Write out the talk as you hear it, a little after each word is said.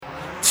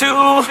Two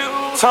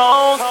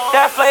tones,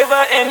 that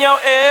flavor in your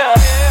ear.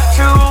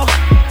 Two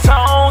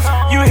tones,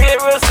 you hear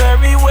us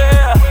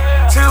everywhere.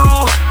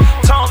 Two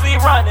tones, we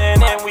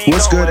running and we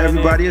What's good,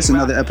 everybody? It's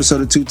another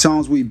episode of Two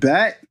Tones. We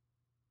back.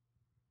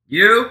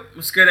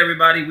 What's good,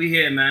 everybody? We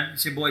here, man.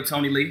 It's your boy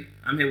Tony Lee.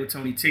 I'm here with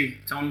Tony T.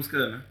 Tony, what's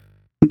good, man?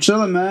 I'm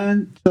chilling,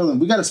 man. Chilling.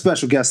 We got a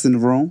special guest in the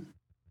room.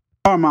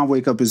 Armand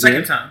Wake Up is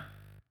here.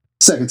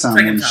 Second time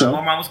on the show.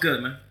 Armand, what's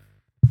good, man?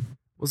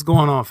 What's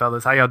going on,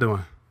 fellas? How y'all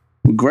doing?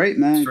 We're great,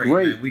 man. Straight,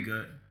 great. Man. We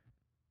good.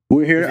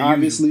 We're here,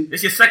 obviously.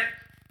 It's your second.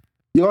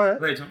 Go ahead.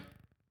 Go ahead, Tom.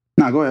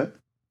 Nah, go ahead.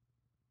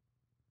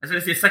 I said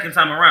it's your second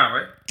time around,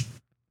 right?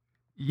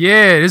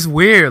 Yeah, it's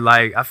weird.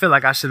 Like, I feel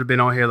like I should have been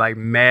on here like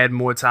mad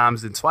more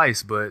times than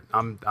twice, but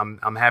I'm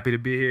happy to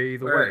be here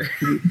either way.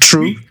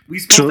 True. We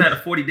supposed to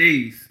have 40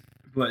 days,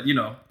 but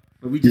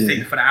we just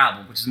saved it for the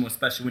album, which is more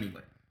special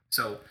anyway.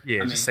 So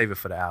yeah, just save it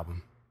for the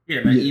album.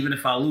 Yeah, man. Yeah. Even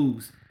if I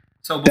lose.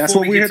 So before that's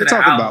what we're here to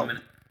talk about.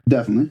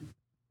 Definitely.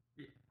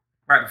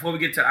 Right, before we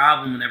get to the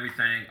album and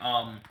everything,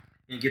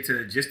 and get to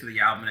the gist of the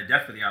album and the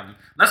depth of the album,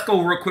 let's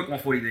go real quick on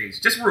 40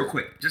 Days. Just real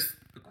quick. Just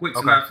a quick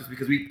synopsis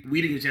because we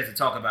didn't get a chance to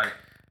talk about it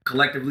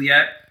collectively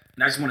yet.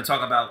 And I just want to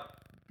talk about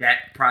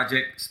that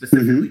project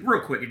specifically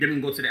real quick. And then we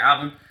can go to the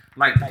album,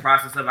 like the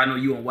process of, I know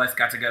you and Wes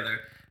got together.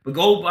 But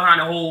go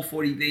behind the whole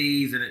 40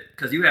 Days, and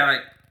because you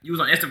was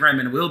on Instagram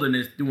in the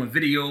wilderness doing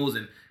videos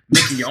and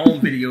making your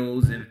own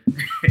videos, and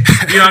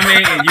you know what I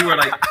mean? And you were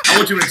like, I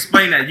want you to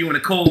explain that. You in the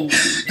cold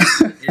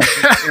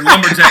in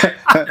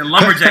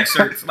lumberjack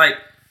shirts, like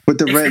with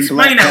the red and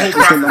black that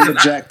whole process.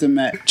 Lumberjack to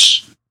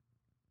match.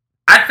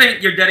 I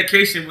think your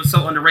dedication was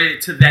so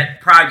underrated to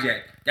that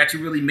project that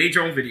you really made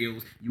your own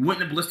videos. You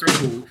went in the Blister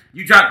Pool.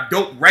 You dropped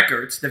dope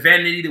records, the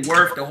Vanity, the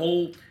Worth, the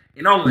whole,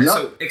 and all of that. Yep.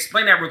 So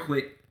explain that real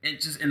quick, and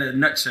just in a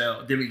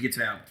nutshell. Then we get to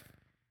the album.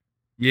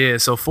 Yeah,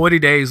 so 40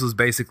 Days was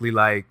basically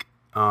like,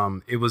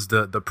 it was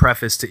the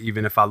preface to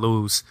Even If I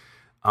Lose.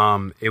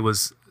 It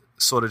was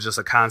sort of just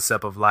a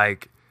concept of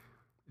like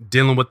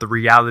dealing with the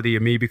reality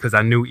of me, because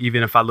I knew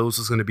Even If I Lose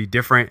was going to be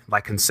different,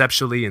 like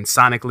conceptually and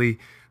sonically.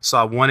 So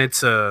I wanted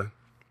to,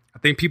 I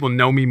think people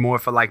know me more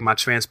for like my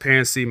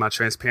transparency, my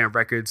transparent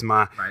records,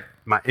 my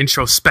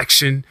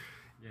introspection.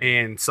 Yeah.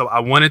 And so I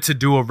wanted to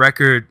do a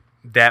record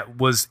that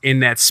was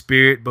in that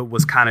spirit, but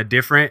was kind of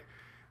different,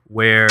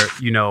 where,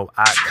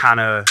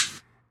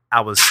 I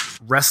was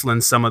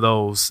wrestling some of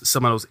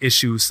those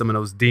issues, some of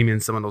those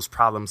demons, some of those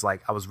problems.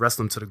 Like I was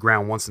wrestling to the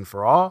ground once and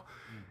for all.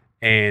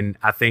 And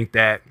I think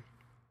that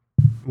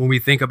when we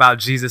think about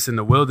Jesus in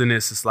the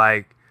wilderness, it's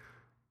like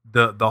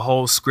the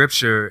whole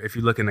scripture, if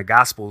you look in the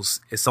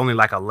Gospels, it's only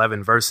like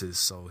 11 verses.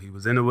 So he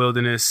was in the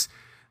wilderness.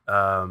 He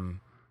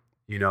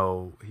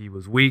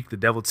was weak. The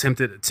devil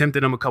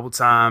tempted him a couple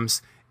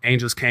times.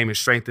 Angels came and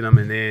strengthened him.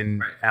 And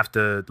then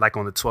after, like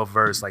on the 12th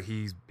verse, like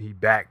he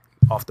backed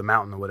off the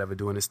mountain or whatever,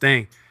 doing his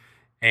thing.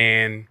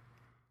 And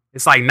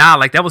it's like,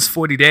 like that was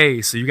 40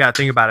 days. So you got to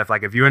think about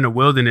it. If you're in the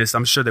wilderness,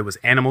 I'm sure there was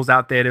animals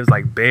out there. There was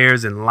like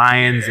bears and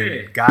lions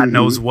and God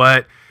knows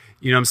what.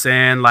 You know what I'm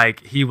saying?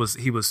 Like he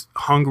was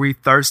hungry,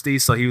 thirsty.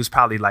 So he was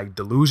probably like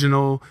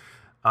delusional.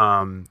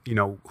 Who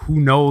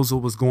knows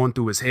what was going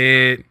through his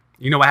head.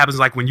 You know what happens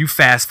like when you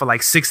fast for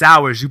like 6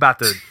 hours, you about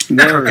to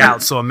kirk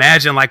out. So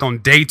imagine like on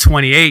day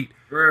 28.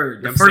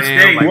 The first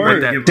day.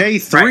 Like day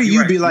 3,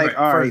 you'd be like,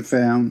 all right,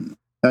 fam,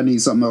 I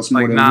need something else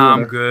more than water.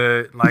 I'm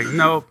good. Like,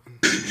 nope.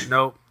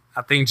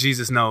 I think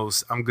Jesus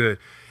knows I'm good.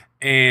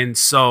 And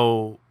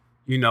so,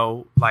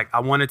 I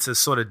wanted to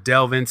sort of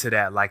delve into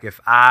that. Like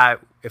if I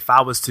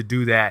was to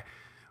do that,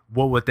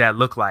 what would that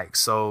look like?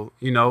 So,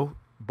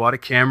 bought a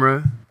camera,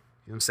 you know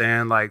what I'm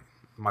saying? Like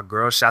my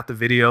girl shot the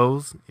videos, you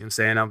know what I'm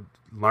saying? I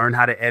learned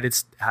how to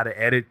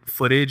edit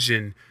footage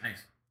and,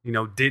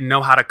 didn't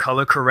know how to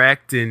color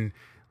correct and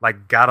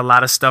like got a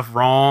lot of stuff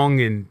wrong,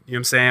 and you know what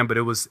I'm saying? But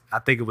I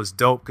think it was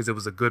dope because it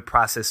was a good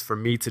process for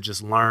me to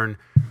just learn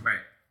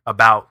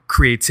about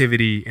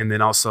creativity, and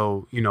then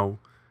also,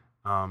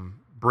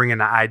 bringing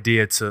the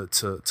idea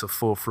to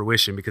full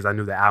fruition, because I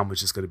knew the album was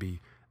just going to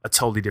be a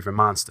totally different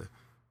monster.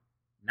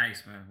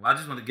 Nice, man. Well, I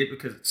just want to get,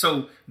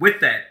 so with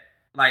that,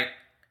 like,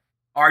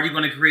 are you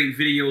going to create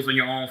videos on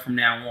your own from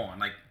now on?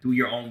 Like, do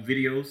your own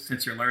videos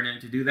since you're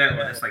learning to do that,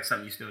 or that's like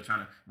something you're still trying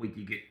to wait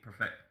to get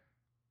perfect?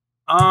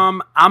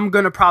 I'm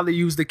going to probably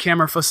use the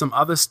camera for some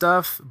other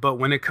stuff, but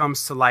when it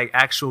comes to like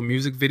actual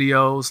music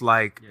videos,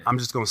 I'm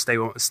just going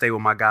to stay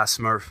with my guy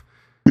Smurf.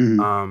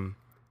 Mm-hmm.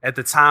 At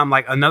the time,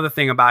 like another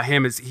thing about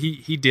him is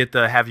he did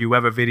the Have You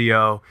Ever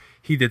video.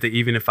 He did the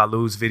Even If I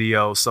Lose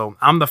video. So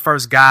I'm the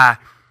first guy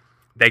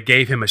that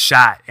gave him a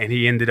shot, and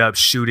he ended up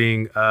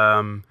shooting,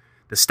 the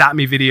Stop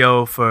Me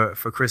video for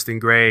Kristen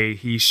Gray.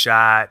 He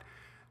shot,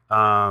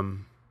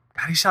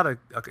 he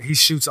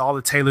shoots all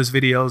the Taylor's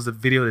videos, the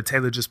video that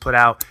Taylor just put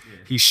out. Yeah.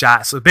 He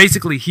shot. So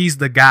basically he's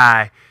the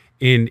guy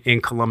in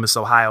Columbus,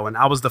 Ohio. And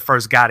I was the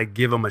first guy to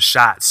give him a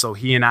shot. So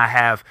he and I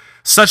have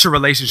such a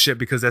relationship,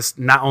 because that's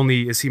not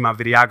only is he my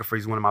videographer,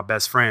 he's one of my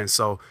best friends.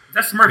 So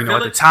that's Smurf,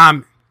 at the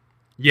time,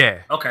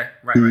 yeah. Okay,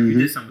 right. You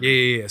did something.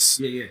 Yes.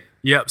 Yeah.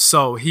 Yep.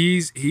 So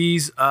he's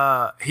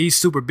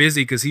super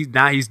busy because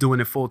he's doing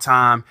it full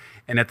time,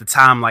 and at the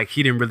time, like,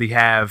 he didn't really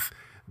have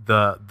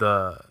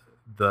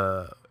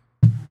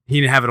he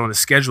didn't have it on his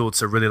schedule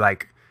to really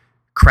like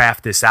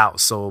craft this out.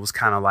 So it was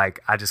kind of like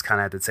I just kind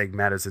of had to take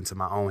matters into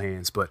my own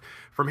hands. But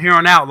from here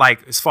on out,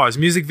 like, as far as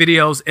music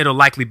videos, it'll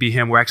likely be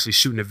him. We're actually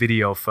shooting a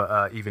video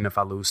for Even If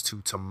I Lose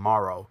To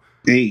tomorrow.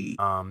 Hey.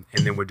 And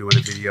then we're doing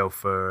a video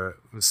for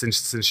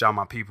since y'all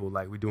my people,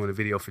 like, we're doing a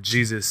video for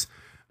Jesus.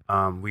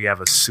 We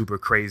have a super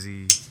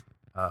crazy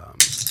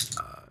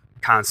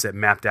concept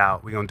mapped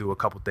out. We're gonna do a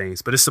couple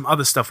things, but there's some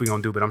other stuff we're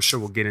gonna do, but I'm sure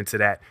we'll get into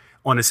that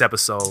on this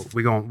episode.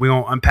 We're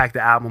gonna unpack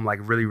the album like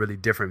really, really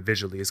different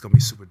visually. It's gonna be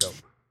super dope.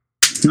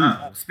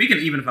 Speaking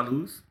of Even If I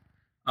Lose,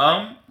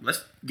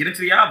 let's get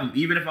into the album,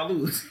 Even If I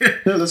Lose. Yeah,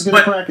 let's get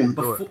it cracking.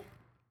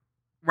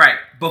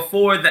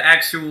 Before the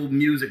actual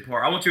music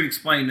part, I want you to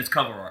explain this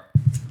cover art.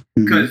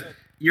 Because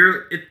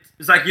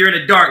it's like you're in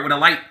the dark with a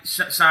light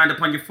shined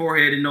upon your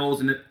forehead and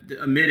nose in the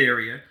mid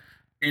area.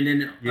 And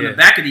then on the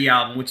back of the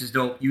album, which is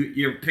dope,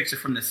 you're pictured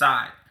from the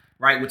side,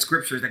 right, with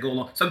scriptures that go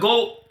along. So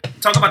go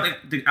talk about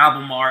the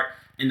album art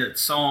and the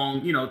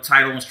song,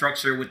 title and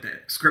structure with the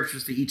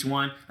scriptures to each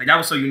one. Like, that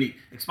was so unique.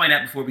 Explain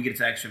that before we get to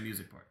the actual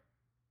music part.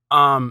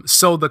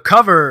 So the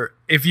cover,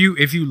 if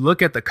you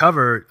look at the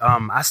cover,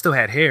 I still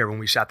had hair when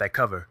we shot that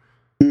cover.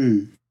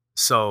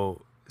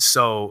 So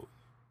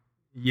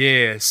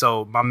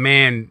my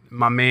man,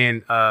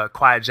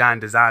 Quiet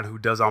John Design, who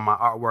does all my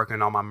artwork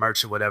and all my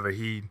merch or whatever,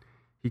 he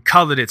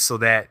colored it so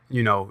that,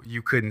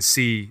 you couldn't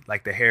see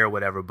like the hair or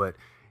whatever. But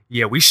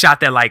yeah, we shot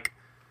that like,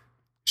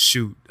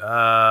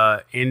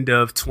 end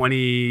of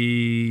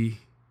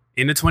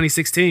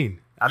 2016.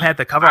 I've had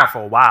the cover art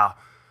for a while.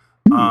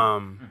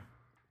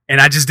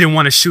 And I just didn't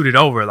want to shoot it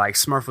over. Like,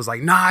 Smurf was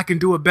like, nah, I can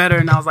do it better.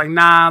 And I was like,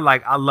 nah,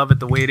 like, I love it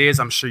the way it is.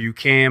 I'm sure you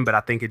can, but I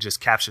think it just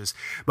captures.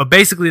 But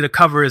basically the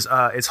cover is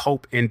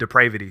hope in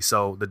depravity.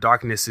 So the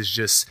darkness is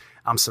just,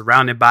 I'm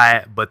surrounded by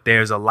it, but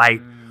there's a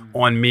light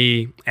on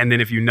me. And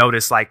then if you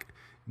notice, like,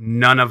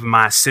 none of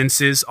my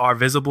senses are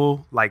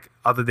visible, like,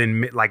 other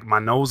than like my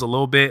nose a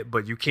little bit,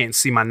 but you can't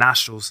see my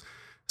nostrils.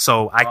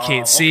 So I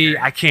can't see,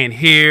 I can't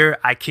hear,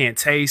 I can't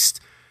taste,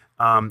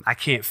 I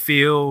can't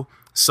feel.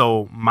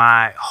 So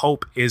my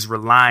hope is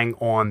relying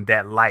on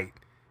that light.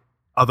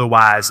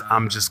 Otherwise,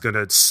 I'm just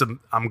gonna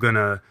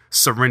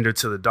surrender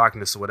to the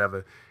darkness or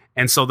whatever.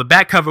 And so the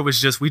back cover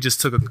was we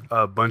just took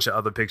a bunch of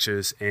other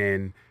pictures,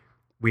 and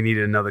we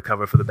needed another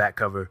cover for the back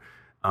cover.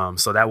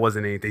 So that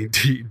wasn't anything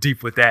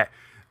deep with that.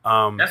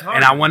 That's hard,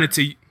 and I wanted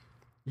to,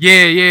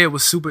 it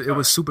was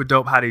super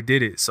dope how they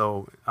did it.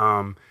 So,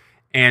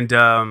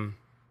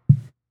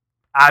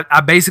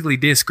 I basically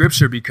did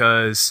scripture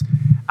because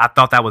I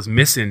thought that was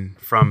missing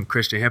from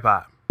Christian hip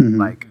hop.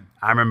 Like,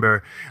 I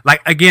remember,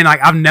 like, again,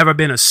 like, I've never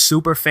been a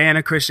super fan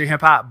of Christian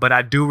hip hop, but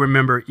I do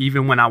remember,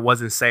 even when I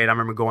wasn't saved, I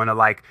remember going to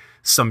like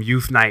some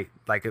youth night,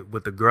 like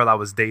with the girl I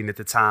was dating at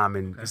the time,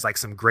 and it's like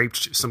some grape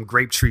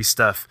tree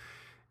stuff.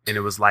 And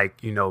it was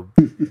like,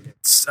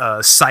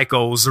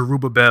 Psycho,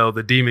 Zerubbabel,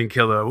 the Demon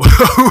Killer,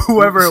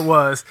 whoever it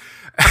was.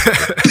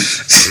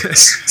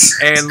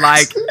 And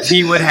like,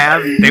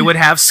 they would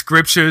have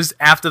scriptures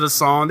after the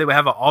song. They would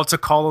have an altar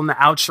call on the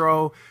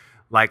outro.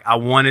 Like, I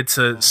wanted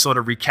to sort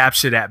of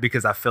recapture that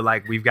because I feel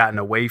like we've gotten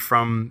away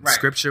from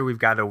scripture. We've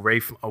gotten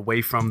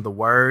away from the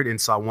word.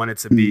 And so I wanted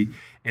to be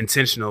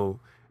intentional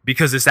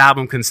because this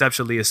album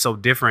conceptually is so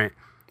different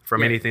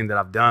from anything that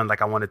I've done.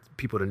 Like, I wanted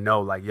people to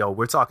know, like, yo,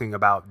 we're talking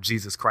about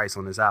Jesus Christ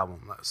on this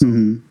album. So,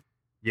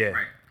 yeah.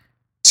 Right.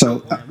 So,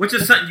 which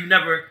is something you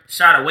never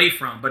shied away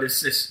from, but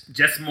it's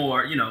just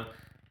more,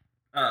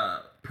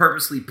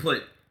 purposely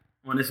put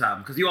on this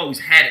album because you always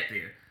had it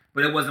there,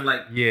 but it wasn't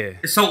like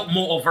it's so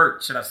more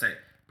overt, should I say?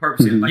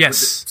 Purposely, like with the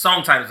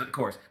song titles, of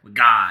course, with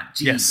God,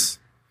 Jesus,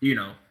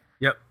 Yep.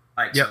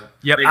 Like, yep. So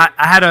yep.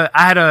 I had a.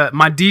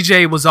 My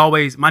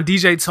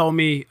DJ told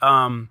me,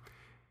 and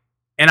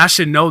I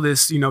should know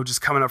this,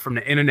 just coming up from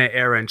the internet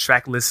era and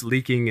track list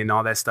leaking and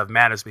all that stuff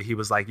matters. But he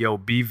was like, yo,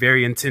 be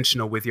very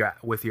intentional with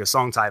your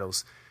song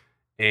titles.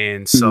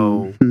 And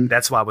so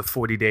that's why with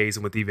 40 Days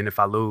and with Even If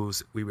I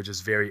Lose, we were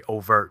just very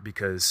overt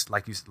because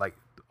like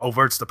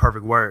overt's the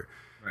perfect word.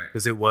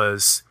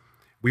 Because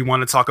we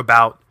want to talk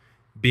about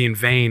being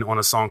vain on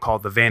a song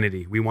called The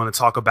Vanity. We want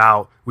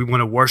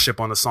to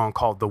worship on a song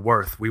called The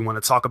Worth. We want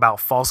to talk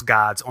about false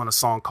gods on a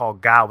song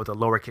called God with a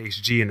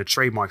lowercase g and a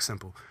trademark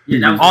symbol.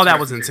 Yeah, that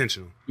was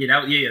intentional. Yeah,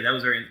 that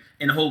was very,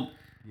 and the whole,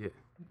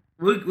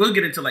 we'll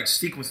get into like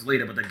sequence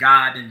later, but the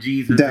God and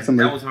Jesus,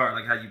 definitely. That was hard,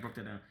 like how you broke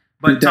that down.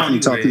 But definitely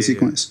talking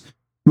sequence.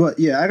 But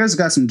yeah, I just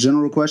got some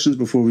general questions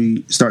before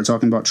we start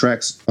talking about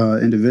tracks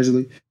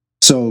individually.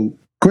 So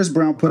Chris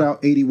Brown put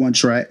out 81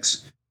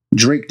 tracks.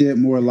 Drake did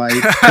More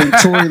Life, and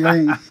Tory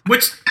Lanez.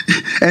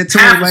 And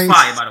Tory Lanez was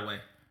fire, by the way.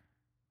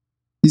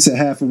 You said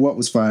half of what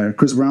was fire?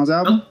 Chris Brown's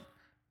album?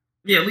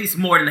 Yeah, at least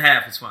more than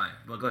half was fire.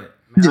 But go ahead.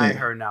 Man, I ain't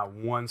heard not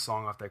one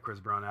song off that Chris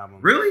Brown album.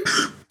 Really?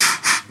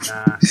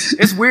 Nah.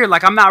 It's weird.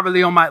 Like, I'm not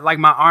really on my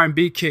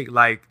R&B kick.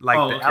 The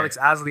Alex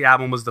Isley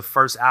album was the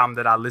first album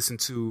that I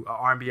listened to, an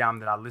R&B album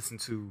that I listened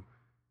to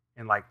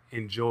and like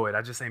enjoy it.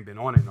 I just ain't been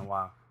on it in a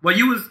while. Well,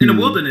 you was in the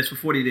wilderness for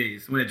 40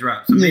 days when it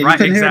dropped. So Yeah, you Right,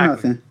 couldn't hear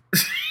exactly. nothing.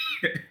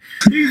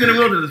 you was in the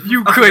wilderness.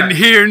 You couldn't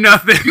hear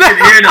nothing. You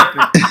couldn't hear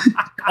nothing.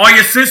 All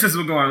your senses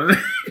were going.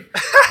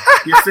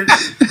 Your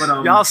senses,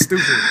 but, Y'all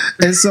stupid.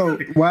 And so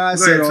why I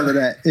Go said ahead, all son. of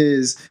that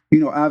is,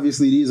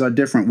 obviously these are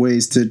different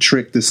ways to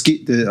trick the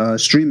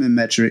streaming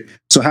metric.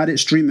 So how did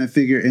streaming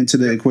figure into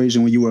the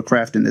equation when you were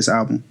crafting this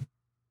album?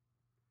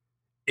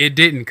 It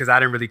didn't, because I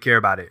didn't really care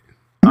about it.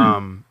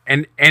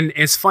 And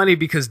it's funny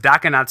because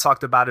Doc and I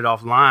talked about it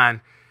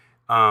offline,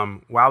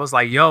 where I was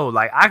like, yo,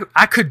 like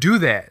I could do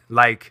that.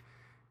 Like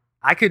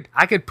I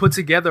could put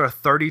together a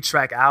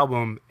 30-track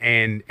album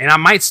and I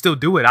might still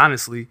do it,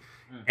 honestly,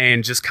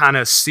 and just kind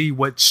of see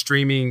what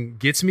streaming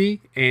gets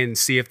me and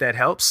see if that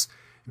helps,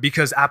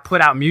 because I put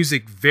out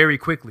music very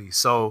quickly.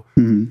 So,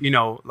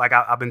 like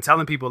I've been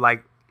telling people,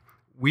 like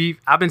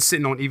I've been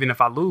sitting on Even If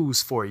I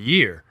Lose for a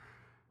year.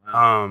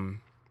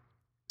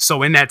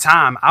 So in that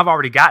time, I've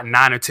already got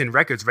 9 or 10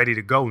 records ready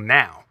to go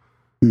now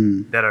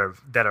that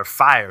are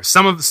fire.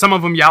 Some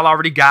of them y'all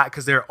already got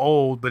because they're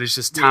old, but it's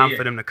just time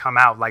for them to come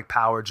out, like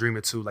Power,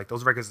 Dreamer 2. Like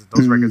those records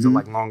are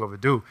like long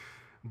overdue.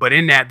 But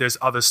in that, there's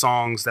other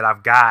songs that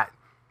I've got.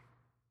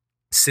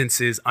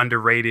 Senses,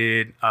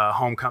 Underrated,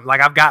 Homecoming.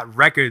 Like I've got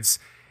records,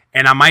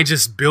 and I might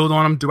just build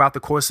on them throughout the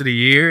course of the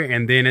year,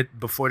 and then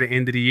before the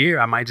end of the year,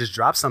 I might just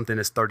drop something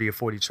that's 30 or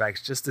 40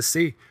 tracks just to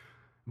see.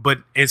 But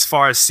as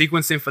far as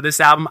sequencing for this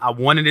album, I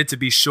wanted it to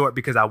be short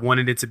because I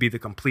wanted it to be the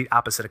complete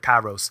opposite of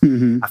Kairos.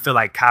 I feel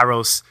like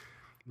Kairos,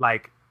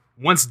 like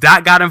once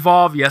Doc got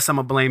involved, yes, I'm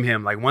gonna blame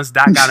him. Like once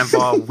Doc got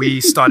involved, we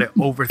started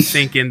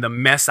overthinking the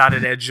mess out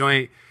of that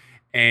joint,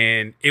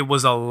 and it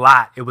was a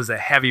lot. It was a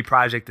heavy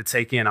project to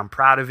take in. I'm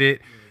proud of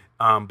it,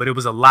 but it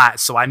was a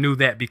lot. So I knew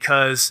that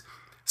because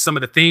some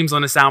of the themes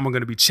on this album were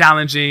going to be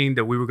challenging,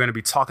 that we were going to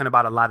be talking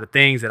about a lot of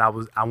things, that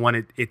I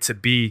wanted it to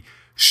be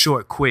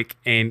short, quick,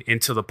 and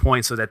to the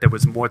point, so that there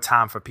was more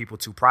time for people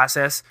to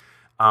process,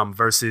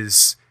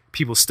 versus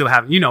people still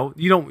have, you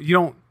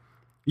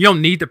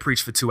don't need to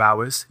preach for 2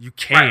 hours. You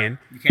can, Right.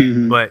 You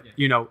can. but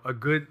a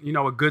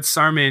good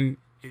sermon,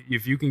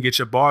 if you can get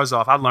your bars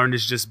off. I learned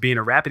this just being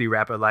a rapidy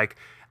rapper. Like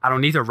I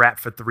don't need to rap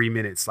for 3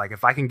 minutes. Like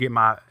if I can get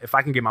my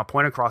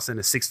point across in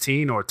a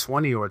 16 or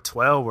 20 or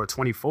 12 or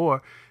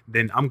 24,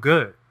 then I'm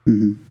good.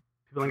 People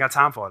ain't got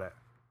time for all that.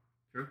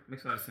 True.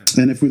 Makes a lot of sense.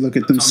 And if we look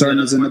at them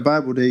sermons in the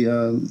Bible, they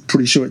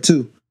pretty short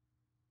too.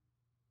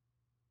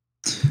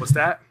 What's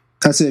that?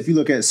 I said if you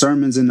look at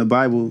sermons in the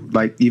Bible,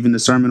 like even the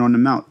Sermon on the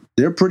Mount,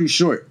 they're pretty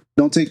short.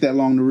 Don't take that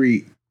long to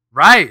read.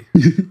 Right.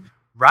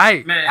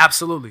 Right. Man.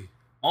 Absolutely.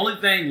 Only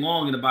thing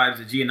long in the Bible is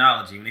the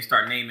genealogy. When they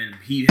start naming,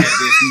 he had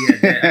this, he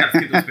had that. I gotta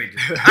skip those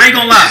pages. I ain't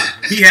gonna lie.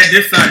 He had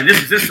this son, and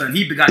this is this son.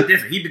 He begot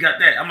this, and he begot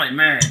that. I'm like,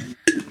 man,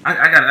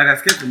 I gotta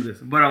skip some of this.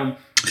 But yeah,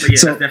 So-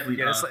 that's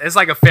definitely It's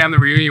like a family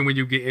reunion when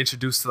you get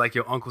introduced to like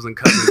your uncles and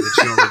cousins that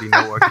you don't really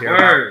know or care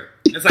about. word.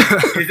 It's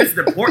like, is this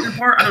the important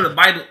part? I know the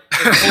Bible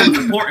as a whole is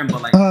important,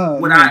 but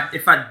like,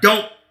 if I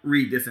don't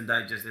read this and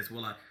digest this,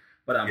 will I?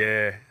 But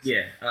Yeah.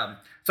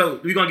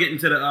 So we're gonna get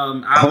into the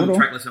Hold album on.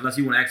 track list unless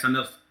you want to ask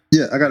something else.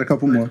 Yeah, I got a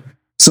couple more.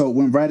 So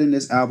when writing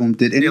this album,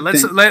 did anything?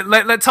 Yeah,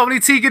 let Tony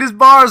T get his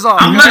bars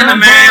off. I'm Get letting my the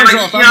man, bars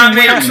like, off. you know what I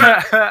mean? I've been You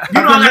know I been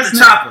got the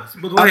listening- choppers,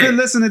 but go I've ahead. been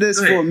listening to this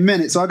Go for a ahead.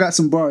 minute, so I got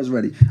some bars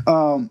ready. When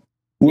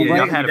Yeah, Y'all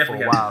writing, had it for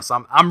definitely a while,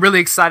 so I'm really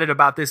excited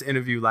about this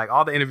interview. Like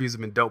all the interviews have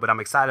been dope, but I'm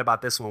excited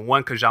about this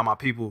one because y'all my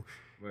people,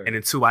 Right. and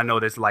then 2, I know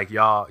that like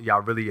y'all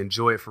really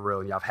enjoy it for real,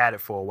 and y'all have had it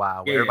for a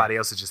while. Where Yeah. everybody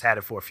else has just had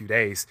it for a few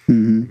days.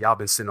 Mhm. Y'all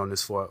been sitting on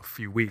this for a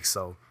few weeks,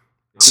 so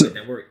I'll make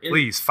that work.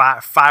 please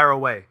fire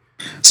away.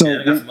 So Yeah,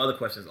 I got some other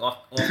questions off.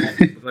 Go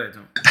ahead,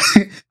 Tom.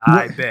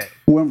 I bet.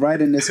 when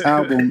writing this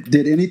album,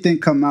 did anything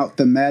come out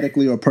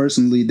thematically or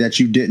personally that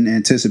you didn't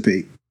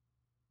anticipate?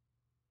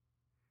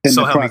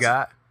 So help me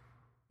God.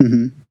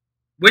 Mm-hmm.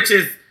 Which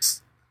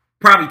is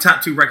probably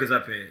top 2 records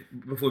up here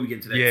before we get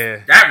into that.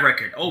 Yeah. That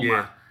record, oh Yeah.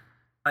 my.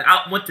 Like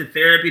I went to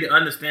therapy to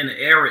understand the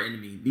error in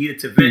me, needed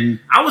to vent.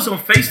 I was on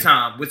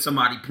FaceTime with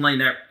somebody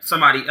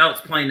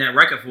else playing that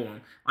record for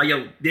them. Like,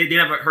 yo, they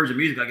never heard your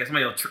music. I guess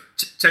somebody,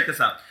 check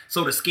this out.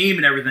 So the scheme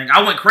and everything,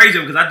 I went crazy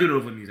because I do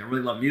that with music. I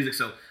really love music,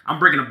 so I'm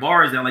breaking the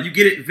bars down. Like, you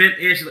get it, vent,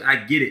 air. She's like, I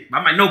get it.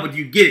 I'm like, no, but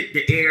you get it.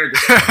 The air. It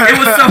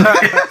was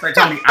so. Like,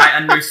 Tony, I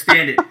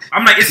understand it.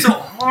 I'm like, it's so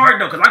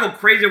hard though, because I go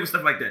crazy with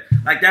stuff like that.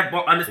 Like that,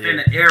 understand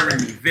the air in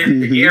me,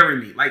 vent the air in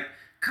me. Like,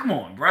 come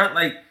on, bro.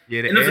 Like, Yeah,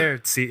 and the it was air.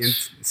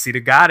 See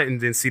the God,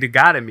 and then see the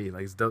God in me.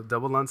 Like it's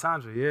double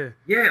entendre. Yeah.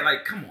 yeah,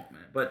 like, come on,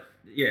 man. But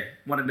yeah,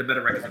 one of the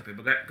better records up here.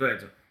 But go ahead,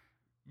 Joe.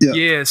 Yeah.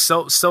 Yeah,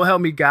 so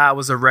Help Me God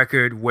was a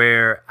record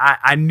where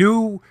I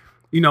knew,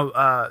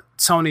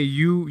 Tony,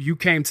 you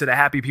came to the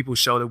Happy People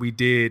show that we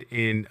did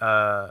in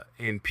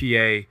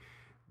PA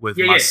with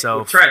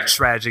myself, with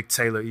Tragic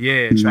Taylor,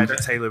 Tragic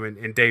Taylor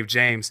and Dave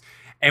James.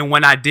 And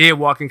when I did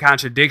Walking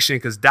Contradiction,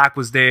 because Doc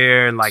was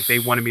there and like they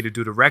wanted me to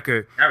do the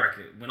record, That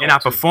record went and on I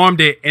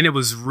performed it, and it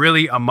was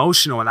really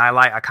emotional, and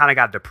I kind of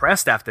got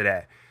depressed after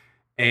that,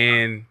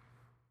 and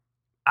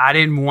I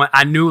didn't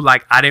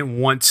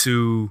want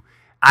to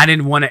I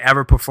didn't want to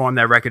ever perform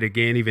that record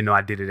again, even though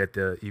I did it at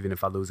the Even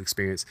If I Lose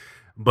experience.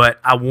 But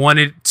I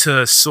wanted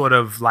to sort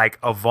of like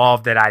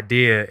evolve that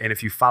idea. And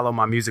if you follow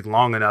my music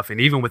long enough, and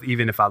even with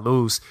Even If I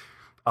Lose,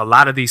 a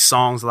lot of these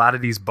songs, a lot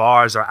of these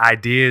bars are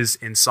ideas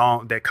in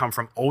song that come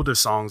from older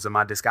songs in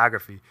my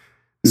discography.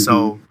 Mm-hmm.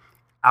 So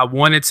I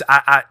wanted to,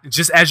 I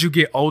just as you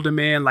get older,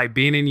 man, like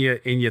being in your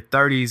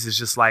 30s is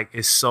just like,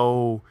 it's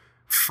so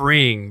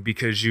freeing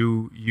because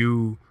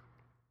you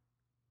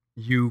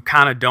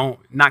kind of don't,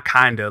 not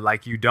kind of,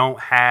 like you don't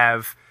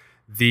have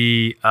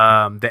the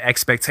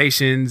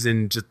expectations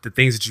and just the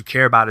things that you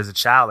care about as a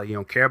child, like you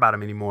don't care about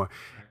them anymore.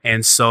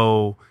 And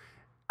so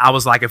I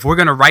was like, if we're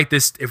going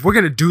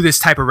to do this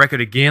type of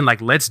record again,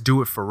 like let's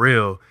do it for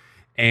real.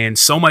 And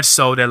so much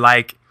so that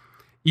like,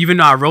 even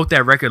though I wrote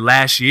that record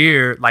last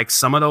year, like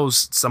some of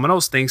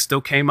those things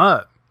still came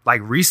up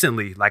like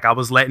recently. Like I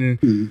was letting,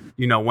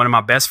 one of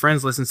my best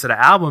friends listen to the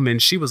album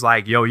and she was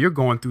like, yo, you're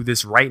going through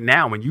this right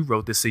now when you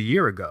wrote this a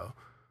year ago.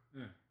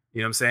 You know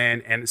what I'm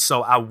saying? And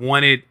so I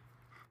wanted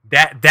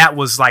that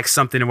was like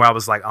something where I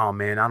was like, oh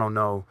man, I don't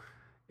know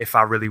if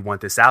I really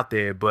want this out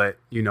there, but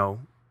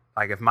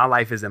like if my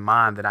life isn't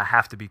mine, then I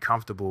have to be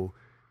comfortable.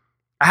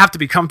 I have to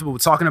be comfortable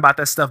with talking about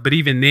that stuff. But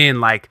even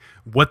then, like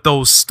what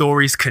those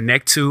stories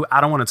connect to,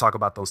 I don't want to talk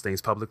about those things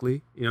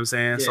publicly. You know what I'm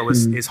saying? Yeah. So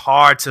it's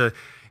hard to,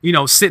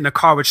 sit in a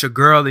car with your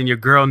girl and your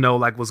girl know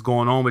like what's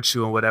going on with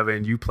you and whatever,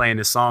 and you playing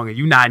this song and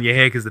you nodding your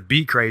head because the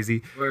beat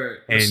crazy. Word.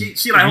 And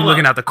she like, you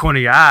looking out the corner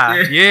of your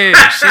eye.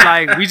 Yeah. She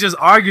like, we just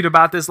argued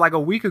about this like a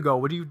week ago.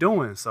 What are you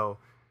doing? So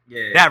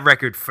that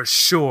record for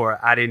sure,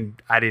 I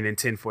didn't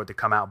intend for it to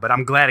come out, but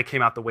I'm glad it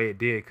came out the way it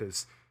did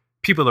because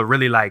people are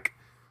really like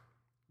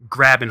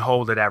grabbing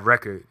hold of that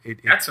record.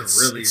 That's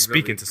really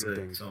speaking really to some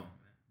things. Song.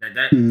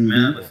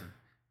 Man, listen.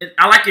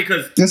 I like it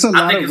because there's a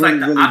lot of really,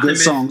 like really good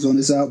songs on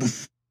this album.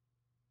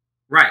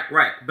 Right.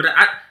 But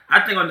I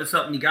think on this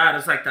album, you got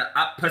it's like the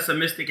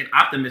pessimistic and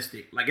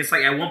optimistic. Like it's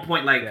like at one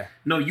point, like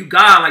no, you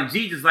God, like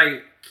Jesus,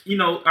 like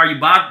are you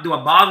bothered? Do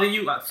I bother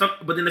you?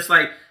 But then it's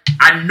like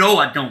I know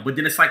I don't. But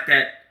then it's like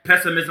that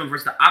pessimism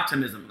versus the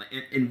optimism. Like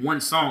in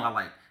one song, I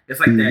like it's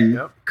like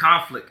that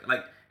conflict.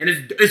 Like and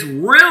it's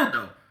real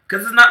though,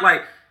 because it's not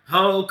like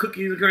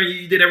cookies and cream,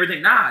 you did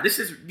everything. Nah,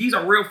 these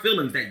are real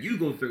feelings that you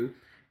go through,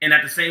 and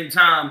at the same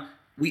time,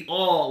 we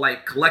all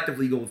like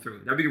collectively go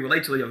through. That we can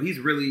relate to. Yo,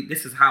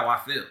 this is how I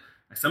feel.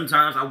 Like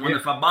sometimes I wonder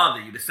if I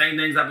bother you. The same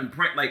things I've been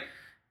like,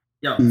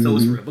 so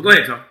it's real. But go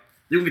ahead, Tom.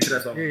 You can get to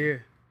that song. Yeah.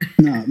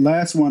 No,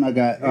 last one I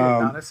got.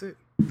 That's it.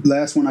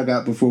 Last one I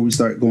got before we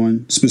start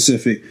going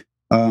specific.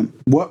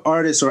 What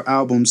artists or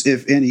albums,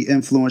 if any,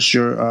 influenced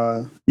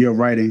your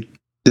writing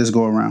this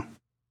go around?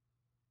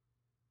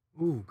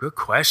 Ooh, good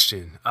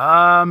question.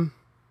 I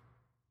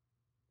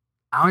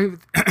don't even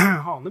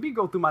hold on, let me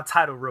go through my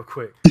title real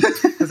quick.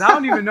 Because I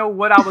don't even know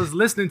what I was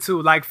listening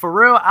to. Like for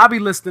real, I'll be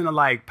listening to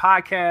like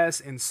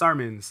podcasts and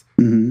sermons.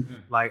 Mm-hmm.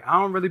 Like I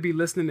don't really be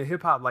listening to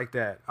hip hop like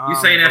that. You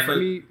saying that for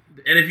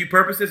interview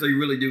purposes, or you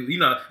really do?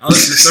 I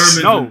listen to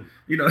sermons.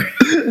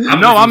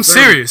 I'm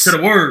serious. To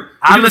the word.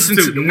 I listen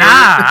to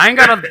I ain't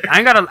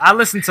gotta. I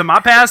listen to my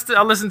pastor.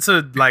 I listen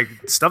to like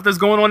stuff that's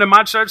going on in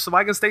my church, so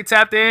I can stay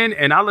tapped in.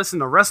 And I listen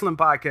to wrestling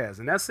podcasts,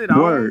 and that's it.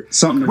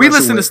 We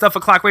listen to stuff for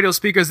Clock Radio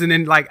speakers, and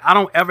then like I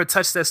don't ever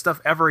touch that stuff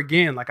ever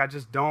again. Like I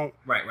just don't.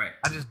 Right.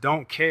 I just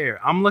don't care.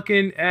 I'm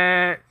looking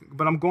at,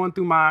 but I'm going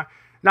through my.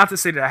 Not to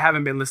say that I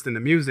haven't been listening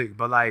to music,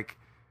 but like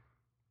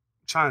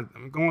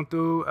I'm going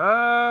through.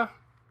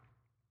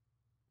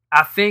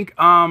 I think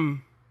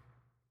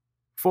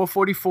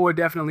 444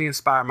 definitely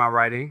inspired my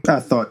writing. I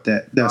thought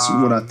that's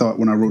what I thought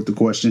when I wrote the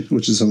question,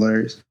 which is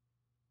hilarious.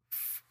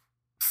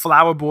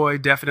 Flower Boy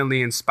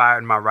definitely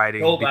inspired my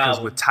writing dope because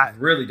album.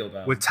 really dope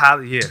album. With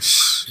Tyler,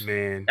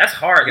 man, that's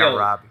hard. He got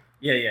robbed.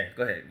 Yeah.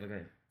 Go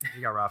ahead.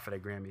 He got robbed for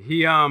that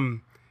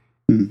Grammy.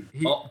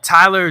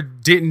 Tyler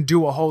didn't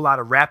do a whole lot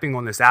of rapping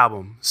on this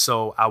album,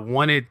 so I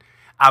wanted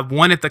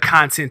the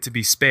content to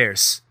be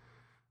sparse.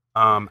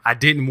 I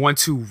didn't want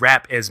to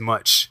rap as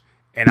much,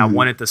 and I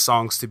wanted the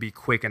songs to be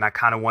quick, and I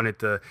kind of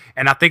wanted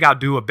and I think I'll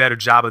do a better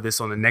job of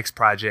this on the next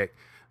project.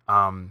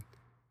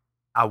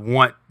 I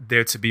want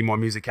there to be more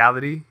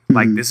musicality.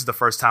 Like this is the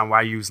first time where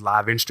I use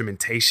live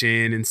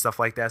instrumentation and stuff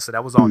like that, so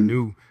that was all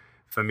new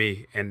for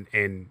me.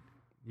 And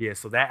yeah,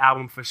 so that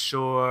album for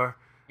sure.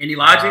 Any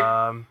Logic?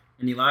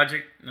 Any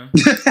Logic? No.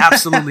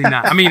 Absolutely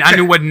not. I mean, I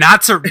knew what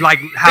not to like,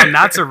 how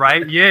not to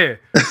write. Yeah.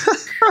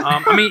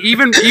 I mean,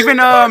 even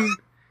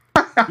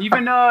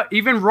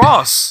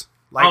Ross.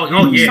 Like,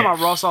 talking about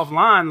Ross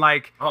Offline.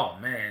 Like, oh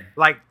man.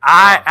 Like,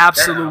 I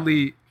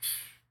absolutely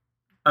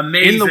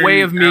amazing. In the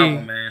Way of Me,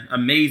 album, man.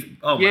 Amazing.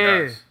 Oh my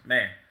gosh,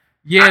 man.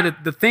 Yeah.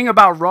 The thing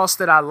about Ross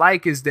that I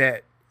like is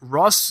that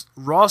Ross.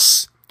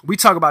 We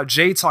talk about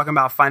Jay talking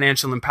about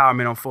financial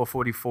empowerment on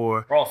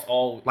 444.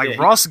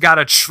 Ross got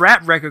a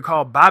trap record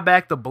called Buy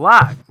Back the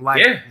Block.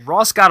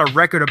 Ross got a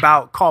record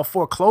called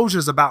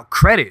Foreclosures about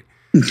credit.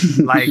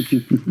 Like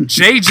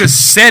Jay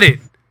just said it.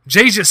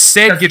 Jay just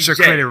said get your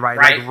credit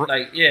right.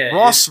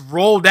 Ross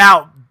rolled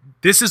out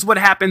this is what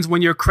happens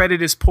when your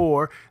credit is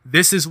poor.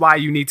 This is why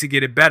you need to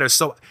get it better.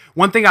 So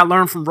one thing I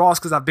learned from Ross,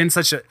 because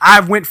I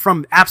went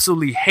from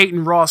absolutely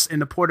hating Ross in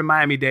the Port of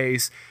Miami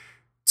days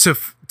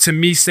to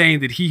me saying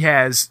that he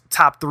has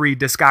top 3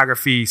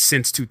 discography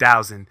since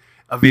 2000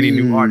 of any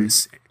new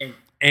artist.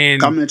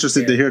 And I'm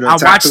interested to hear that. I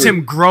watched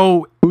him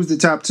grow. Who's the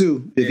top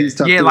 2? If he's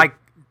top 2? like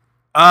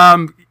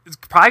it's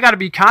probably got to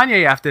be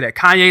Kanye after that.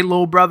 Kanye,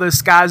 Lil Brother,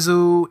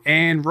 Skyzoo,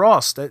 and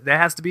Ross. That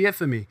has to be it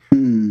for me.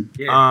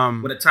 Yeah,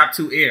 with a top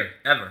 2 air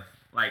ever.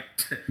 Like,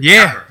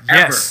 yeah,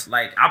 ever.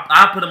 Like,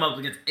 I'll put him up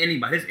against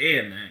anybody. His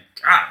air, man.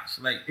 Gosh,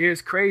 like,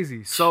 it's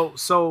crazy.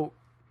 So,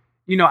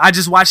 you know, I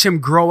just watched him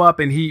grow up,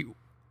 and he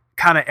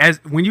kind of, as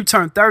when you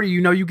turn 30,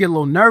 you know, you get a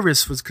little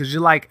nervous because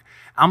you're like,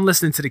 I'm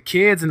listening to the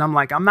kids, and I'm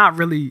like, I'm not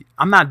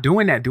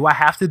doing that. Do I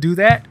have to do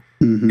that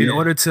in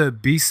order to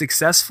be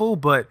successful?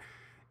 But,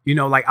 you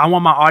know, like, I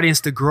want my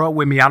audience to grow up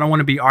with me. I don't want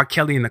to be R.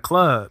 Kelly in the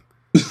club.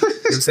 You know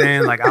what I'm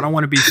saying? Like, I don't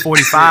want to be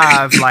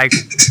 45. Like,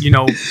 you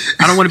know,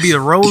 I don't want to be the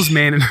Rose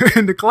Man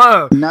in the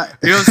club. You know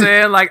what I'm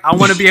saying? Like, I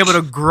want to be able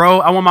to grow.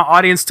 I want my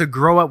audience to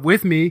grow up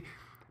with me,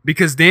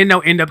 because then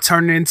they'll end up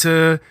turning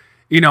into,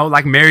 you know,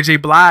 like Mary J.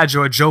 Blige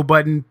or Joe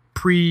Budden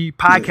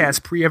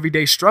pre-podcast,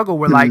 pre-Everyday Struggle,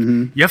 where like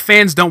your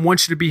fans don't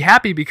want you to be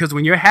happy, because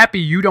when you're happy,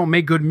 you don't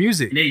make good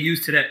music. And they're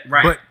used to that,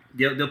 right? But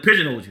they'll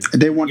pigeonhole you.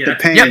 They want the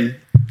pain.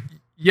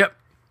 Yep.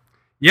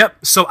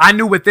 So I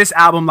knew with this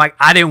album, like,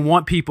 I didn't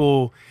want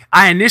people.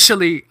 I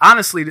initially,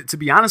 honestly, to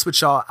be honest with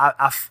y'all,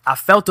 I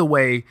felt a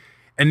way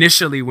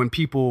initially when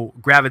people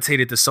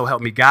gravitated to So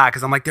Help Me God,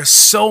 because I'm like, there's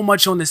so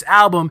much on this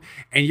album,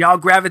 and y'all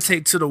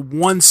gravitate to the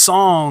one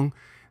song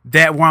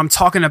that where I'm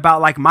talking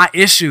about like my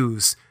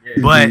issues,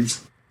 but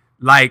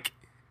like,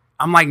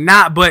 I'm like,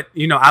 nah, but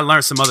you know, I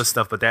learned some other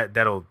stuff, but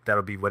that'll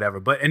be whatever.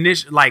 But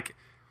initially, like,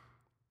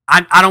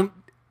 I don't.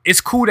 It's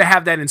cool to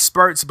have that in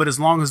spurts, but as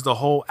long as the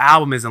whole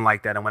album isn't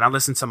like that. And when I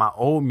listen to my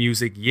old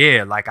music,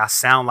 yeah, like, I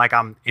sound like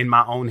I'm in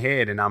my own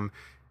head and I'm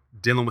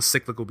dealing with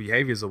cyclical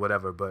behaviors or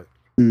whatever. But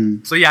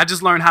so yeah, I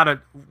just learned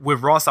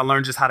with Ross, I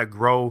learned just how to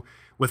grow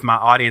with my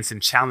audience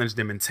and challenge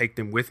them and take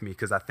them with me.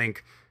 Cause I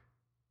think,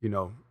 you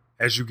know,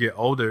 as you get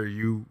older,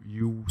 you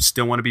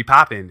still want to be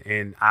popping.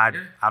 And I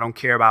don't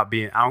care about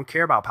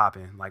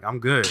popping. Like, I'm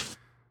good.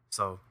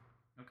 So.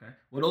 Okay.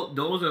 Well,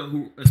 those are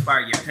who inspire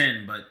your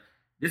pen, but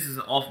this is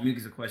off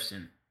music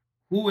question.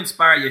 Who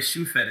inspired your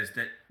shoe fetish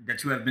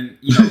that you have been,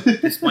 you know,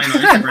 displaying on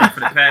Instagram for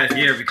the past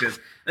year? Because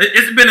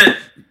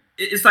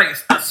it's like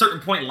a certain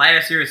point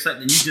last year or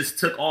something, you just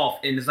took off,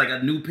 and it's like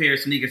a new pair of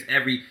sneakers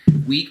every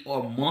week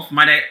or month,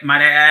 might I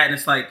add, and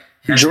it's like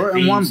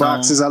Jordan 1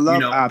 boxes. I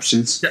love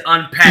options. The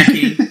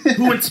unpacking.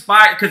 Who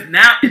inspired? Because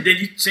now then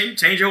you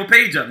change your whole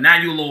page up.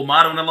 Now you a little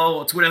model on the low,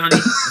 or Twitter honey,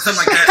 or something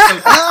like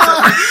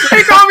that.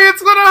 He called me a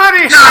Twitter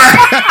honey.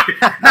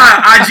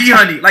 Nah, IG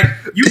honey. Like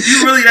you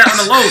really that on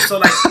the low. So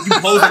like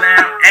you posing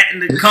out,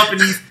 atting the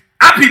companies.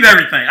 I peep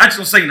everything. I just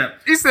don't say nothing.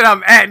 He said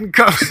I'm atting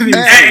companies.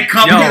 Atting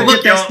companies. Yo,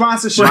 look, that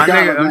sponsorship.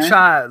 I'm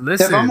trying.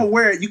 Listen, if I'm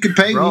aware, you can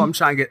pay me. I'm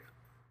trying to get.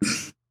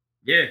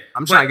 Yeah,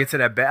 I'm trying to get to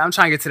that bag. I'm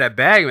trying to get to that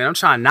bag, man. I'm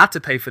trying not to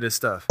pay for this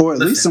stuff, or at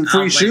least some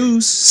free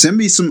shoes. Send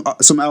me some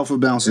Alpha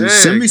Bouncers. Yeah,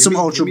 Send me some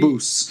Ultra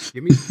Boosts.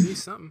 Give me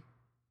something.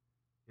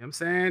 You know what I'm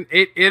saying?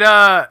 It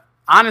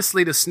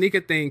honestly, the sneaker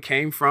thing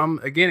came from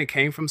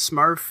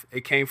Smurf.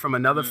 It came from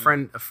another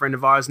friend, a friend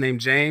of ours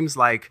named James.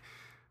 Like,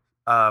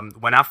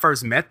 when I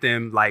first met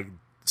them, like,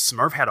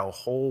 Smurf had a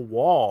whole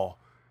wall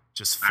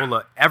just full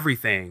of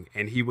everything,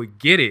 and he would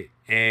get it.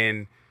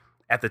 And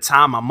at the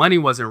time, my money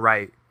wasn't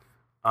right.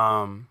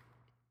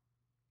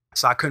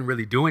 So I couldn't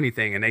really do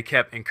anything, and they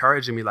kept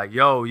encouraging me, like,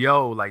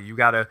 yo, like, you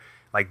gotta,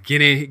 like, get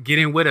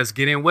in with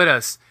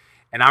us.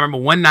 And I remember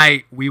one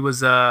night we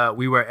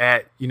were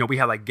at, you know, we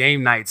had like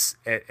game nights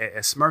at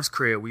Smurf's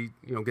crib. We,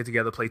 you know, get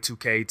together, play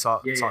 2K,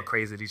 talk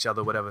crazy at each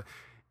other, whatever.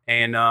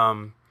 And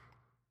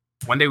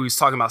one day we was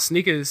talking about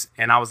sneakers,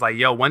 and I was like,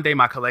 yo, one day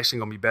my collection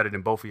gonna be better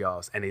than both of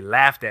y'all's. And they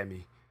laughed at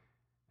me,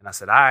 and I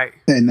said, all right.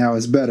 And now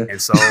it's better. And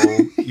so,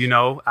 you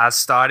know, I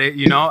started,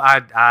 you know,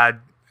 I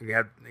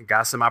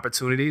got some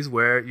opportunities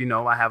where, you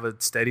know, I have a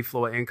steady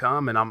flow of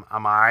income, and I'm all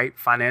right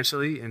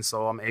financially, and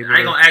so I'm able. I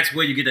ain't gonna ask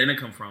where you get that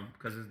income from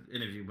because it's an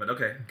interview, but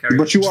okay, carry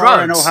but on. You Drugs.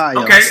 Are in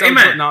Ohio. Okay, so,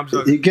 amen. No, I'm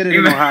joking. You get it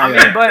amen. in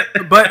Ohio.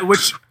 But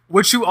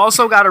what you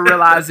also got to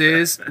realize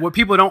is what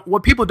people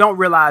don't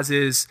realize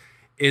is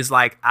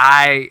like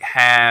I'm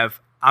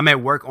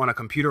at work on a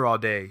computer all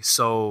day,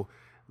 so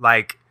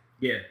like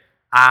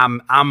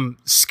I'm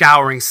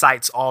scouring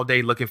sites all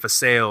day looking for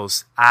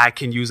sales. I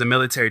can use a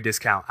military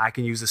discount. I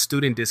can use a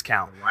student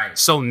discount. Right.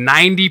 So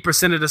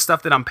 90% of the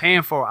stuff that I'm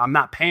paying for, I'm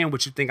not paying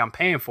what you think I'm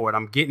paying for it.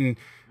 I'm getting,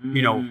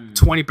 you know,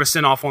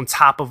 20% off on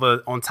top of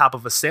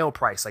a sale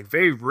price. Like,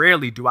 very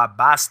rarely do I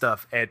buy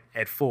stuff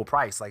at full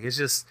price. Like, it's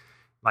just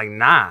like,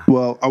 nah.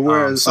 Well, I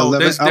wear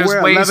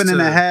 11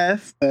 and a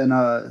half, and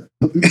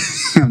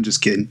I'm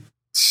just kidding.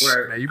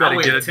 Man, you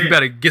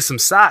better get some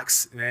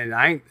socks,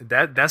 man.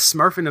 That's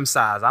Smurfing them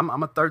size. I'm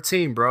a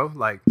 13, bro.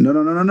 Like,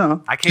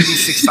 no. I can't be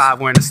 6'5"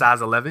 wearing a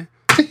size 11.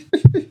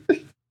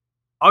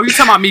 Oh, you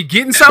talking about me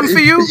getting something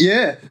for you?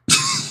 Yeah.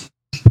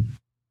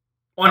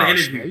 on the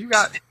interview. Man, you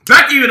got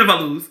back even if I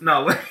lose.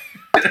 No.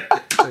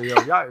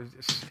 yo, y'all.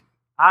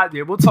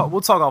 Yeah, we'll talk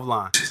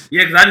offline.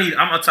 Yeah, because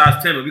I'm a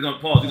size 10, but we're gonna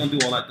pause. We're gonna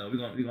do all that though. We're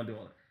gonna do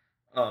all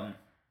that.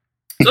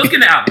 So let's get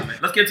to the album, man.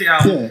 Let's get to the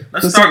album. Yeah,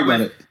 let's start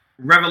with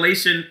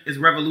Revelation is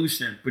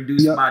Revolution,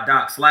 produced by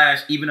Doc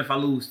 / Even If I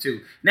Lose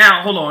Too.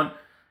 Now, hold on.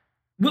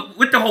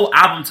 With the whole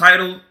album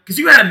title, because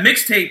you had a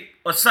mixtape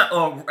or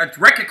a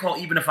record called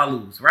Even If I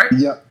Lose, right?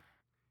 Yep.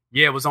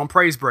 Yeah, it was on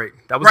Praise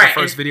Break. That was the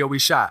first video we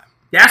shot.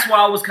 That's why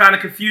I was kind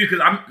of confused,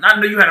 because I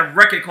know you had a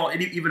record called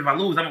Even If I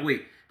Lose. I'm like,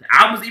 wait, the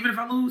album is Even If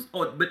I Lose?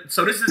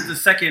 So this is the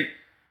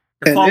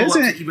follow-up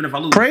to Even If I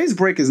Lose. Praise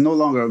Break is no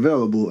longer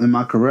available, am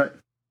I correct?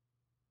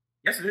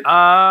 Yes, it is.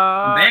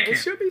 It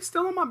should be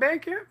still on my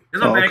Bandcamp.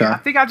 It's on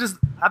Bandcamp. Okay.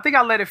 I think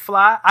I let it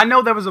fly. I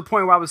know there was a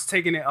point where I was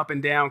taking it up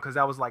and down because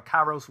that was like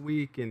Kairos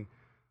Week and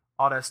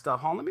all that stuff.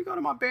 Hold on, let me go to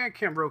my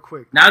Bandcamp real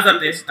quick. Now it's up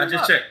there. I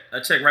just checked. I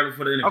checked right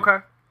before the interview. Okay.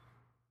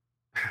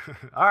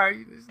 All right,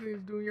 you just need to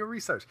do your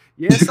research.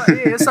 Yeah,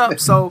 it's up.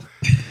 So,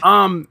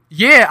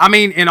 yeah, I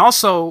mean, and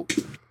also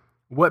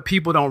what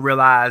people don't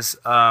realize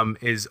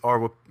is, or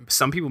what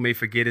some people may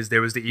forget, is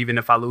there was the Even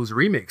If I Lose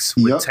remix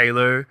with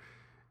Taylor,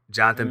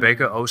 Jonathan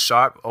Baker, O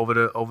Sharp over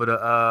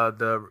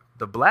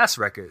the Blast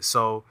record.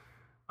 So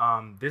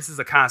this is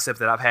a concept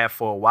that I've had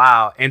for a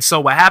while. And so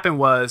what happened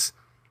was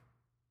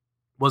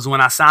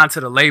when I signed to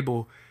the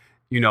label,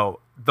 you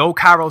know, though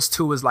Kairos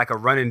 2 is like a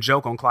running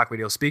joke on Clock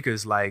Radio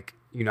speakers, like,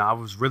 you know, I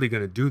was really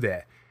going to do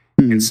that.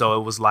 Mm-hmm. And so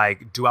it was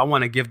like, do I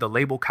want to give the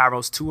label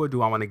Kairos 2 or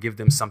do I want to give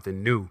them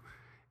something new?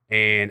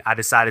 And I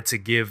decided to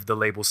give the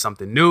label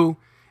something new.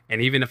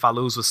 And Even If I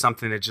Lose was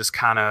something that just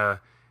kind of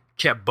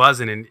kept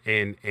buzzing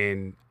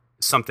and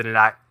something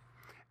that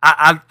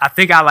I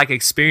think I like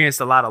experienced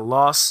a lot of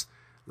loss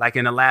like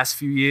in the last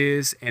few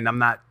years, and I'm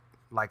not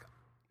like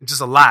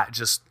just a lot,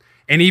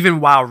 and even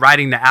while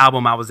writing the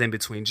album, I was in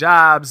between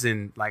jobs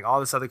and like all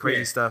this other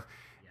crazy stuff.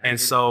 And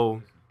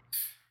so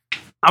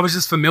I was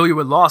just familiar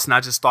with loss, and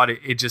I just thought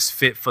it just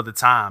fit for the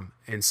time.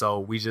 And so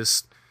we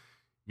just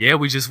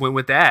went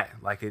with that.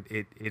 Like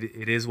it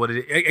is what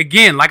it is.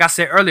 Again, like I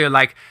said earlier,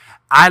 like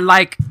I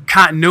like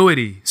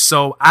continuity.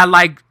 So I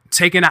like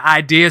taking an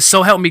idea.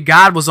 So Help Me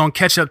God was on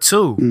Catch Up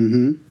too.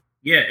 Mm-hmm.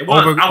 Yeah, it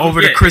was.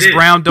 Over the Chris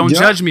Brown Don't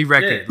Judge Me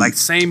record. Like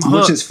same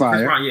hook. Which is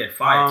fire.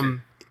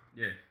 Fire.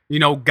 You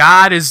know,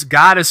 God is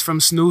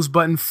from Snooze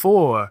Button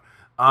 4.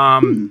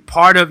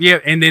 Part of,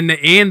 and then the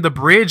end, the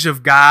bridge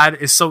of God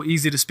is So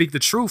Easy to Speak the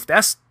Truth.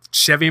 That's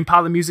Chevy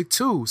Impala music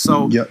too.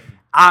 So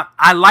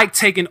I like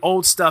taking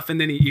old stuff and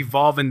then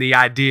evolving the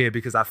idea,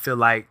 because I feel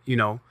like, you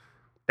know,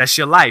 that's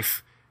your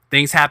life.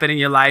 Things happen in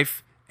your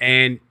life,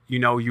 and you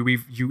know, you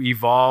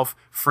evolve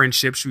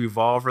friendships, you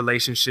evolve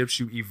relationships,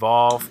 you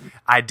evolve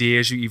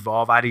ideas, you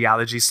evolve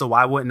ideology. So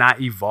why wouldn't I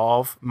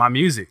evolve my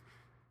music?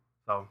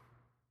 So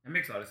it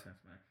makes a lot of sense,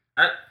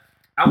 man.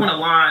 I want to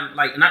line,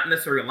 like, not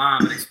necessarily a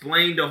line, but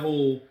explain the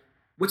whole,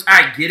 which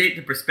I get it,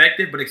 the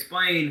perspective, but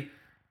explain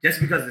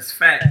just because it's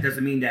fact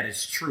doesn't mean that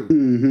it's true.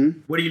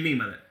 Mm-hmm. What do you mean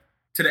by that?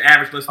 To the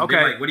average listener,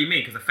 they're like, what do you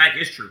mean? Because a fact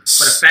is true,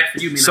 but a fact for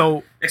you means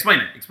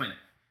explain it.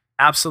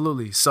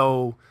 Absolutely.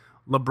 So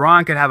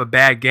LeBron could have a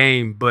bad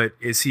game, but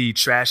is he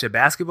trash at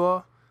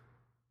basketball?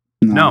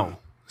 No.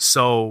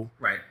 So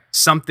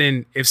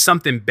if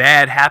something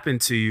bad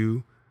happened to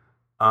you,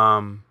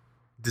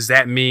 does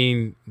that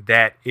mean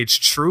that it's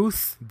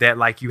truth, that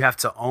like you have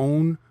to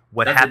own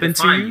what happened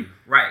to you?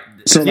 Right.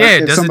 So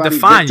like, does it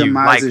define you?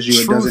 Like,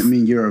 it doesn't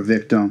mean you're a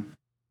victim.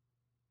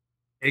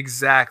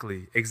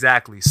 Exactly.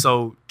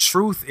 So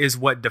truth is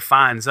what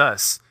defines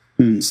us.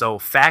 So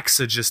facts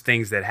are just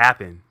things that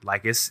happen.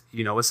 Like it's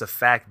a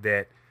fact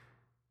that,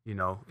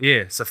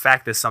 it's a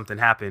fact that something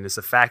happened. It's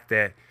a fact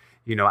that,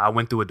 I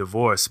went through a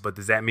divorce, but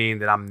does that mean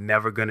that I'm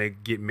never going to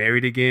get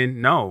married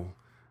again? No.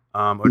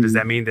 Or does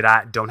that mean that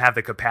I don't have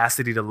the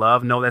capacity to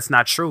love? No, that's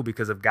not true,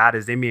 because if God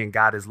is in me and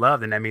God is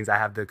love, then that means I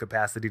have the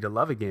capacity to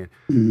love again.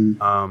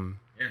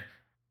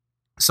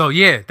 So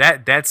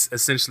that's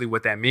essentially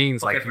what that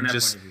means. Okay, like you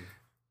just,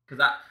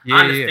 because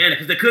I understand it,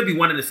 because there could be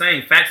one and the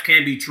same. Facts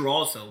can be true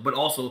also, but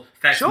also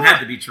facts don't have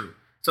to be true.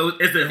 So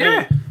it's the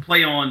whole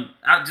play on,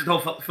 just the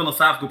whole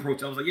philosophical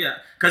approach. I was like,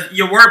 because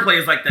your wordplay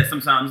is like that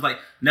sometimes. Like,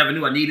 never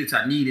knew I needed to,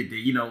 I needed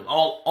it,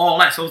 all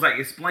that. So it's like,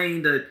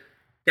 explain that,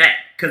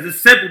 because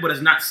it's simple, but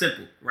it's not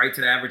simple, right,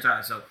 to the average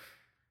eye. So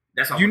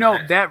that's all.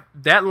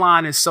 That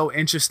line is so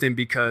interesting,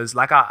 because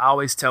like I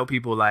always tell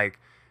people, like,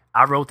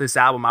 I wrote this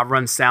album, I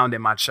run sound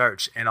at my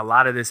church, and a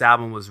lot of this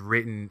album was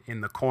written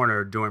in the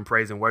corner during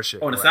praise and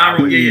worship. Oh, the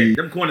sound room,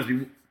 them corners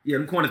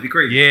be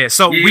crazy. Yeah,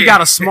 so we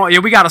got a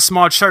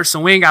small church, so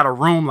we ain't got a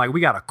room, like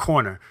we got a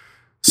corner.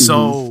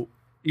 So,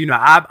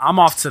 I'm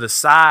off to the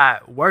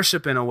side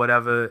worshiping or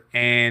whatever,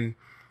 and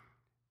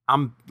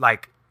I'm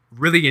like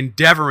really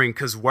endeavoring,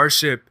 because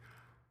worship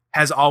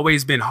has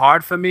always been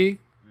hard for me.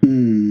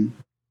 And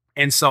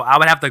so I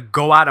would have to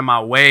go out of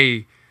my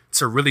way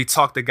to really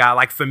talk to God.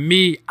 Like for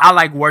me, I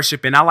like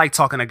worship and I like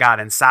talking to God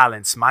in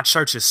silence. My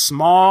church is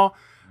small,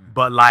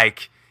 but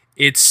like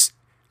it's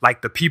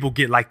like the people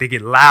get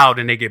loud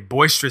and they get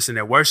boisterous in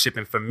their worship.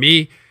 And for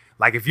me,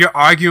 Like if you're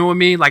arguing with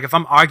me, like if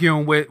I'm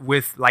arguing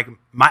with like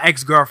my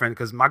ex-girlfriend,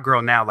 because my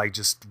girl now, like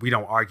just we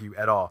don't argue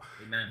at all.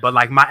 Amen. But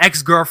like my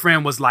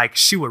ex-girlfriend was like,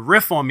 she would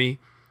riff on me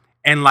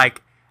and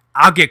like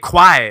I'll get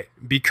quiet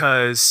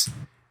because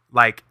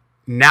like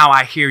now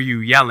I hear you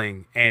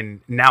yelling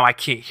and now I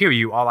can't hear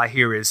you. All I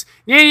hear is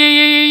yeah.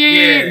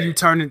 You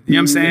turn it, you know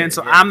what I'm saying?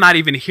 So I'm not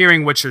even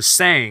hearing what you're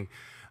saying.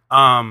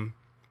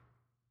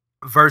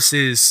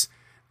 Versus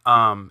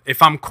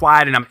if I'm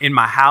quiet and I'm in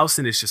my house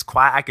and it's just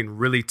quiet, I can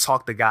really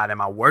talk to God, and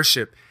my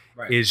worship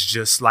is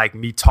just like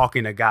me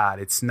talking to God.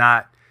 It's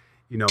not,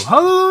 you know,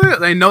 hallelujah.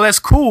 Like, no, that's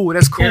cool.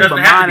 That's cool. But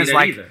mine is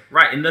like, either.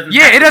 Right.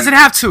 It doesn't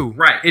have to.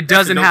 Right. It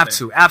doesn't have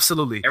to.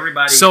 Absolutely.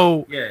 Everybody.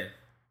 So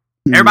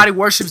everybody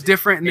worships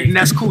different, and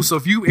that's cool. So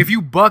if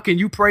you buck and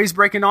you praise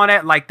break and all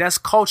that, like that's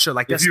culture.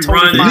 Like that's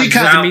totally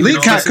fine. Lee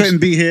Cott couldn't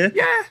be here.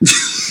 Yeah.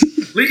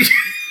 Lee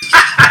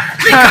Cott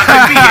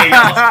couldn't be here,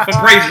 y'all, for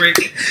praise break.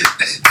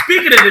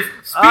 Speaking of this,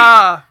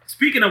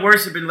 speaking of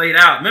worship and laid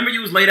out, remember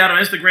you was laid out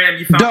on Instagram?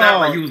 You found out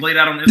like you was laid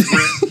out on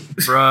Instagram?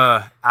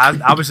 Bruh,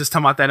 I was just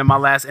talking about that in my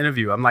last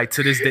interview. I'm like,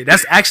 to this day,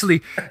 that's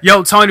actually,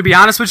 Tony, to be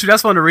honest with you,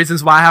 that's one of the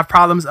reasons why I have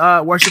problems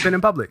worshiping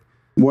in public.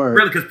 Word.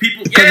 Really? Because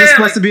people, it's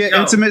supposed to be an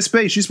intimate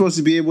space. You're supposed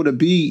to be able to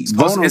be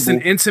vulnerable. It's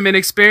an intimate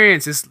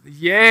experience. It's like me.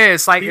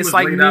 It's like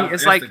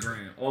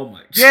Instagram. Oh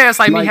my. Yeah, it's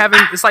like me having.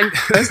 It's like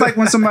it's like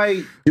when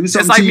somebody do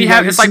something. It's like me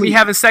having. It's like me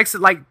having sex.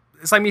 It's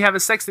like me having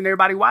sex and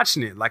everybody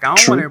watching it. Like I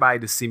don't want everybody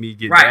to see me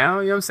get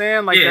down. You know what I'm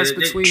saying? Like that's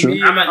between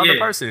me and the other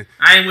person.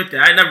 I ain't with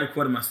that. I never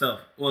recorded myself.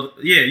 Well,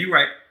 yeah, you're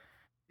right.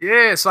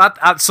 Yeah, so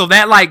so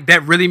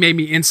that really made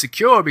me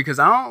insecure because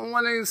I don't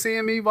want to see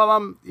me while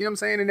I'm, you know what I'm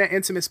saying, in that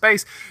intimate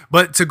space.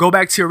 But to go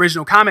back to your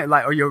original comment,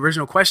 like, or your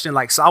original question,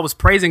 like, so I was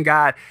praising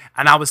God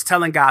and I was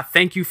telling God,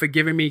 thank you for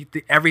giving me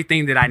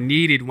everything that I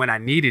needed when I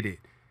needed it.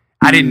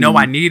 I didn't know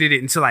I needed it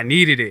until I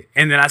needed it.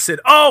 And then I said,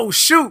 oh,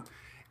 shoot.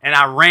 And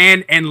I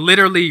ran and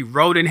literally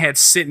Roden had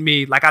sent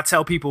me, like I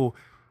tell people,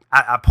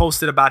 I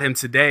posted about him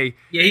today.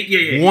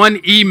 One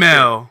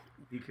email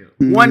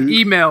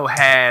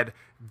had,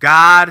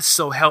 God,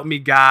 so help me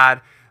God,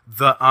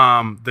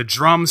 the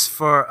drums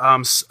for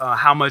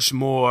How Much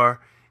More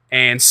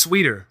and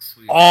Sweeter,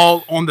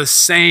 all on the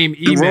same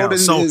email. Roden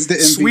so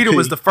Sweeter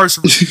was the first.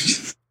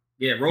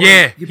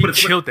 Roden, he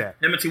killed that.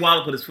 Him and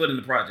Tiwala put his foot in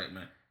the project,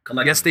 man.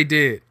 Yes, they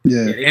did.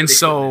 Yeah, and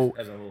so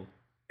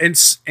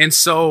and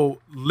so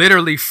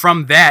literally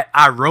from that,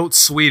 I wrote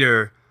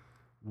Sweeter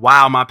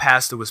while my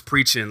pastor was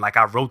preaching. Like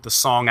I wrote the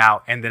song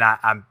out, and then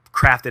I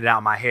crafted it out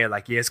in my head,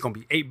 like, it's going to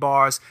be 8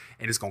 bars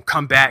and it's going to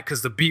come back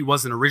because the beat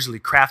wasn't originally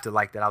crafted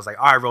like that. I was like,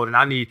 all right, Roden,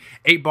 I need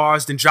 8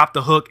 bars, then drop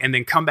the hook and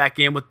then come back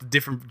in with the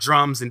different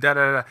drums and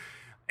da-da-da.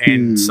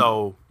 And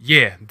so,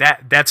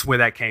 that's where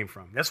that came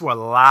from. That's where a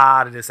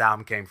lot of this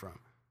album came from.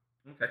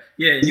 Okay.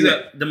 Yeah, you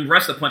got them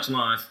rest of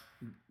punchlines.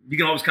 You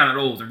can always count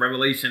those in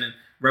Revelation and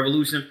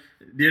Revolution.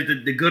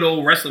 There's the good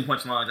old wrestling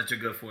punchlines that you're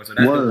good for. So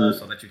that's good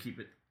also that you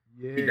keep it.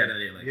 Yeah. Keep that in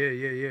there. Like.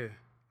 Yeah.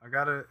 I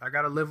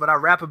gotta live what I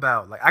rap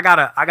about. Like I got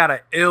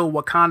a ill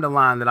Wakanda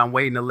line that I'm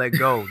waiting to let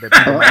go that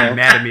people might be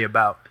mad at me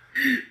about.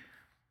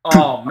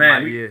 Oh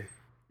man,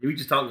 we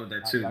just talked about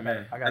that too,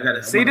 man. I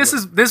gotta see. This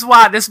is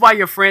why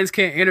your friends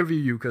can't interview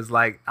you because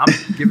like I'm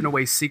giving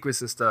away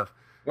secrets and stuff.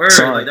 Word,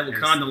 like that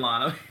Wakanda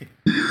line.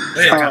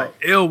 I got an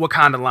ill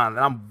Wakanda line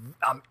that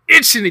I'm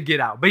itching to get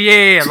out. But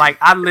like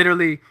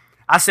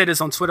I said this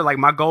on Twitter. Like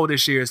my goal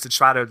this year is to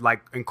try to like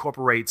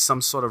incorporate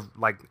some sort of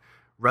like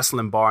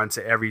wrestling bar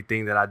into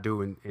everything that I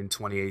do in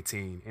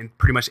 2018, and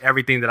pretty much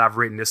everything that I've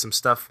written. There's some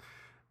stuff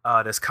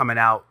that's coming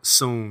out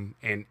soon,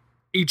 and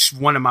each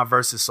one of my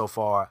verses so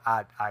far,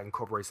 I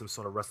incorporate some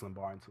sort of wrestling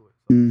bar into it.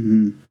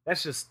 So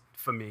that's just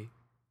for me.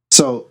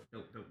 So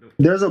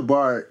there's a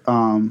bar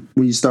when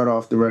you start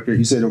off the record.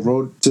 You say the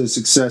road to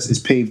success is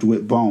paved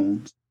with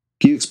bones.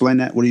 Can you explain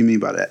that? What do you mean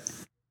by that?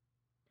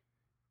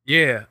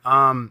 Yeah.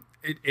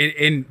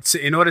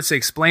 In order to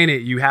explain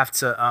it, you have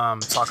to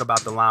talk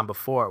about the line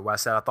before where I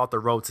said I thought the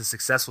road to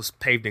success was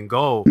paved in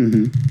gold.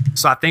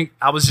 So I think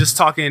I was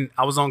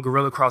on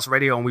Gorilla Cross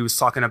Radio and we was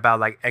talking about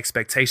like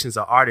expectations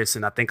of artists,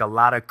 and I think a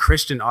lot of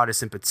Christian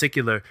artists in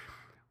particular,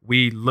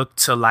 we look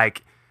to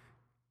like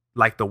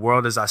the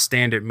world is our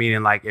standard,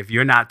 meaning like if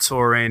you're not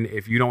touring,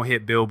 if you don't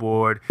hit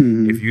Billboard,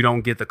 if you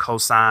don't get the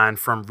cosign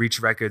from Reach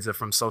Records or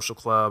from Social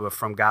Club or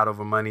from God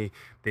Over Money,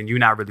 then you're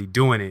not really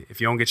doing it. If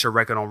you don't get your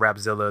record on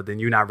Rapzilla, then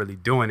you're not really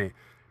doing it.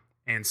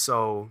 And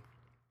so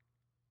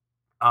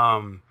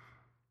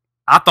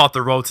I thought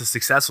the road to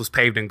success was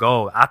paved in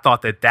gold. I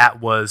thought that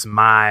was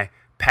my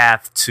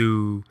path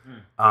to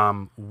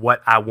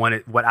what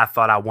I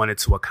thought I wanted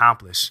to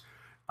accomplish.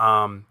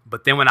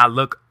 But then when I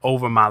look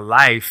over my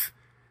life,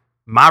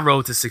 my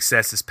road to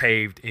success is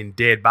paved in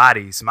dead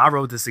bodies. My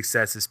road to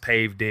success is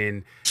paved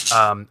in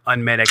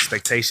unmet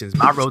expectations.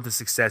 My road to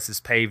success is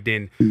paved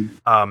in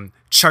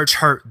church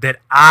hurt that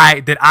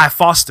I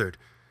fostered.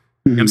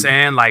 You know what I'm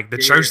saying? Like the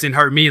church didn't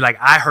hurt me. Like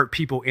I hurt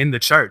people in the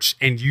church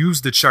and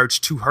used the church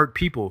to hurt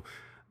people.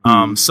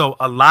 So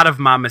a lot of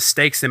my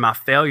mistakes and my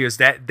failures,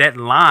 that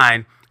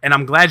line, and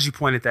I'm glad you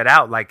pointed that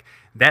out. Like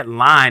that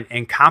line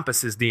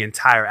encompasses the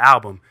entire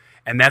album.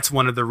 And that's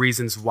one of the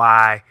reasons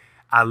why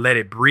I let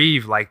it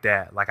breathe like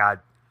that. Like I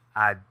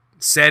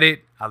said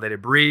it, I let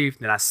it breathe,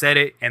 then I said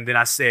it, and then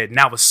I said,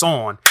 now it's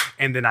on,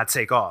 and then I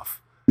take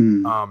off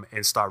and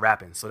start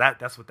rapping. So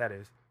that's what that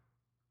is.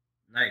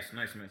 Nice,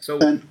 man. So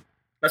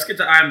let's get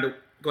to I Am the...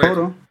 Go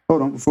ahead.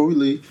 Hold on, before we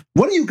leave.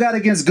 What do you got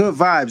against Good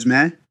Vibes,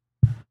 man?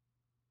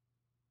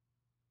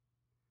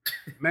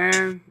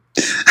 Man,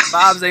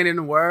 vibes ain't in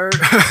the word.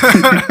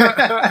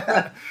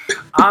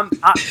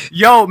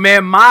 Yo,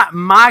 man,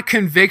 my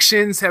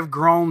convictions have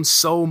grown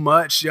so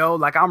much, yo.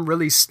 Like, I'm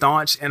really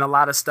staunch in a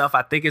lot of stuff.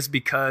 I think it's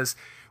because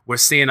we're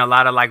seeing a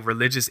lot of like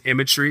religious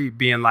imagery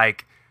being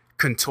like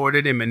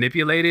contorted and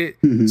manipulated,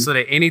 so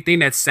that anything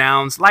that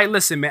sounds like,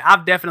 listen, man,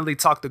 I've definitely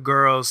talked to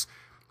girls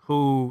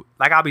who,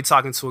 like, I'll be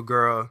talking to a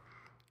girl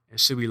and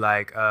she'll be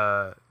like,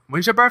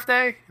 when's your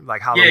birthday?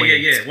 Like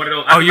Halloween. Yeah. What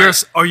are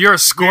those? You're a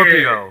Scorpio.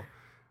 Yeah.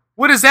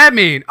 What does that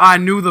mean? I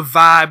knew the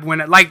vibe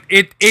when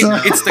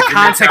it's the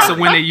context of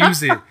when they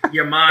use it.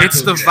 Your mind.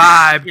 It's the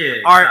vibe.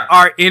 Yeah,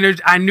 our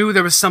energy. I knew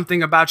there was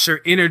something about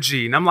your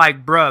energy, and I'm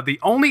like, bruh, the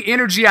only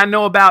energy I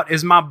know about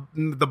is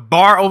the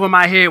bar over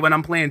my head when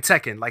I'm playing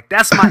Tekken. Like,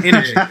 that's my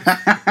energy.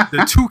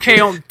 The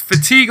 2K on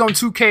fatigue on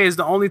 2K is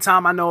the only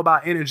time I know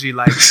about energy.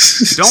 Like,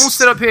 don't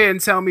sit up here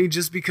and tell me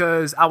just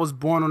because I was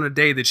born on a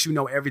day that you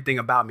know everything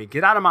about me.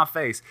 Get out of my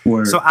face.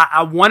 Word. So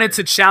I wanted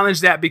to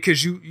challenge that,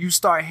 because you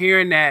start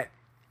hearing that.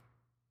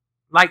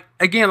 Like,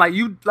 again,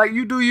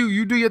 you do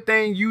your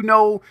thing, you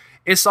know,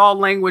 it's all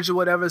language or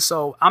whatever.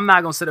 So I'm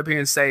not going to sit up here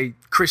and say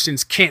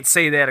Christians can't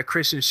say that or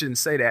Christians shouldn't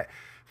say that.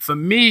 For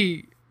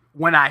me,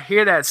 when I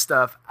hear that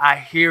stuff, I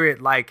hear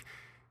it like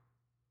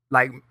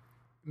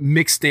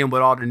mixed in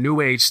with all the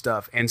new age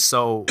stuff. And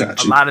so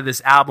a lot of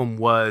this album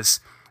was,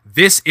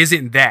 this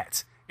isn't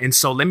that. And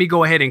so let me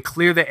go ahead and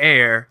clear the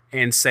air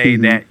and say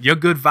that your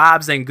good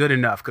vibes ain't good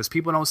enough, because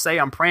people don't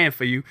say I'm praying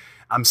for you.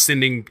 I'm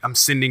sending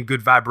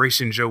good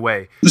vibrations your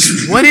way.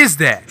 What is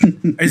that?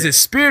 Is it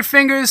spirit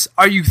fingers?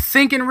 Are you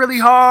thinking really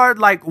hard?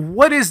 Like,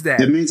 what is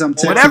that? It means I'm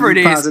texting whatever it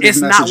is, it's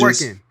messages. Not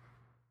working.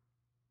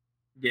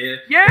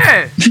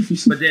 Yeah.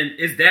 But then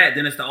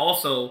then it's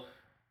also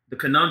the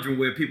conundrum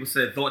where people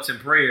said thoughts and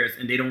prayers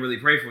and they don't really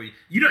pray for you.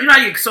 You know how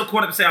you get so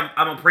caught up and say I'm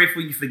gonna pray for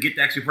you, you forget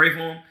to actually pray for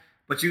them.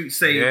 But you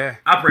say,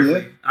 I'll pray for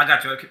you. I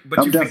got you. But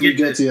I'm you definitely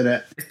forget guilty of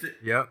that.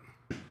 Yep.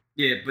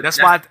 Yeah, but that's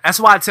why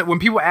I tell, when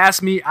people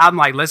ask me, I'm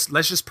like, let's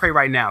just pray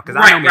right now, because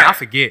I know me, I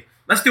forget.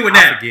 Let's do it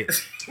now. I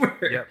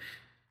forget. Yep.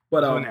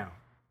 But do it now.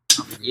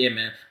 Yeah,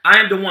 man. I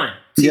Am the One.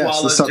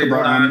 Yes, let's talk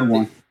about I Am the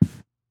One.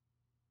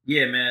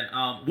 Yeah, man.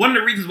 One of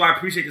the reasons why I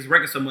appreciate this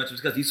record so much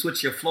is because you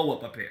switch your flow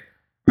up here.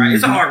 Right?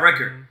 It's a hard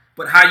record,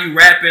 but how you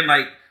rapping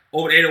like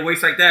over the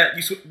 808s like that,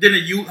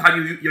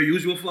 your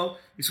usual flow,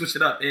 you switch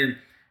it up. And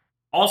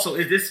also,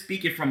 is this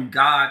speaking from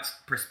God's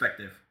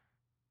perspective?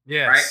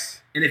 Yes.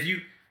 Right? And if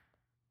you...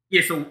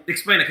 Yeah, so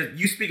explain it, because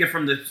you speaking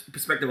from the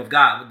perspective of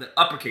God with the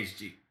uppercase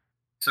G.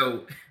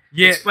 So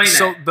explain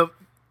that. So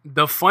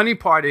the funny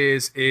part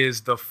is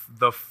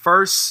the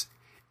first,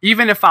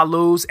 even if I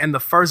lose, and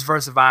the first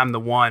verse of I Am the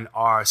One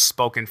are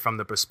spoken from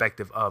the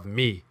perspective of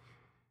me.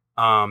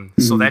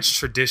 So that's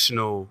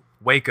traditional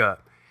wake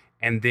up.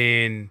 And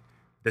then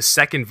the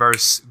second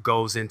verse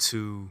goes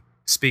into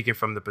speaking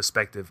from the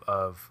perspective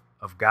of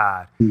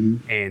God.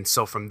 And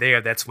so from there,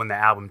 that's when the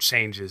album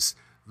changes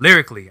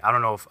lyrically. I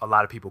don't know if a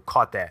lot of people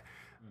caught that,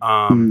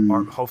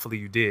 or hopefully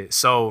you did.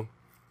 So,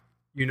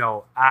 you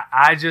know,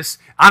 I just,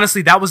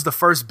 honestly, that was the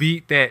first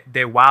beat that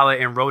Wale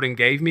and Roden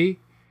gave me.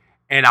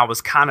 And I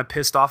was kind of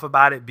pissed off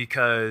about it,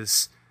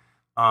 because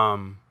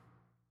I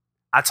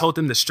told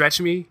them to stretch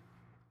me.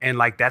 And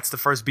like, that's the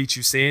first beat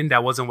you send.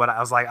 That wasn't what I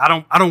was like, I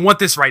don't want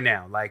this right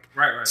now. Like,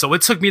 right. So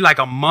it took me like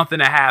a month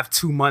and a half,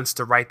 2 months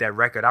to write that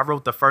record. I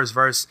wrote the first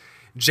verse.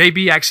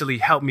 JB actually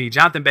helped me.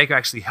 Jonathan Baker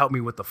actually helped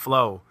me with the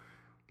flow.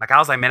 Like, I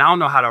was like, man, I don't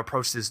know how to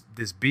approach this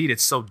beat.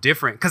 It's so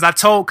different.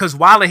 Because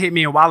Wale hit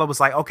me, and Wale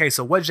was like, okay,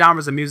 so what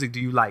genres of music do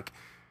you like?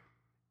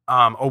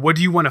 Or what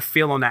do you want to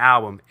feel on the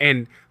album?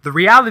 And the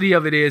reality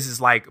of it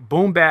is like,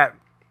 boom bap,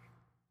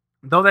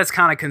 though that's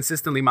kind of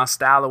consistently my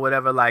style or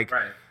whatever, like,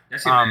 right.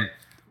 That's it,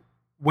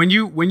 when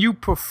you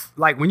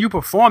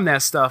perform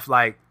that stuff,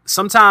 like,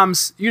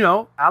 sometimes, you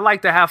know, I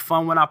like to have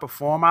fun when I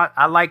perform.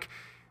 I like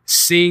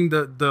seeing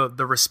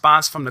the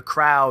response from the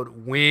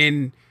crowd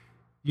when,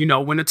 you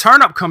know, when the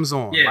turn up comes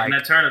on. Yeah, like, and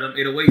that turn up,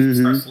 808s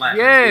start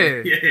slapping.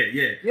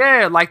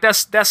 Yeah, like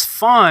that's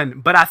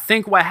fun. But I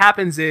think what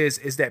happens is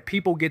that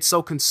people get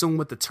so consumed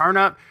with the turn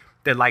up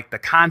that like the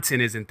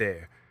content isn't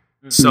there.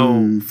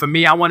 So for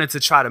me, I wanted to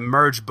try to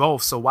merge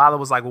both. So Wale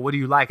was like, well, what do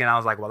you like? And I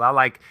was like, well, I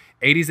like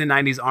 80s and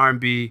 90s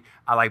R&B.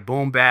 I like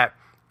boom bap.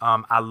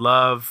 I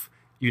love,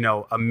 you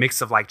know, a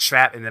mix of like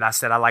trap. And then I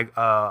said I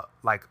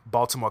like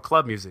Baltimore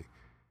club music.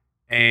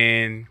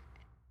 And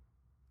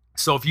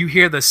so if you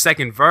hear the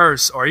second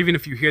verse, or even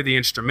if you hear the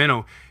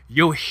instrumental,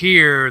 you'll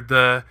hear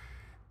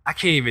I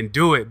can't even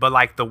do it, but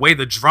like the way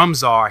the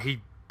drums are,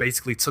 he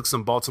basically took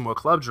some Baltimore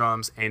club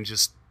drums and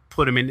just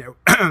put them in there,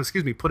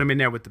 put them in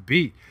there with the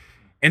beat.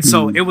 And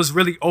so it was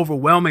really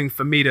overwhelming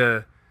for me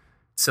to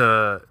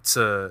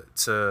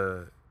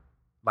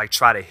like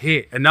try to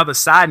hit. Another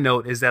side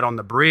note is that on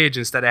the bridge,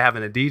 instead of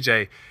having a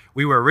DJ,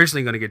 we were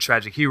originally going to get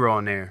Tragic Hero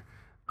on there.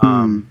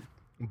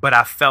 But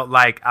I felt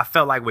like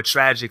with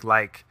Tragic,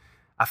 like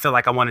I felt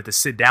like I wanted to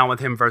sit down with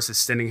him versus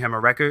sending him a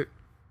record.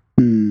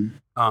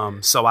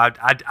 So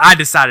I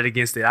decided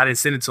against it. I didn't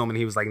send it to him, and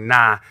he was like,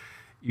 nah,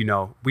 you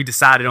know, we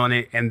decided on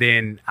it, and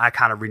then I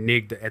kind of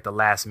reneged at the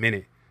last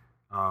minute.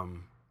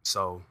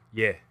 So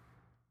yeah.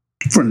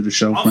 Friend of the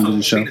show.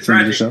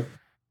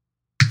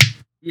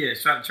 Yeah,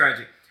 shout out to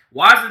Tragic.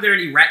 Why isn't there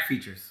any rap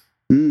features?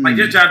 Like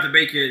there's Jonathan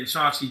Baker and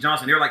Sean C.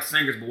 Johnson. They're like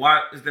singers, but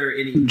why is there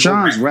any?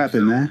 John's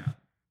rapping, man.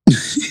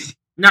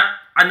 Not,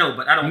 I know,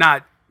 but I don't.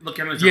 Not. Look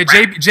at him as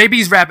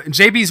JB's rapping.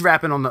 JB's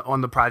rapping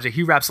on the project.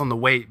 He raps on the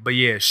Wait, but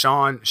yeah,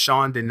 Sean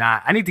did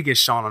not. I need to get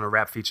Sean on a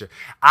rap feature.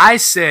 I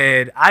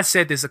said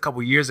this a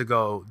couple years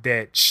ago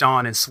that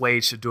Sean and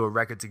Suede should do a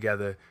record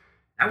together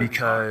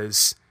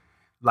because,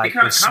 like,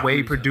 when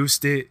Suede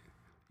produced it.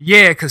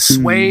 Yeah, because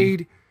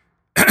Suede.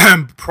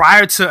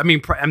 Prior to,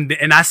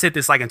 and I said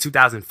this like in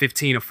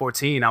 2015 or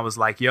 14, I was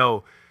like,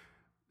 yo,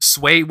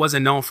 Suede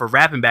wasn't known for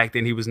rapping back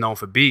then. He was known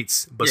for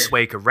beats, but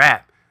Suede could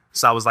rap.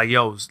 So I was like,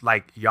 yo,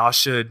 like y'all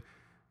should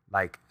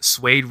like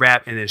Suede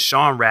rap and then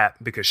Sean rap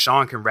because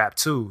Sean can rap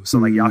too. So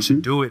like y'all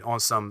should do it on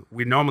some,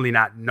 we're normally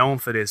not known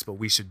for this, but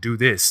we should do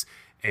this.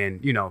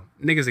 And you know,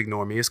 niggas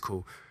ignore me. It's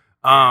cool.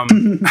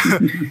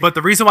 But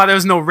the reason why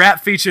there's no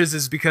rap features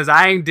is because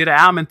I ain't did an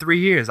album in 3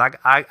 years.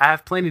 I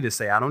have plenty to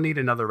say. I don't need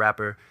another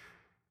rapper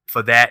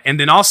for that. And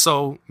then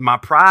also my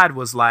pride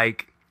was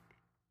like,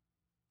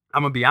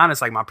 I'm gonna be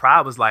honest, like my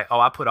pride was like, oh,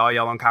 I put all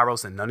y'all on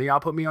Kairos and none of y'all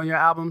put me on your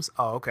albums.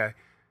 Oh, okay.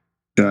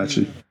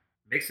 Gotcha.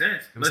 Makes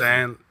sense. I'm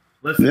saying,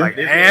 listen, like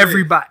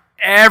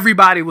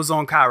everybody was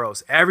on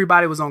Kairos.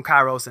 Everybody was on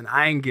Kairos, and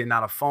I ain't getting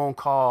out a phone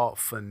call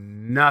for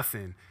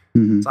nothing.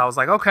 So I was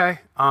like, okay,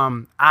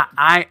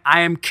 I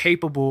am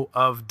capable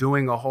of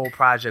doing a whole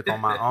project on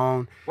my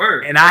own.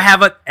 Word. And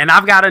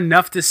I've got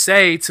enough to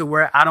say to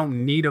where I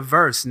don't need a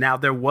verse. Now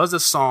there was a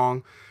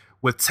song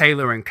with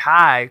Taylor and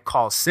Kai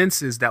called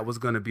Senses that was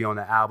going to be on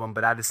the album,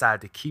 but I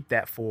decided to keep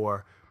that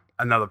for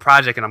another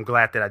project, and I'm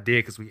glad that I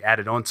did because we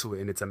added onto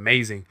it, and it's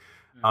amazing.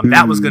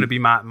 That was going to be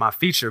my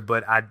feature,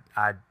 but I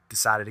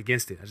decided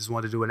against it. I just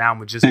wanted to do an album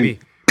with just me.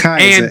 Kai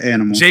and is an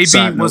animal.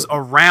 JB was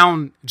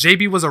around.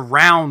 JB was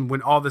around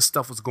when all this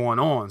stuff was going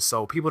on,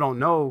 so people don't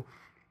know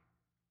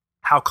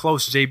how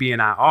close JB and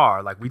I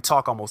are. Like we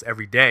talk almost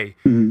every day.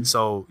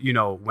 So you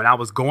know, when I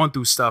was going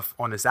through stuff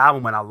on this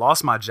album, when I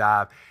lost my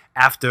job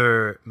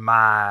after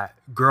my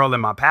girl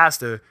and my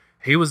pastor,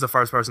 he was the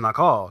first person I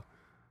called.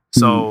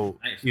 So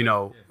you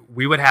know,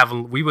 we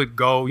would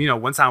go. You know,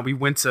 one time we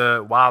went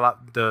to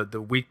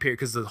the week period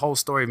because the whole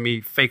story of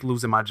me fake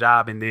losing my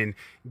job and then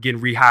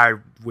getting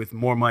rehired with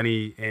more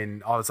money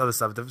and all this other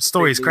stuff. The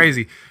story is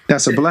crazy.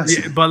 That's a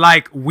blessing. Yeah, but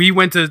like we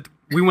went to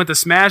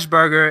Smash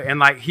Burger and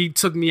like he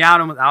took me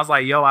out and I was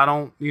like, yo, I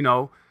don't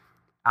know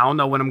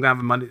when I'm gonna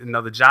have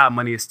another job.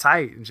 Money is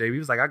tight. And JB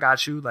was like, I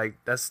got you. Like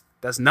that's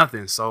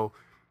nothing. So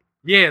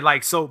yeah,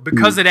 like so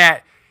because of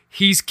that,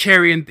 he's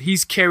carried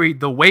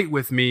the weight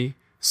with me.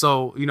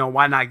 So, you know,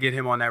 why not get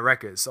him on that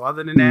record? So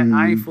other than that,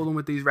 I ain't fooling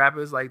with these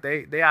rappers. Like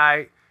they all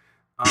right.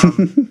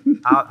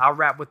 I'll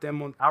rap with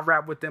them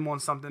on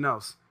something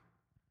else.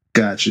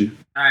 Got you.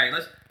 All right,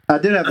 I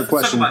did have a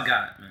question. Let's talk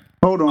about God, man.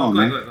 Hold on,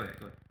 man. Go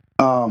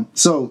ahead.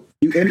 So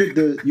you ended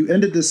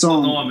the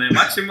song. Hold on, man.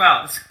 Watch your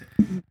mouth.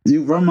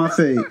 You run my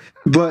fade.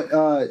 But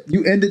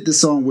you ended the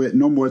song with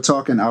 "No More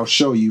Talking, I'll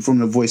Show You" from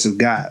the Voice of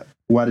God.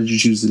 Why did you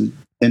choose to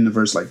end the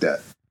verse like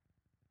that?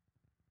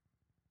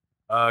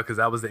 Because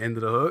that was the end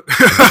of the hook.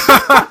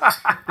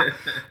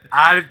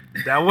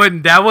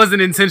 That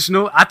wasn't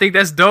intentional. I think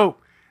that's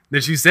dope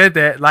that you said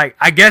that. Like,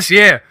 I guess,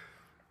 yeah,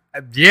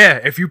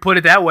 if you put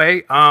it that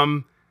way.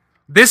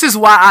 This is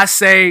why I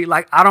say,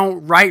 like, I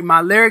don't write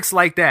my lyrics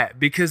like that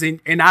because,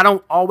 and I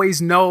don't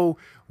always know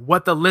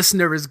what the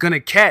listener is gonna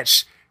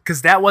catch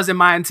because that wasn't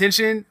my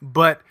intention.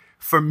 But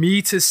for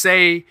me to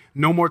say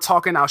 "No More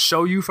Talking, I'll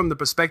Show You" from the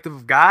perspective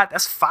of God,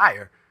 that's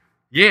fire.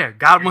 Yeah,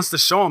 God wants to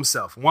show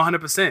himself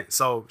 100%.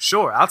 So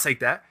sure, I'll take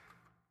that.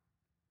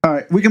 All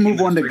right, we can move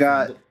on to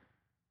God.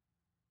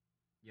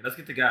 Yeah, let's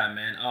get to God,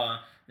 man.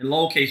 In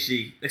lowercase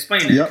G,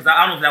 explain that because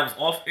I don't know if that was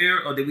off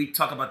air or did we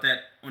talk about that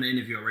on the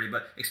interview already.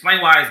 But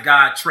explain why is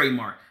God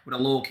trademark with a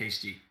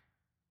lowercase G.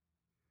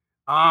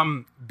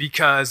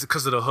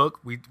 Because of the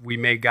hook, we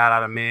made God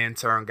out of man,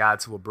 turned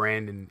God to a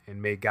brand,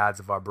 and made gods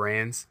of our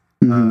brands.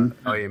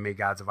 Made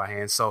gods of our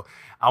hands. So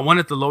I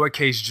wanted the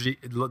lowercase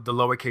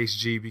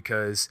G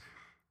because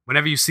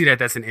whenever you see that,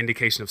 that's an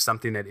indication of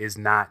something that is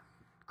not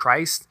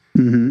Christ.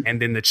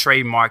 And then the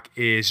trademark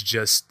is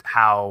just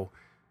how,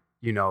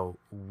 you know,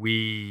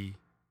 we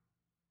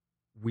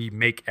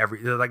make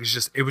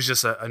it was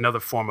just another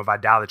form of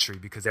idolatry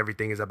because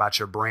everything is about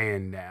your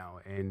brand now.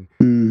 And,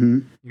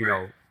 you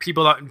know,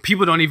 people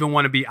don't even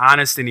want to be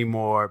honest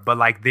anymore. But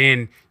like,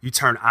 then you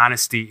turn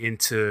honesty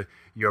into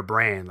your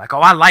brand. Like, oh,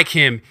 I like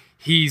him.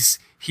 He's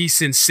he's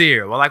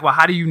sincere. Well, like, well,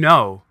 how do you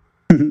know?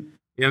 You know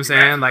what I'm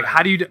saying? Like,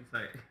 how do you?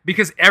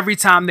 Because every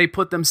time they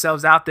put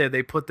themselves out there,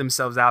 they put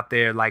themselves out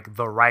there like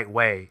the right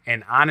way.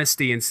 And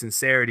honesty and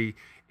sincerity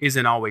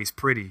isn't always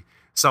pretty.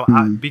 So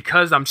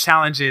because I'm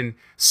challenging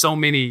so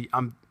many,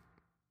 I'm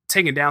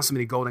taking down so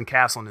many golden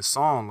calves on this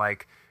song.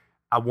 Like,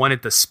 I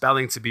wanted the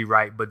spelling to be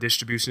right, but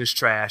distribution is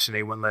trash, and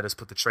they wouldn't let us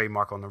put the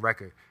trademark on the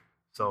record.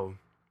 So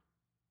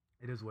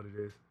it is what it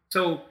is.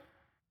 So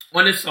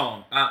on this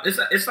song,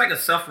 it's like a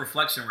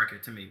self-reflection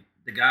record to me.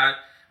 The guy,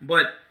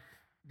 but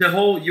the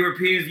whole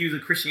Europeans using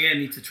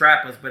Christianity to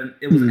trap us, but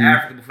it was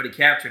Africa before they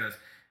captured us.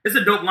 It's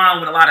a dope line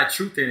with a lot of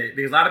truth in it,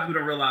 because a lot of people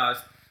don't realize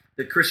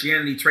that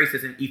Christianity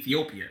traces in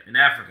Ethiopia, in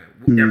Africa.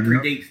 That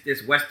predates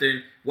this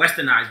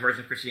westernized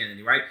version of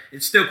Christianity, right?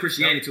 It's still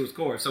Christianity to its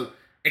core. So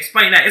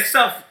explain that. It's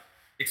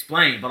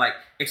self-explained, but like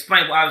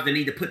explain why was the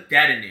need to put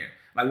that in there.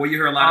 Like where you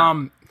hear a lot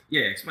of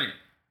explain it.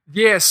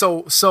 Yeah,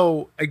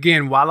 so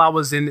again, while I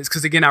was in this,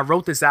 because again, I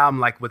wrote this album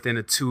like within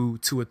a two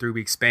or 3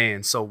 week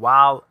span. So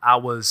while I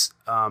was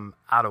out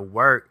of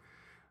work,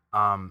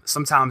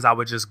 sometimes I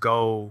would just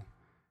go,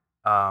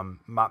 I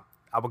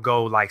would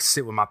go like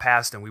sit with my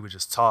pastor and we would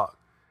just talk.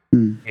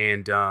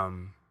 And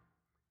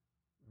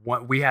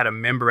we had a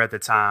member at the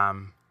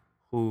time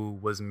who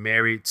was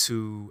married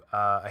to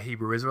a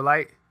Hebrew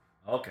Israelite.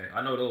 Okay,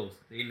 I know those.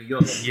 They in New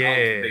York.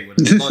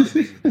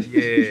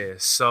 Yeah.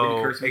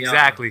 So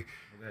exactly.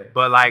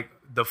 But like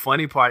the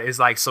funny part is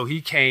like, so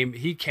he came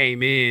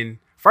in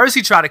first.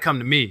 He tried to come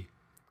to me,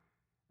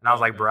 and I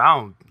was like, bro, I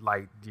don't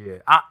like.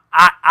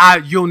 Yeah,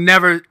 you'll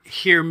never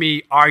hear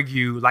me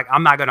argue. Like,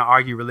 I'm not gonna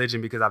argue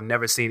religion because I've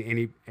never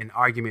seen an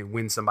argument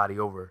win somebody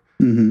over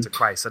to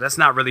Christ. So that's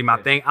not really my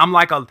thing. I'm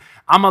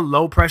a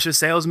low pressure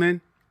salesman.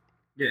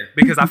 Yeah,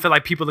 because I feel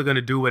like people are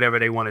gonna do whatever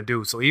they want to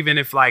do. So even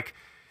if like,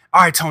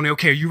 all right, Tony,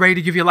 okay, are you ready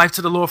to give your life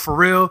to the Lord for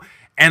real?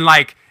 And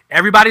like,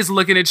 everybody's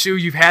looking at you.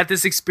 You've had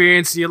this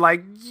experience. And you're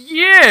like,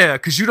 yeah,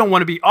 because you don't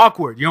want to be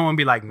awkward. You don't want to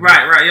be like, no.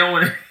 Right. You don't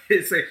want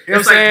to say,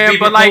 it's like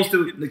people opposed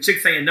to the chick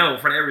saying no in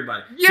front of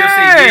everybody. She'll say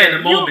yeah in the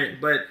moment,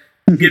 but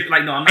get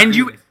like, no, I'm not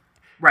doing this.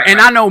 Right.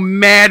 And I know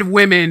mad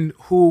women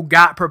who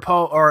got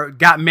proposed or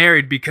got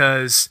married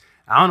because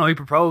I don't know, he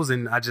proposed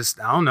and I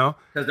don't know.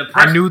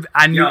 I knew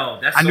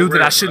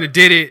that I shouldn't have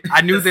did it.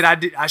 I knew that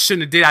I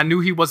shouldn't have did it. I knew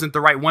he wasn't the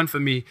right one for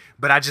me,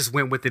 but I just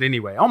went with it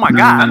anyway. Oh my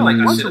God. I feel like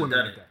I should have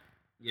done it.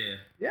 Yeah.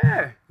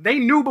 Yeah. They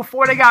knew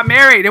before they got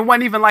married. It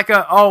wasn't even like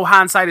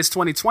hindsight is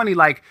 2020.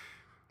 Like,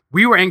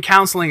 we were in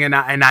counseling and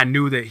I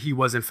knew that he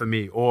wasn't for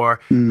me.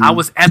 Or I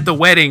was at the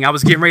wedding. I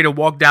was getting ready to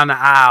walk down the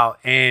aisle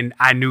and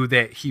I knew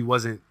that he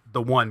wasn't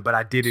the one, but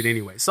I did it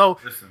anyway. So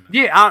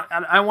yeah,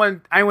 I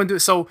want to do it.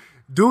 So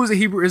dude was a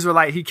Hebrew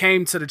Israelite. He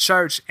came to the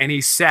church and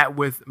he sat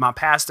with my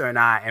pastor and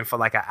I, and for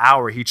like an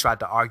hour, he tried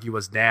to argue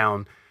us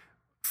down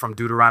from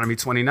Deuteronomy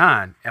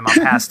 29. And my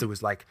pastor was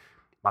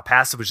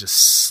just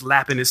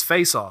slapping his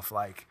face off,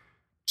 like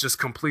just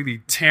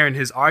completely tearing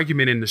his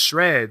argument into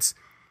shreds.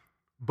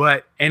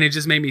 And it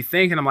just made me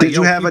think, and I'm like, did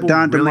you have a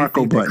Don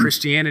DeMarco button?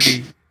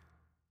 Christianity.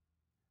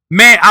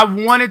 Man, I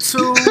wanted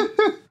to.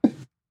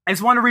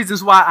 It's one of the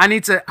reasons why I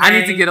need to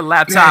get a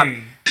laptop.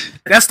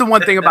 That's the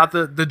one thing about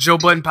the Joe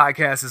Budden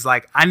podcast is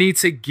like, I need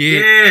to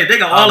get they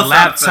got all a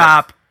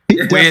laptop.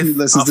 Definitely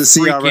listens to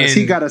CRS.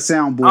 He got a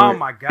soundboard. Oh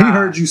my God. He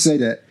heard you say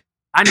that.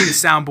 I need a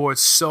soundboard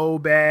so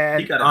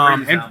bad. He got a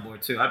crazy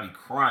soundboard too. I'd be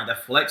crying.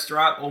 That flex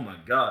drop. Oh my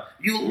God.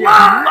 You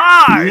lied.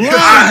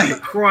 I'd be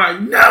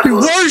crying. Never. You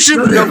worship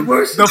him.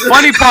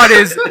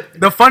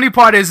 The funny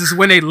part is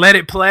when they let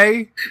it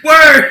play.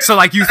 Word. So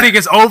like you think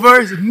it's over.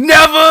 It's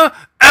never,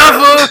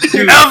 ever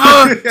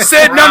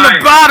said none the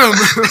bottom.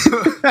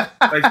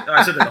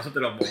 Set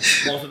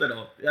that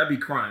off. I'd be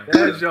crying.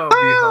 That joke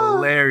be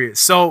hilarious.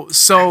 So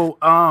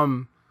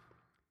I'm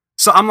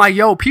like,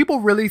 yo,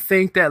 people really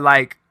think that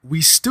like we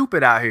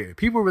stupid out here.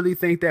 People really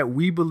think that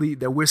we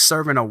believe that we're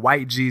serving a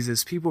white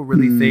Jesus. People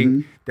really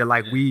think that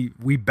like we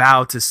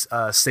bow to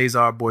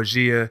Cesar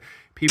Borgia.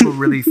 People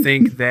really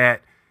think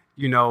that,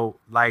 you know,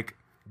 like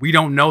we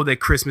don't know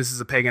that Christmas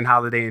is a pagan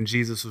holiday and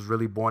Jesus was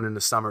really born in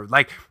the summer.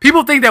 Like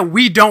people think that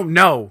we don't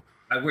know.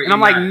 And I'm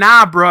like,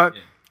 nah, bro.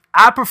 Yeah.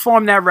 I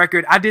performed that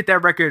record. I did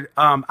that record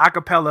a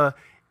cappella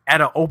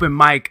at an open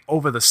mic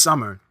over the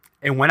summer.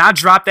 And when I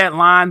dropped that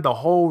line, the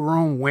whole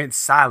room went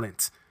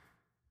silent.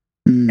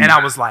 And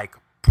I was like,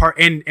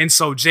 and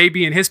so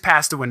JB and his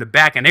pastor were in the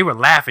back and they were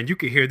laughing. You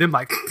could hear them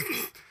like,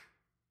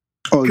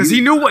 because he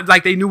knew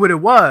they knew what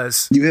it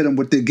was. You hit him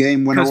with the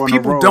game winner on the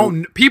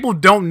road. People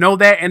don't know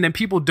that. And then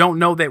people don't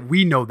know that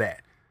we know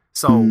that.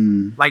 So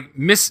like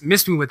miss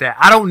me with that.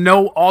 I don't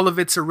know all of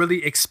it to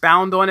really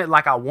expound on it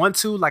like I want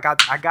to. Like I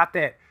got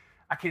that.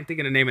 I can't think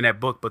of the name of that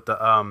book, but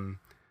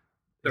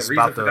it's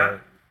about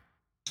the.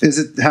 Is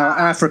it how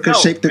Africa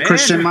shaped the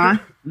Christian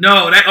mind?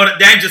 No,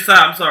 that just side.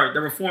 I'm sorry,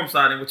 the reform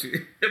side. And what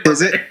you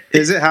is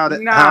it how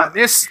the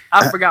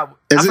I forgot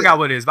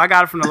what it is. But I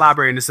got it from the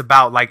library, and it's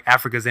about like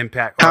Africa's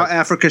impact. How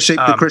Africa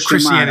shaped the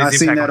Christian mind. I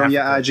seen that on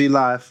your IG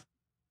live.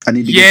 I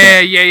need to get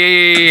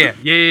that.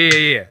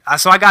 Yeah.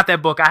 So I got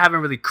that book. I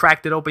haven't really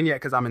cracked it open yet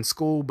because I'm in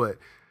school, but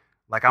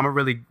Like, I'm gonna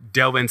really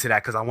delve into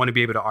that because I want to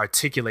be able to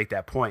articulate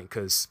that point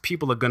because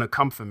people are gonna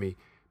come for me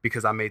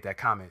because I made that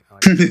comment.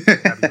 Like,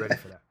 gotta be ready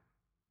for that.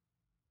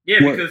 Yeah,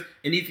 because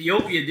in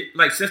Ethiopia,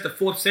 like since the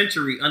 4th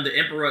century under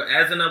Emperor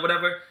Azan or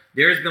whatever,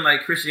 there's been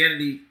like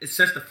Christianity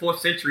since the 4th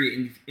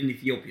century in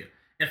Ethiopia.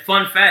 And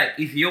fun fact,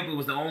 Ethiopia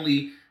was the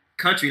only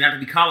country not to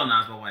be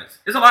colonized by whites.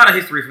 There's a lot of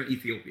history from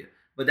Ethiopia,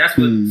 but that's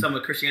where some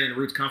of Christianity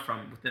roots come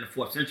from within the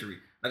 4th century.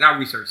 Like I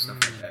researched stuff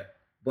like that.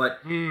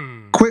 But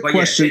quick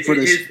question for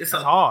this. It's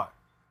hard.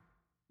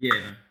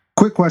 Yeah.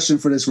 Quick question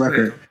for this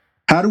record.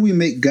 How do we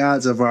make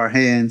gods of our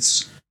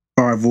hands,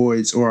 our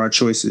voids, or our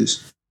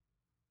choices?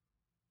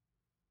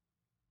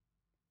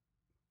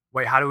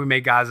 Wait, how do we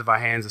make gods of our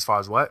hands as far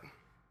as what?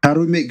 How do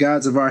we make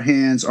gods of our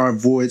hands, our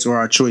voids, or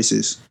our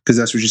choices? Because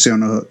that's what you say on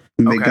the hook.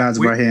 We make gods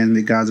of our hands,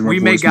 make gods of our voids.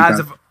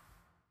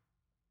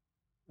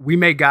 We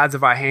make gods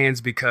of our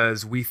hands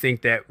because we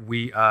think that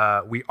we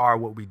are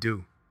what we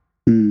do.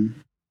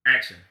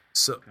 Action.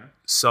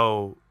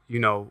 So you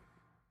know,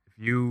 if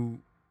you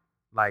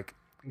like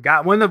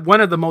God,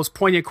 one of the most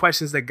poignant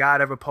questions that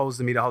God ever posed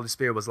to me, the Holy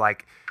Spirit, was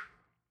like,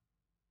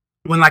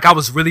 when like I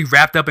was really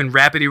wrapped up in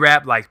Rappity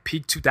Rap, like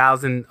peak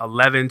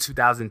 2011,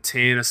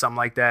 2010 or something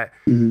like that.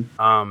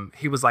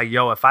 He was like,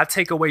 yo, if I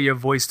take away your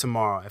voice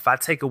tomorrow, if I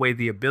take away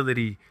the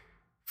ability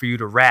for you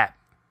to rap,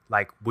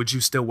 like, would you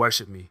still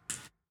worship me?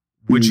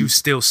 Would you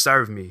still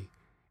serve me?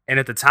 And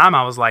at the time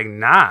I was like,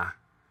 nah.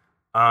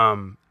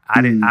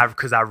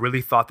 Because I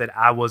really thought that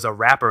I was a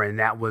rapper and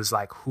that was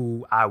like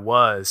who I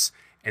was.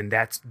 And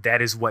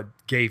that is what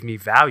gave me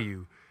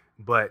value.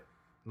 But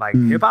like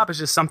hip hop is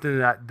just something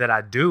that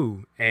I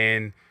do.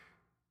 And,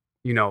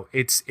 you know,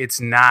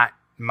 it's not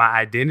my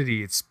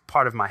identity. It's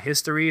part of my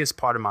history. It's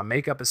part of my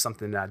makeup. It's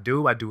something that I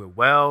do. I do it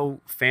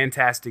well,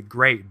 fantastic,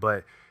 great.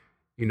 But,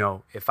 you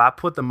know, if I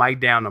put the mic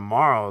down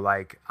tomorrow,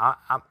 like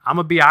I'm going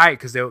to be all right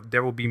because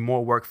there will be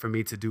more work for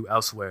me to do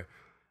elsewhere.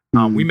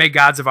 We make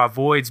gods of our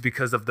voids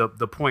because of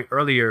the point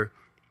earlier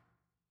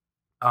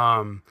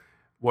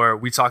where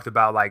we talked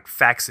about like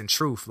facts and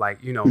truth.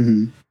 Like, you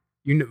know,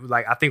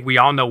 like I think we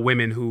all know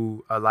women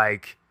who are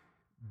like,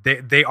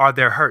 they are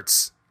their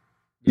hurts.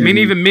 I mean,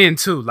 even men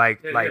too.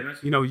 Like,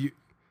 you know,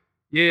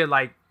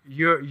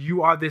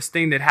 you are this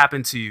thing that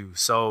happened to you.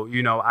 So,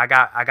 you know, I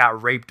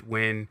got raped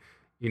when,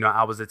 you know,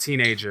 I was a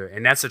teenager,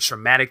 and that's a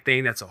traumatic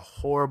thing. That's a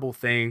horrible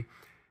thing.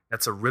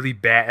 That's a really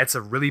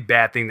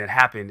bad thing that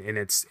happened, and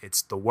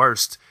it's the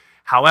worst.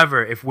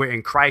 However, if we're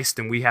in Christ,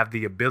 then we have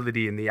the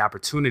ability and the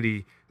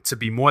opportunity to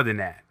be more than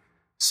that.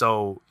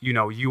 So, you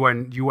know, you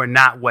are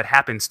not what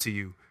happens to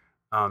you,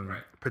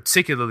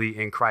 particularly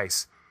in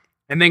Christ.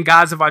 And then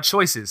gods of our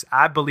choices.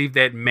 I believe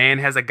that man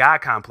has a God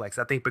complex.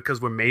 I think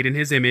because we're made in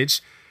his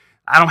image.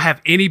 I don't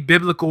have any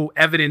biblical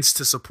evidence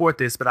to support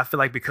this, but I feel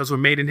like because we're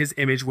made in his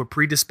image, we're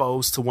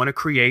predisposed to want to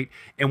create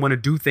and want to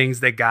do things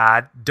that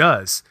God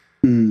does.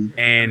 And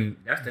I mean,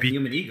 that's the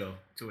human ego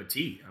to a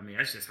T. I mean,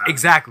 that's just how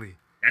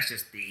that's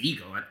just the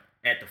ego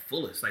at the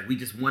fullest. Like we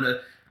just want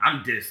to.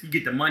 I'm this. You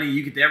get the money.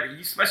 You get the everything.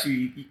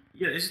 Especially,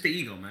 it's just the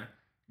ego, man.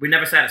 We're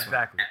never satisfied.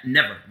 Exactly.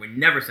 Never. We're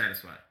never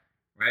satisfied.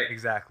 Right.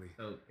 Exactly.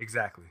 So,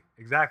 exactly.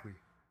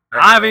 I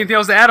don't have anything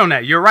else to add on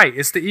that. You're right.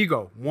 It's the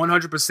ego,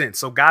 100%.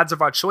 So gods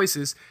of our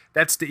choices,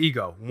 that's the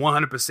ego,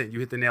 100%. You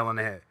hit the nail on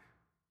the head.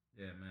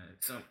 Yeah, man.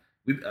 So,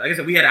 like I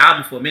said, we had an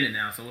album for a minute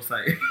now, so it's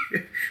like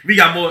we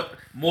got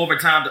more of a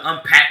time to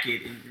unpack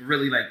it and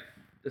really like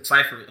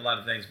decipher a lot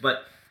of things.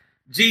 But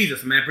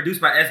Jesus, man,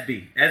 produced by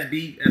SB.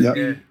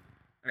 Yep.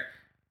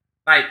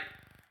 Like,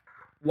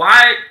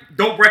 why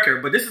dope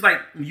record? But this is like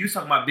when you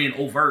talking about being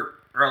overt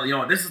early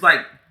on. This is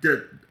like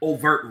the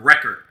overt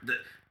record.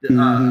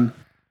 The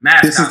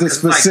mascot. This is the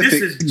specific. Like,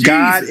 this is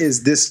God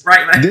is this.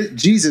 Right. Like,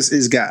 Jesus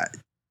is God.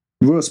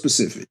 Real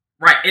specific.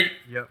 Right.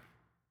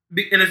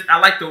 And I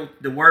like the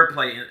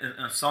wordplay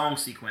in a song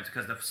sequence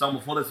because the song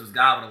before this was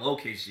God with a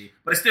lowercase g,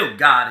 but it's still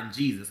God and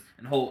Jesus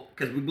and whole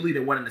because we believe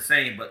they're one and the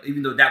same. But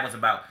even though that was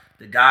about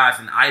the gods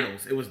and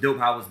idols, it was dope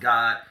how it was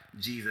God,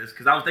 Jesus.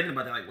 Because I was thinking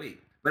about that, like,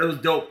 wait, but it was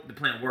dope the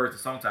playing words,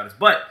 the song titles.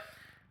 But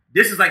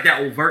this is like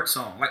that overt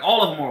song. Like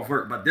all of them are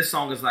overt, but this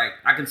song is like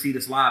I can see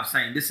this live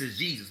saying this is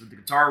Jesus with the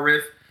guitar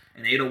riff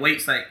and the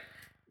 808s. Like,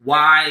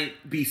 why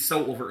be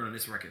so overt on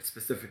this record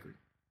specifically?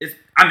 It's,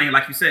 I mean,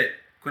 like you said,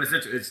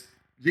 quintessential. It's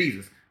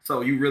Jesus.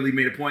 So you really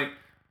made a point.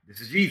 This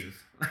is Jesus.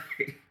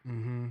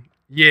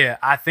 Yeah,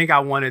 I think I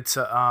wanted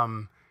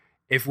to.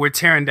 If we're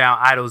tearing down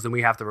idols, then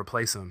we have to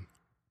replace them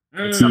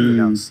with something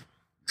else.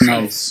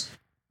 Nice.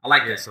 I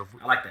like that.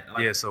 I like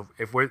that. So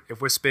if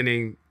we're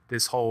spinning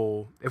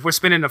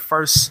the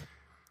first,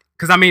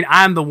 because I mean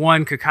I'm the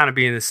one could kind of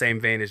be in the same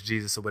vein as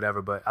Jesus or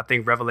whatever, but I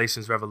think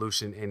Revelations,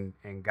 Revolution,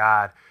 and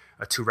God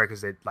are two records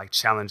that like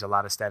challenge a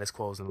lot of status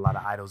quos and a lot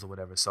of idols or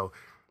whatever. So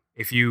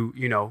if you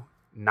know.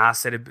 Nas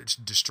said it,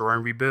 destroy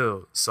and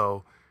rebuild.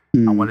 So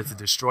I wanted to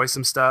destroy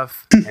some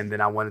stuff, and then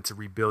I wanted to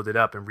rebuild it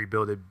up and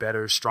rebuild it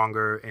better,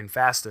 stronger, and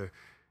faster.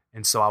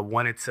 And so I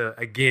wanted to,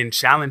 again,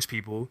 challenge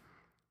people.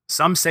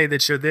 Some say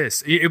that you're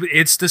this.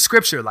 It's the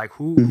scripture. Like,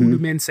 who do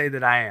men say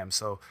that I am?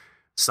 So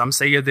some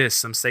say you're this,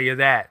 some say you're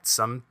that.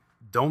 Some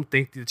don't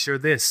think that you're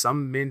this.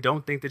 Some men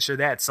don't think that you're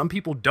that. Some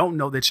people don't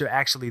know that you're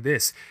actually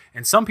this.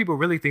 And some people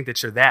really think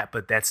that you're that,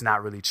 but that's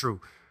not really true.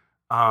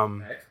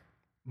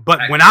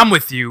 But when I'm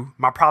with you,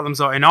 my problems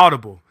are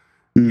inaudible.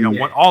 You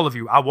know, all of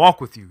you, I walk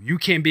with you. You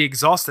can't be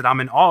exhausted. I'm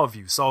in awe of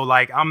you. So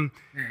like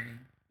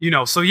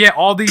so yeah,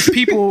 all these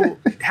people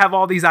have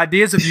all these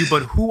ideas of you,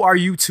 but who are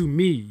you to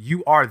me?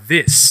 You are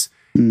this.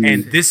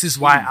 And this is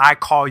why I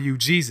call you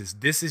Jesus.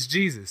 This is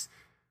Jesus.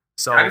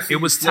 So it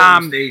was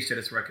time. On stage to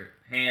this record,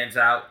 hands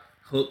out,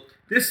 hook.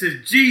 This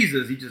is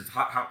Jesus. He just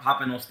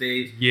hopping on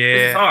stage. Yeah,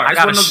 this is hard.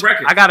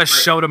 I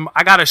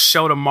got a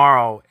show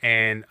tomorrow,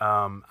 and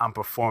I'm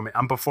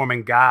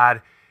performing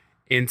God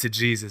into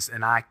Jesus,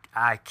 and I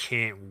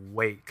can't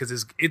wait because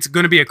it's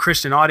going to be a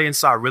Christian audience.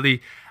 So I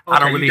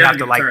don't really have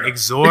to like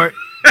exhort.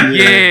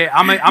 Yeah,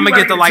 I'm gonna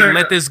get to like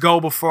let this go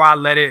before I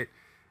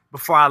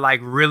like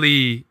really,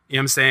 you know what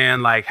I'm saying,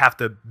 like have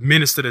to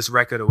minister this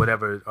record or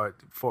whatever,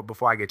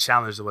 before I get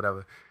challenged or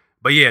whatever.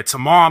 But yeah,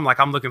 tomorrow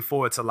I'm looking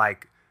forward to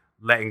like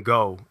letting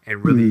go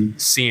and really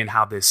seeing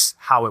how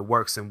it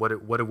works and what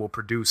it will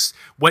produce,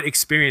 what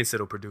experience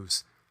it'll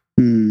produce.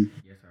 Yes,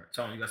 sir.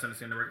 Tony, you got something to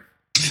say on the record?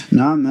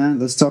 Nah, man.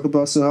 Let's talk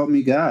about So Help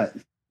Me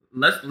God.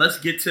 Let's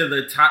get to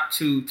the top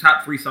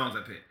 3 songs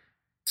I picked.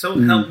 So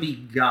Help Me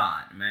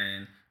God,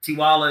 man.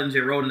 Tiwala and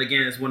Jay Roden,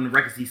 again, is one of the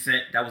records he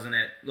sent. That was in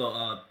that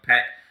little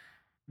pack.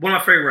 One of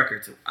my favorite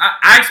records.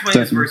 I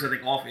explained this verse, I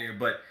think, off air,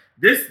 but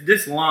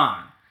this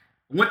line,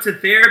 went to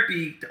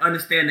therapy to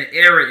understand the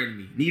error in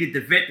me. Needed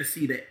to vent to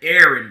see the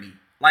error in me.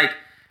 Like,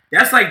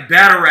 that's like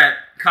battle rap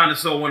kind of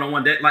so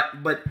 101.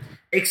 But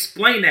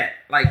explain that.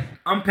 Like,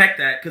 unpack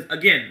that. Because,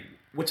 again,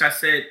 which I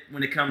said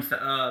when it comes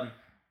to,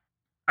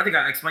 I think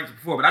I explained it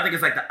before, but I think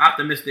it's like the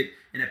optimistic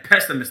and the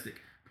pessimistic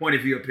point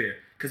of view up here.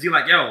 Because you're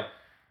like, yo,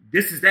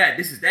 this is that,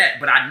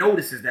 but I know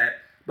this is that.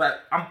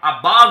 But I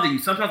bother you.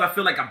 Sometimes I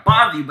feel like I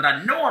bother you, but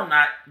I know I'm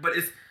not. But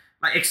it's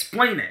like,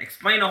 explain that.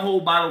 Explain the whole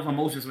bottle of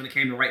emotions when it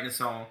came to writing the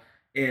song.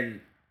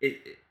 And this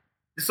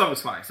song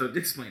was fine. So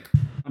explain it.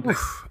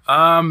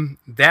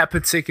 That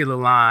particular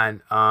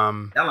line,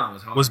 that line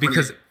was hard. Was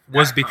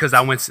because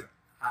I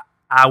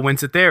went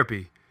to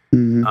therapy,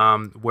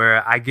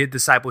 where I get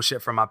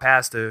discipleship from my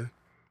pastor,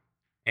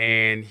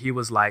 and he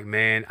was like,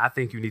 "Man, I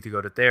think you need to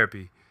go to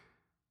therapy."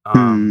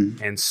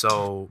 And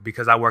so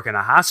because I work in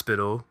a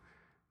hospital,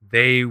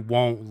 they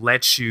won't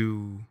let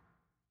you,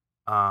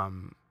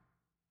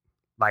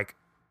 like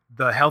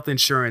the health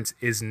insurance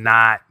does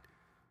not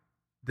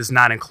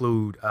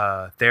include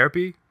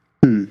therapy.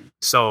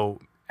 So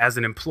as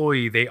an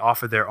employee, they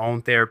offer their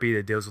own therapy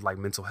that deals with like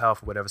mental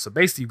health or whatever. So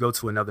basically you go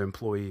to another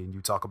employee and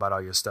you talk about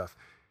all your stuff.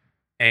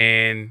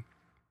 And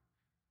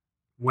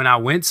when I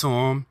went to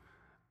him,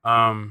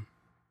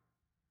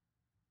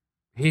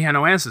 he had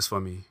no answers for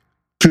me.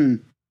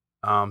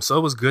 So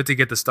it was good to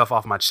get the stuff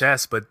off my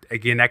chest. But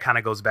again, that kind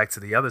of goes back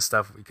to the other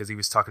stuff because he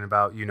was talking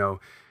about,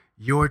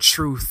 your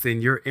truth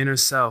and your inner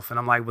self. And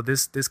I'm like, well,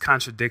 this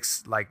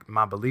contradicts like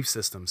my belief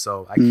system.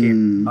 So I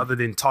can't, other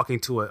than talking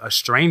to a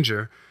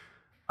stranger,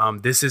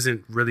 this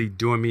isn't really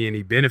doing me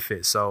any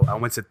benefit. So I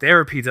went to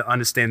therapy to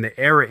understand the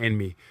error in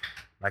me.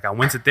 Like I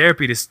went to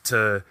therapy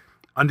to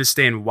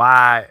understand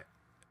why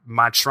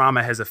my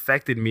trauma has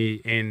affected me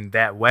in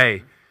that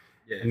way.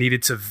 Yeah. I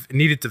needed to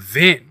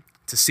vent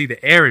to see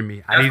the error in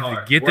me. I needed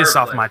to get this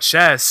off my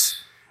chest.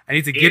 I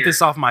need to get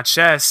this off my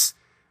chest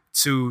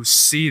to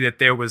see that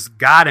there was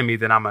God in me,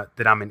 that I'm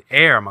an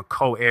heir. I'm a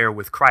co-heir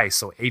with Christ.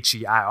 So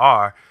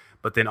HEIR.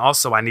 But then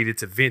also I needed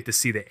to vent to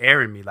see the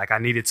air in me. Like I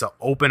needed to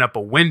open up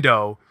a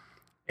window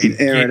and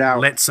air it out.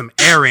 Let some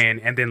air in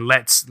and then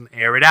let's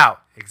air it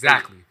out.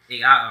 Exactly.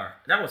 AIR.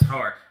 That was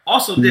hard.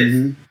 Also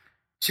this,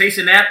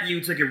 chasing after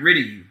you took it rid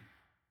of you.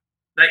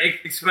 Like,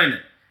 explain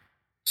it.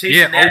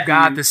 Chasing oh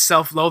God, the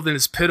self-loathing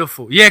is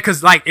pitiful. Yeah,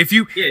 because like if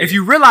you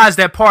realize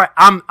that part,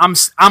 I'm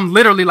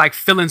literally like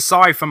feeling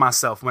sorry for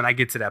myself when I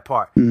get to that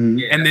part.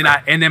 Yeah,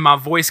 and then my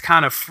voice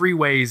kind of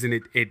freeways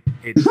and it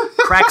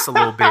cracks a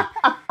little bit.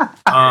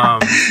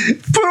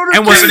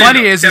 And what's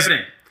funny is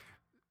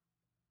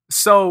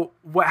so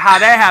how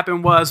that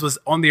happened was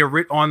on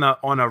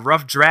a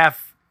rough draft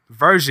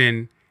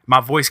version, my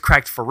voice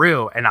cracked for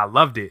real, and I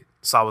loved it.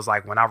 So I was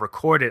like, when I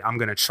record it, I'm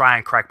gonna try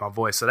and crack my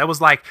voice. So that was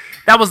like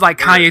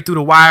Kanye Through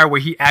the Wire, where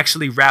he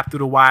actually rapped through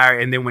the wire,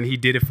 and then when he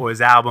did it for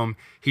his album,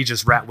 he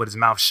just rapped with his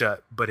mouth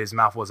shut, but his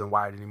mouth wasn't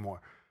wired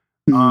anymore.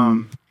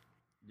 Oh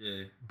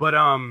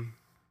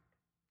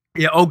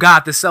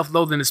God, the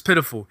self-loathing is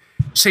pitiful.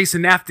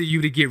 Chasing after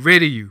you to get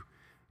rid of you.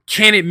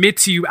 Can't admit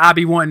to you I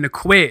be wanting to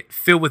quit.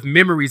 Filled with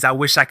memories I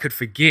wish I could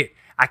forget.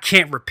 I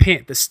can't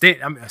repent. The stint.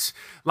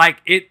 Like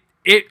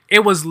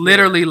it was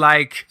literally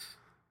like.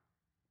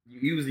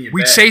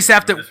 We chase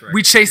after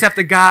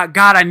God.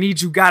 God, I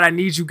need you. God, I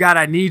need you. God,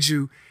 I need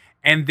you.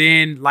 And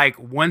then like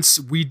once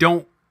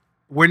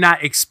we're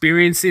not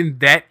experiencing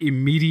that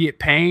immediate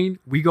pain,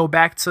 we go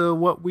back to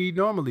what we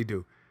normally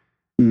do.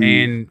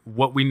 And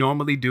what we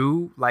normally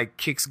do like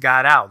kicks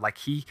God out. Like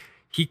he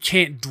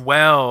can't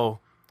dwell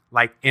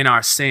like in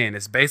our sin.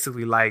 It's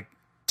basically like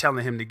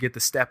telling him to get the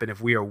step. And if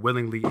we are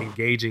willingly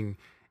engaging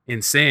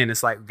in sin.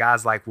 It's like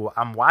God's like, well,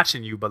 I'm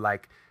watching you, but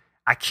like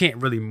I can't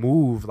really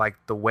move like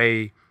the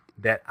way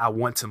that I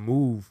want to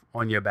move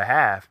on your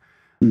behalf.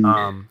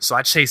 So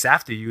I chase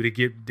after you to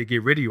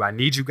get rid of you. I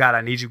need you, God. I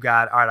need you,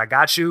 God. All right, I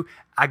got you.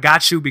 I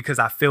got you because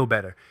I feel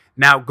better.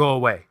 Now go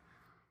away.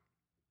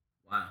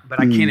 Wow. But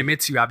I can't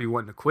admit to you I'll be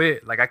wanting to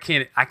quit. Like I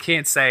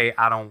can't say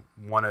I don't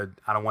want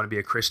to be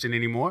a Christian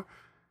anymore.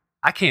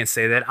 I can't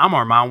say that. I'm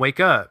Armand, wake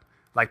up.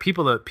 Like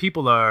people are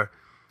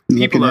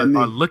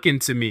looking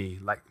to me.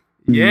 Like,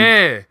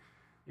 yeah.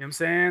 You know what I'm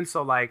saying?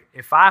 So like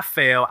if I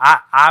fail,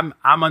 I'm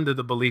under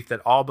the belief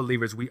that all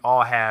believers, we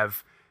all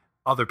have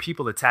other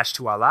people attached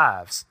to our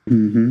lives.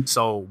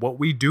 So what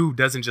we do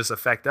doesn't just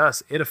affect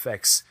us, it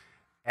affects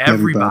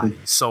everybody.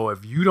 So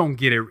if you don't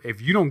get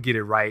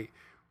it right,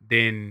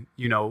 then,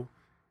 you know,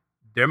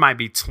 there might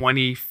be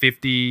 20,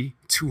 50,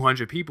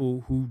 200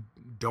 people who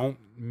don't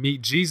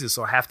meet Jesus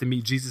or have to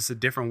meet Jesus a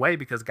different way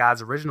because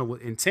God's original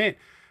intent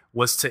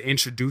was to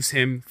introduce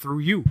him through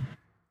you.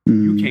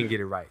 You can't get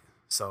it right.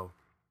 So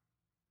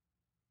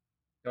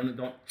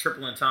don't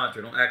triple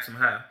entendre. Don't ask him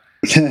how.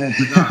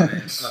 Nah,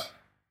 man.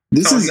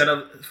 This is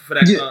for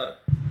that.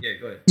 Yeah,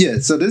 go ahead. Yeah,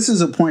 so this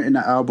is a point in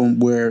the album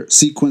where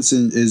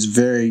sequencing is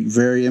very,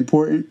 very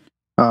important,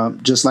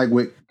 just like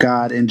with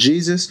God and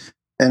Jesus.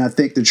 And I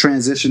think the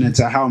transition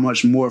into how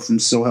much more from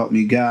So Help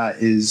Me God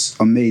is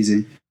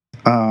amazing.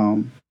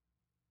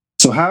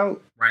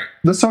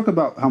 Let's talk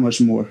about how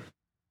much more.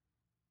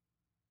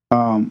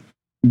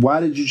 Why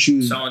did you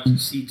choose Sean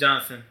C.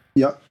 Johnson?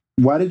 Yep.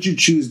 Why did you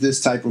choose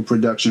this type of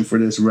production for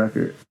this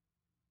record?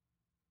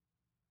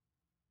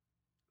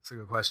 That's a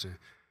good question.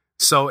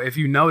 So if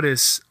you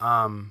notice,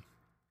 the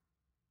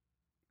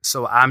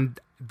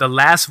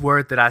last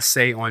word that I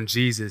say on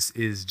Jesus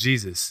is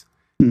Jesus.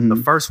 The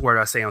first word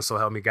I say on So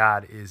Help Me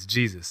God is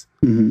Jesus.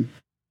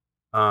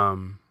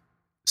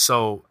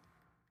 So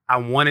I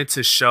wanted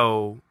to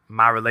show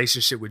my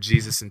relationship with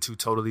Jesus in two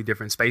totally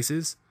different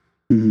spaces.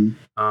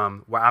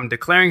 Where I'm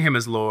declaring him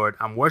as Lord,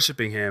 I'm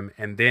worshiping him,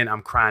 and then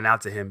I'm crying out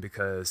to him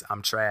because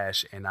I'm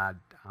trash and I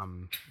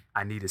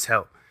need his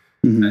help.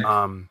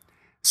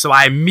 So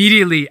I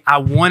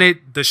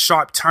wanted the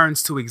sharp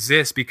turns to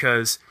exist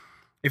because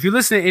if you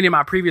listen to any of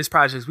my previous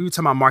projects, we were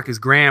talking about Marcus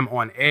Graham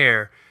on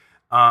air,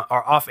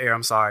 or off air,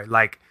 I'm sorry.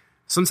 Like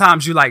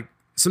sometimes I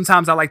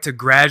like to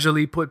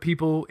gradually put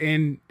people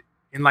in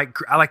like,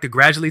 I like to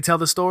gradually tell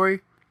the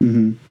story.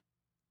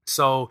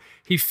 So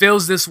he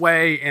feels this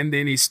way, and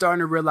then he's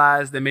starting to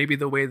realize that maybe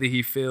the way that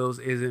he feels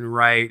isn't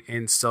right.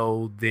 And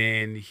so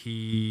then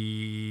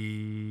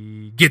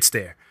he gets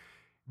there.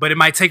 But it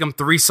might take him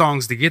 3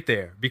 songs to get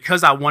there.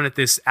 Because I wanted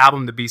this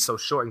album to be so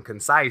short and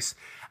concise,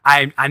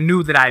 I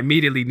knew that I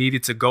immediately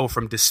needed to go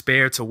from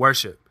despair to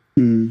worship.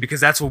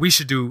 Because that's what we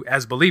should do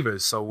as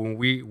believers. So when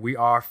we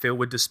are filled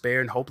with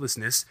despair and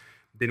hopelessness,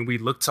 then we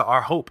look to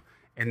our hope,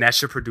 and that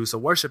should produce a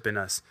worship in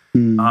us.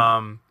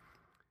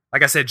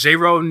 Like I said, Jay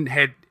Roden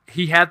had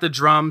the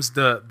drums,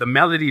 the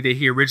melody that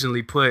he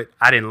originally put,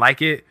 I didn't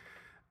like it.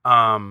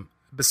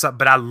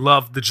 But I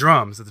loved the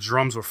drums. The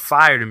drums were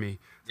fire to me.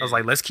 So I was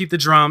like, let's keep the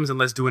drums and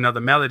let's do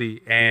another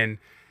melody. And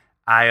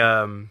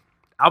I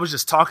was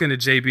just talking to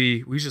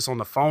JB. We was just on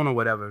the phone or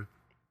whatever.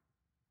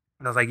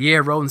 And I was like,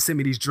 yeah, Roden sent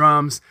me these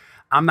drums.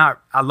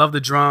 I love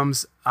the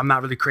drums. I'm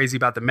not really crazy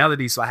about the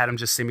melody. So I had him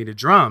just send me the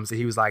drums. And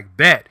he was like,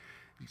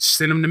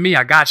 send them to me.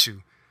 I got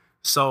you.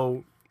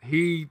 So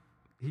he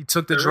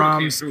took the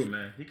drums. He came through,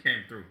 man. He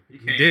came through.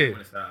 He did. On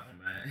this album,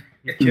 man.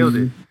 He killed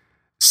it.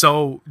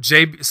 So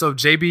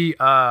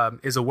JB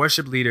is a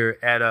worship leader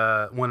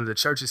at one of the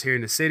churches here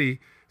in the city.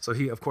 So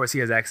he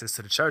has access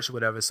to the church or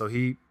whatever. So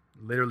he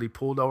literally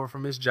pulled over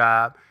from his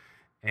job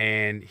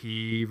and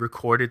he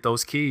recorded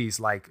those keys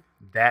like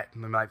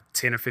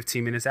 10 or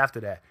 15 minutes after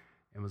that.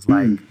 And was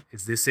like,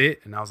 is this it?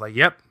 And I was like,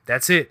 yep,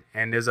 that's it.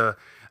 And there's a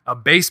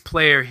bass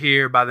player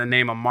here by the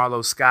name of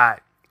Marlo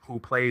Scott who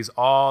plays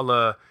all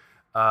the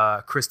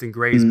Kristen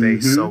Gray's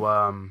bass. So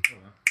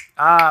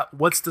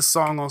what's the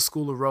song on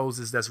School of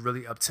Roses that's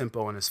really up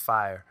tempo and is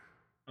fire?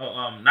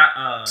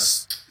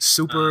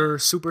 Super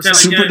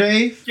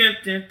Dave.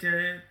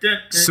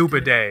 Super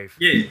Dave.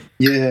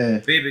 Yeah.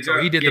 Baby girl.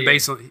 So he did the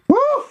bass on.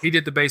 He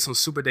did the bass on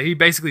Super Dave. He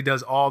basically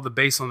does all the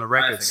bass on the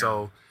record.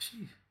 So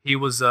he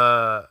was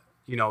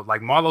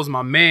like Marlo's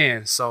my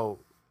man. So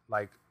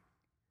like,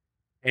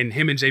 and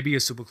him and JB are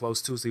super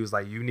close too. So he was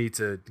like, you need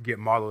to get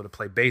Marlo to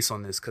play bass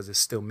on this because it's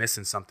still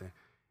missing something.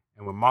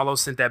 And when Marlo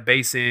sent that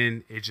bass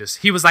in,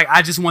 he was like,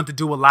 I just want to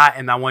do a lot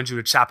and I want you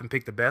to chop and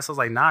pick the best. I was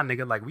like, nah,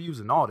 nigga, like we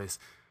using all this.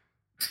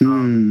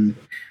 He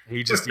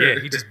just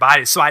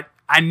bought it. So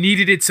I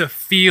needed it to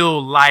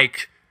feel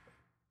like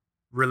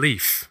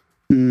relief.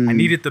 I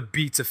needed the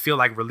beat to feel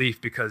like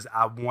relief because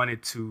I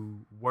wanted to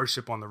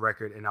worship on the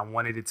record and I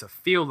wanted it to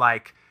feel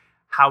like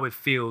how it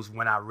feels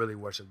when I really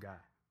worship God.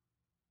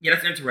 Yeah,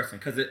 that's interesting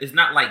because it's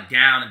not like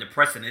down and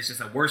depressing. It's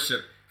just a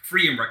worship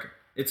freedom record.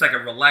 It's like a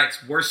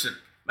relaxed worship.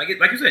 Like you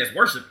said, it's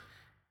worship.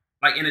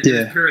 Like in its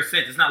pure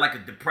sense. It's not like a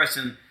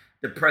depressive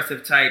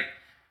type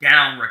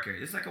down record.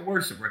 It's like a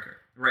worship record.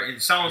 Right.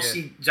 And Sean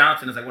C.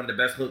 Johnson is like one of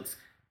the best hooks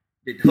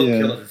the hook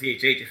killers of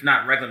CHH, if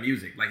not regular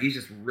music. Like, he's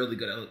just really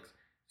good at hooks.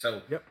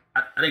 So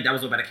I think that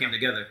was what came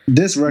together.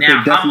 This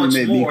record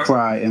definitely made me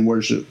cry and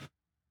worship.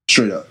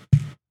 Straight up.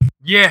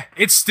 Yeah,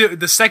 it's still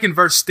the second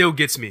verse still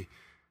gets me.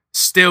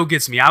 Still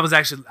gets me. I was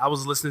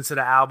listening to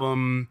the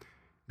album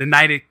the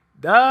night it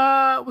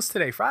what's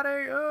today?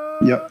 Friday?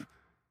 Yep.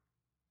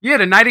 Yeah,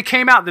 the night it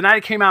came out.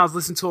 I was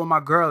listening to it with my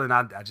girl, and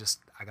I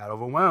got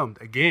overwhelmed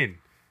again.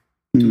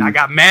 And I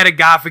got mad at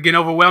God for getting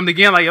overwhelmed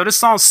again. Like, yo, this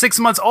song's 6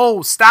 months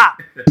old.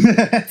 Stop.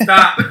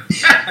 Stop.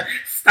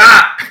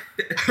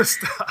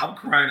 I'm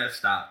crying at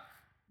stop.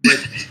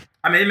 But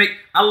I mean,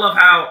 I love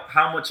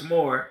how much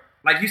more,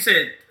 like you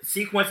said,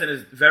 sequencing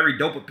is very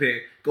dope up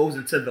here, goes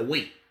into the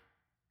weight.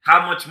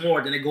 How much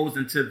more than it goes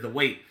into the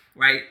weight,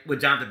 right?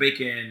 With Jonathan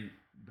Baker and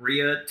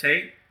Bria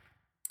Tay.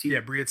 Yeah,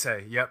 Bria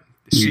Tay. Yep.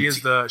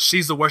 She's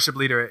the worship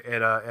leader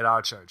at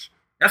our church.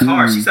 That's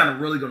hard. She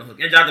sounded really good on the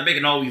hook. And Jonathan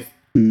Bacon always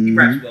he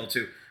raps well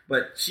too.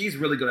 But she's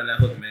really good on that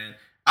hook, man.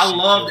 I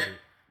love that.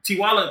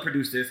 Tiwala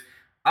produced this.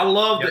 I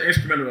love the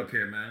instrumental up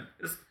here, man.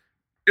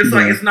 It's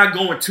like it's not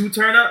going too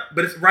turn up,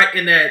 but it's right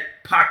in that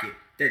pocket.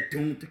 That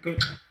doom,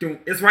 doom.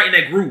 It's right in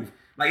that groove.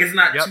 Like, it's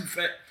not too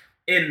fat.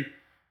 And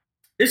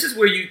this is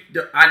where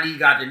I need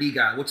God to need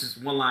God, which is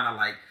one line I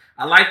like.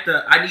 I like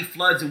the I need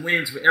floods and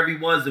winds for every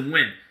was and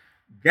when.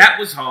 That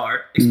was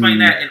hard. Explain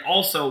that. And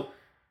also,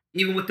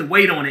 even with the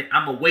weight on it,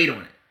 I'm going to wait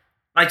on it.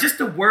 Like, just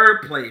the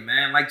wordplay,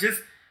 man. Like,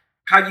 just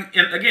how you,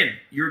 and again,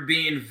 you're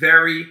being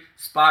very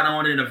spot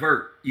on and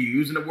avert. You're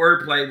using the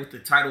wordplay with the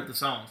title of the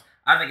songs.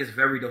 I think it's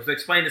very dope. So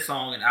explain the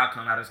song and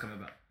outcome, how this come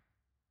about.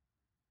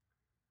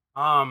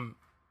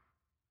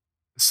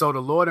 So the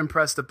Lord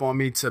impressed upon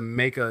me to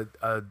make a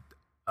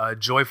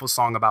joyful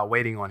song about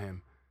waiting on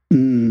him.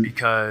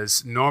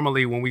 Because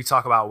normally when we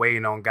talk about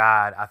waiting on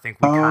God, I think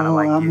we kind of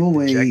like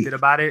get dejected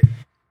about it.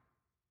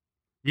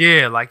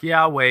 Yeah, like,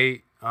 I'll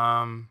wait.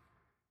 I'm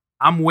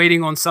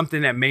waiting on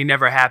something that may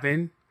never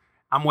happen.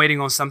 I'm waiting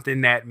on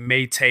something that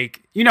may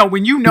take,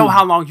 when you know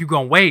how long you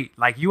gonna wait,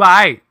 like, you all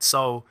right.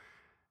 So,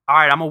 all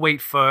right, I'm gonna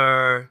wait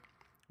for,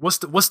 what's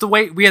the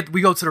wait?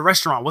 We go to the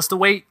restaurant. What's the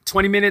wait?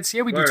 20 minutes?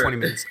 Yeah, we do 20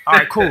 minutes. All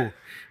right, cool.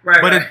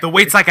 But if the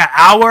wait's like an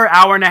hour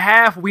and a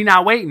half, we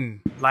not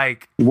waiting.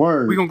 Like, we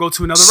gonna go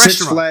to another restaurant.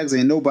 Six Flags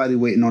ain't nobody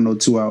waiting on no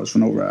 2 hours for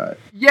no ride.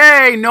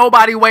 Yay,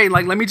 nobody waiting.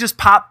 Like, let me just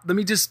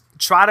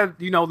try to,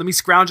 let me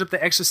scrounge up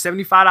the extra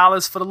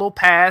 $75 for the little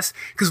pass.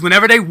 Because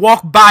whenever they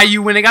walk by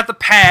you, when they got the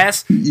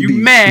pass, you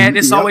mad.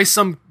 It's always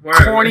some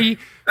corny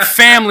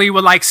family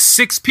with like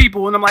 6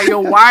 people. And I'm like, yo,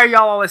 why are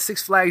y'all all at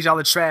Six Flags? Y'all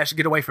are trash.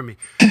 Get away from me.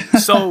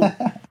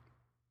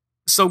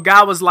 So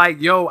God was like,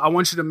 yo, I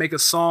want you to make a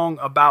song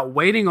about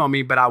waiting on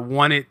me, but I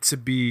want it to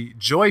be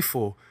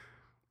joyful.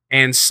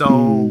 And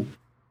so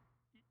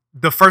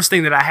the first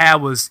thing that I had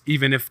was,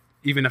 even if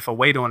I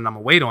wait on it, I'm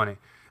going to wait on it.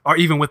 Or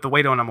even with the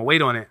wait on, I'm going to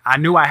wait on it. I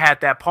knew I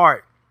had that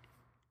part.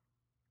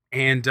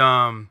 And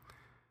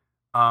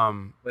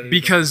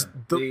because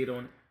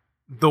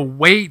the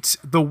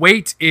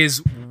weight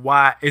is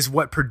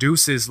what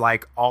produces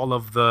like all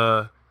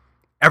of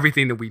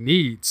everything that we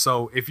need.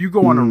 So if you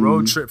go on a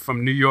road trip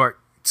from New York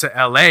to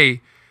LA,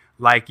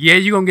 like, yeah,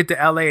 you're gonna get to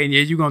LA and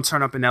yeah, you're gonna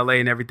turn up in LA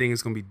and everything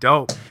is gonna be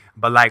dope.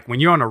 But like, when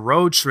you're on a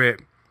road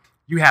trip,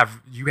 you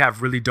have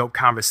really dope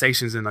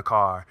conversations in the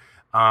car.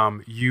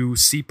 You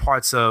see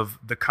parts of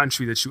the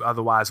country that you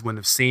otherwise wouldn't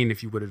have seen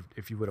if you would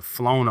have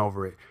flown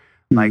over it.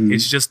 Like,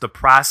 it's just the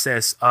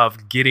process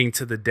of getting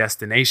to the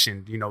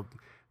destination.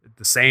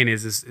 The saying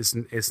is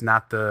it's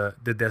not the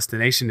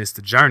destination, it's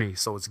the journey.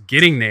 So it's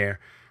getting there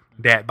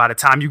that by the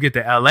time you get to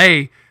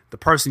LA, the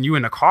person you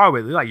in the car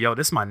with, they're like, yo,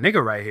 this is my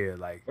nigga right here.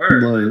 Like,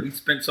 Word. We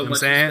spent so much,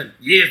 spent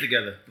years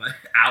together, like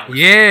hours.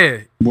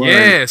 Yeah. Word.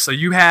 Yeah. So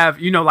you have,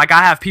 like,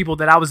 I have people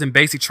that I was in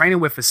basic training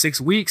with for 6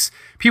 weeks,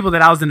 people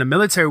that I was in the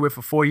military with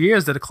for 4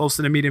 years that are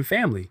closer to me than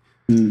family.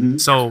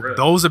 So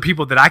those are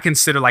people that I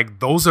consider like,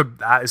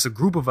 it's a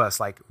group of us.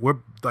 Like, we're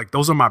like,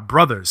 those are my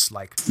brothers.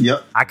 Like,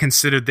 I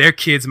consider their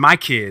kids my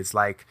kids.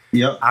 Like,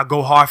 I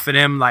go hard for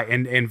them, like,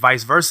 and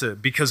vice versa,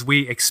 because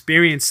we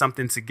experience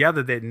something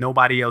together that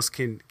nobody else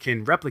can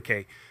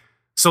replicate.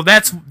 So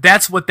that's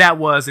what that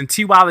was. And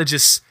Tiwala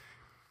just,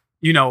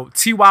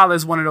 Tiwala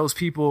is one of those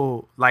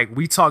people, like,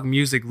 we talk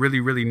music really,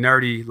 really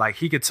nerdy. Like,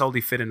 he could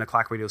totally fit in the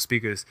Clock Radio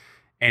speakers.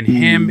 And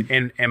him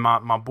and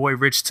my boy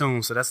Rich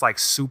Tune, so that's like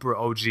super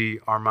OG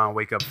Armand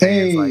Wake Up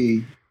fans.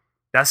 Like,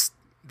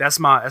 that's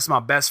my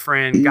best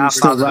friend. God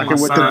still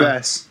rocking with the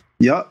best.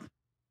 Yup.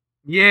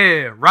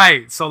 Yeah,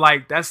 right. So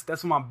like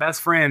that's my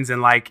best friends,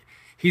 and like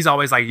he's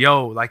always like,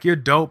 yo, like, you're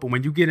dope. But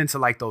when you get into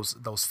like those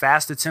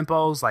faster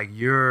tempos, like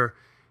you're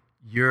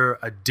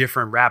a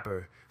different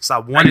rapper. So I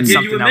wanted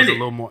something that was a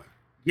little more.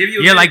 Give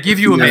you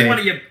a minute. One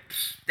of your,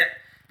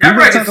 that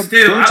record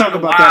still. We'll talk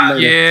about that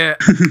later.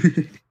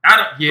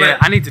 Yeah.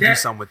 I need to do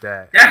something with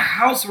that. That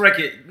house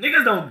record,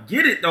 niggas don't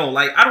get it though.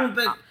 Like, I don't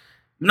think.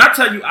 When I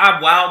tell you I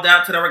wowed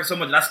out to that record so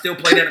much, and I still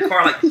play that in the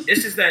car. Like,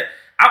 it's just that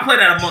I play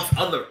that amongst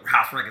other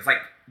house records, like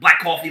Black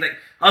Coffee, like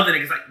other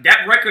niggas, like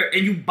that record,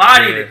 and you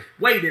bodied it.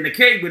 Wait, in the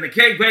cave, when the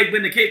cave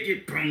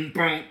get boom,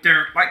 boom,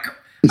 like,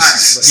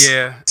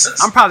 Yeah,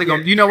 I'm probably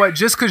gonna. You know what?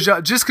 Just cause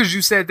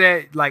you said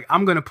that, like,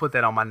 I'm gonna put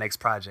that on my next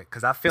project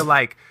because I feel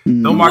like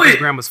though Marcus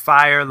Graham was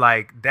fire,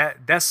 like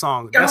that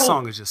song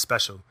is just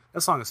special.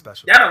 That song is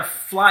special. That'll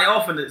fly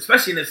off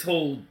especially in this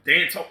whole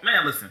dance.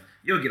 Man, listen,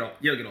 you'll get off.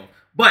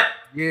 But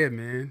yeah,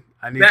 man,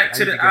 I need to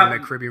to the get album. on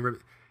that Caribbean River.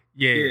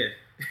 Yeah.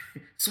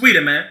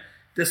 Sweeter, man.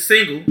 The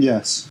single,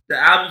 Yes. the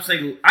album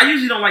single. I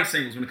usually don't like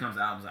singles when it comes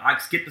to albums. I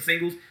skip the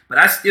singles, but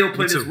I still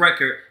play this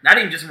record. Not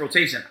even just in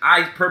rotation.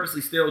 I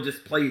purposely still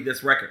just play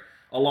this record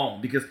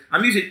alone because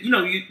I'm usually,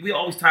 we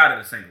always tired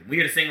of the single. We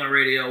hear the single on the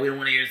radio. We don't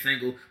want to hear the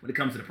single when it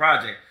comes to the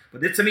project.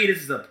 But to me,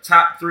 this is a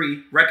top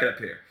 3 record up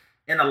here.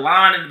 And the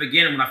line in the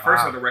beginning when I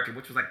first heard the record,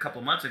 which was like a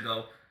couple months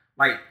ago,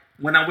 like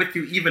when I'm with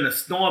you, even a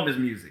storm is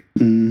music.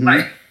 Mm-hmm.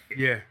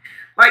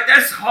 Like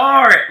that's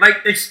hard.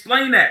 Like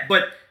explain that.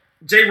 But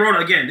Jay Roda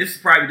again. This is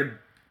probably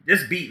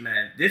this beat,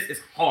 man. This is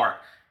hard.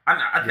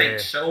 I think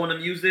showing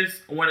them use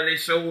this on one of their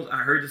shows. I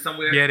heard it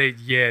somewhere. Yeah,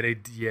 they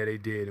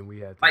did, and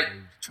we had to, like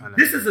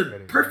this is a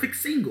perfect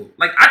single.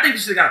 Like I think you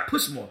should got to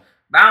push more.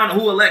 But I don't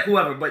know who elect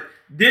whoever, but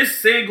this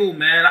single,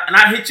 man, and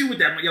I hit you with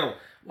that. I'm like, yo,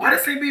 why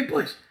this ain't being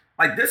pushed?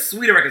 Like this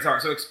Sweeter record's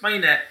hard. So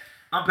explain that.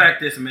 Unpack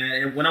this,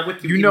 man. And when I'm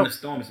with you, even the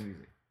storm is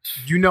music.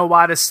 You know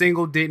why the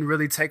single didn't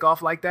really take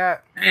off like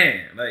that?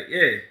 Man, like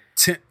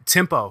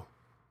tempo.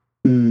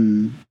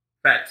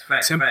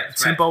 Facts.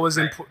 Tempo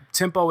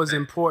is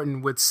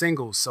important with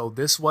singles. So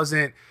this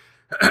wasn't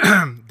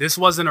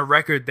a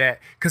record that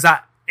because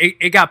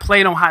it got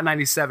played on Hot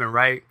 97,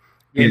 right?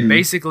 And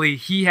basically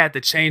he had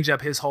to change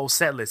up his whole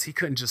set list. He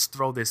couldn't just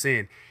throw this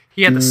in.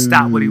 He had to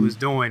stop what he was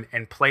doing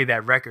and play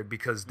that record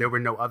because there were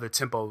no other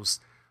tempos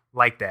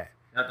like that.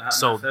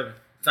 So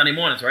Sunday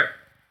mornings, right?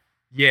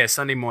 Yeah,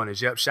 Sunday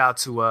mornings. Yep. Shout out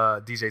to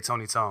DJ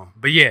Tony Tone.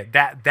 But yeah,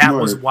 that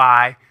was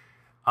why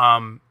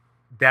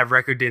that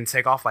record didn't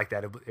take off like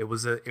that. It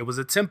was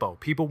a tempo.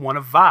 People want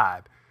to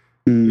vibe.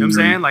 You know what I'm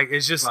saying? Like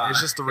it's just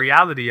the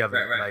reality of it.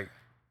 Right. Like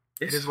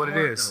it is what it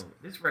is.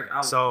 This record,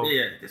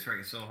 this record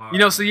is so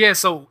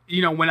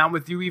hard. When I'm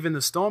with you, even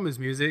the storm is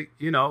music.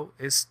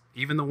 It's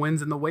even the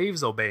winds and the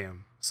waves obey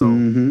him. So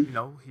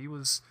he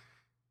was,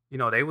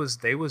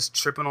 they was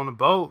tripping on the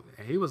boat,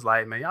 and he was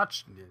like, man, y'all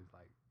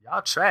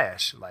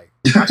trash. Like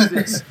watch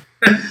this.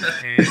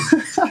 And he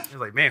was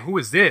like, man, who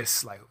is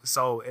this? Like,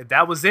 so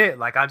that was it.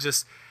 Like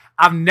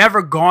I've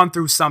never gone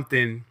through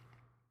something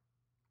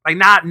like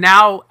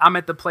now I'm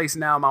at the place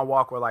now in my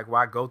walk where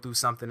I go through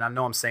something. I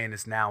know I'm saying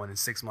this now, and in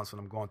 6 months when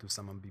I'm going through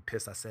something, I'm gonna be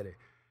pissed I said it.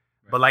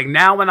 Right. But like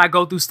now when I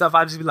go through stuff,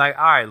 I just be like,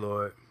 all right,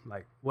 Lord,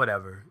 like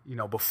whatever.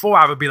 Before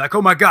I would be like,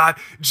 oh my God,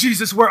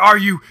 Jesus, where are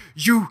you?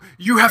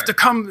 You have to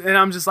come. And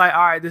I'm just like, all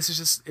right, it's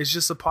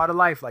just a part of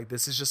life. Like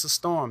this is just a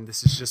storm.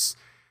 This is just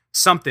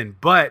something.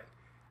 But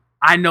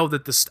I know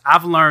that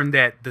I've learned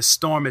that the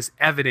storm is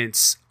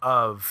evidence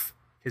of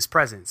his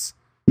presence.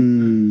 You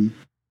know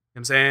what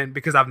I'm saying?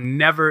 Because I've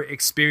never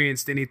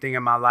experienced anything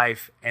in my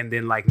life and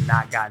then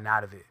not gotten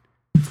out of it.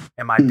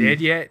 Am I dead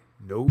yet?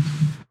 Nope.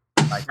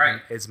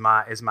 Is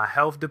my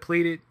health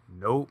depleted?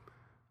 Nope.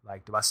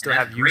 Like, do I still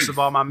have use of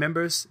all my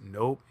members?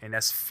 Nope. And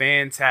that's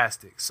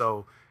fantastic.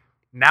 So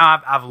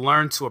now I've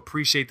learned to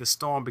appreciate the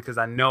storm because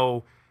I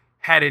know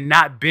had it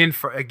not been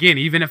for, again,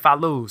 even if I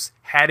lose,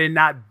 had it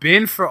not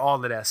been for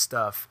all of that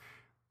stuff,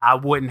 I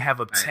wouldn't have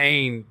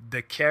obtained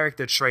the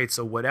character traits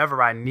or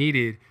whatever I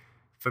needed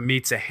for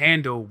me to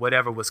handle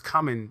whatever was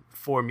coming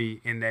for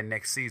me in that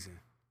next season.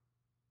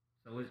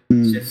 So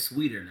it's just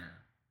sweeter now.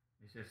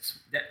 It's just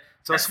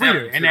so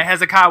sweeter. And that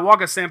Hezekiah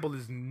Walker sample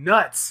is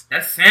nuts.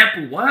 That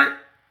sample, what?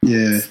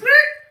 Yeah.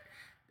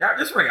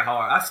 This record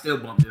hard. I still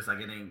bump this like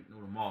it ain't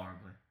no tomorrow.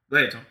 But go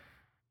ahead, Tom.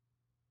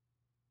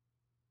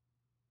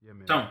 Yeah,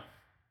 man. Tom.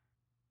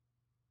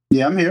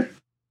 Yeah, I'm here.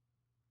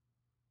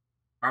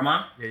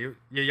 Armand? Yeah,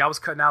 y'all was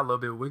cutting out a little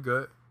bit. We're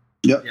good.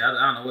 Yep. Yeah,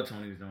 I don't know what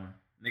Tony was doing.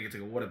 Nigga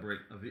took a water break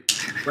of it.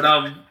 But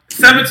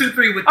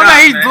 723 with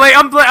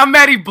that. I'm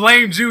mad he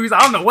blamed you. I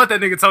don't know what that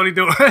nigga Tony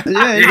doing.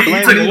 Yeah,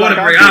 he took a water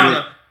break. I don't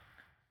know.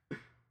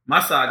 My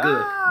side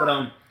good.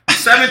 But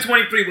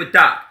 723 with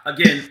Doc.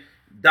 Again,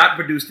 Doc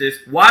produced this.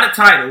 Why the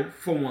title,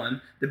 for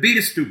one? The beat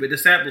is stupid. The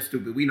sample is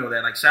stupid. We know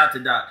that. Like, shout out to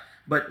Doc.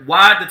 But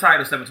why the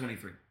title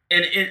 723?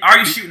 And are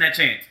you shooting that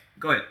chance?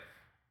 Go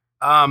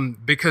ahead.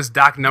 Because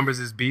Doc numbers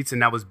his beats,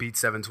 and that was beat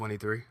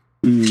 723.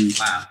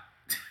 Wow.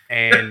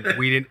 And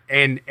we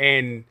didn't.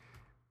 And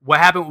what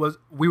happened was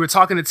we were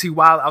talking to T.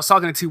 Wilder. I was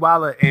talking to T.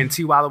 Wilder, and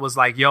T. Wilder was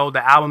like, "Yo,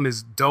 the album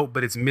is dope,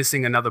 but it's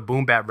missing another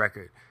boom bap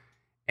record."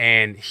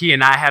 And he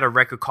and I had a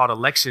record called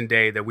Election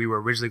Day that we were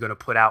originally going to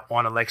put out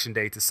on Election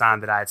Day to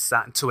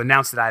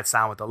announce that I had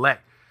signed with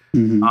Elect.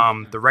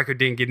 The record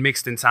didn't get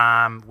mixed in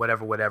time.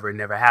 Whatever. It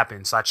never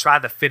happened. So I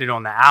tried to fit it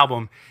on the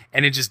album,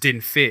 and it just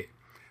didn't fit.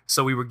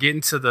 So we were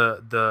getting to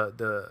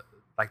the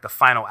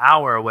final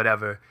hour or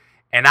whatever.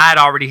 And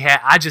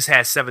I just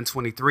had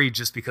 723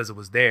 just because it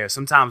was there.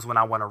 Sometimes when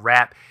I want to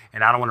rap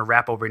and I don't want to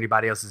rap over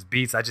anybody else's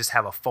beats, I just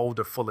have a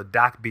folder full of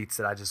Doc beats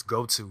that I just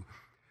go to.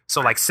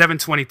 So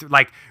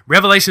 723,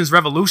 Revelations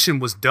Revolution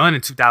was done in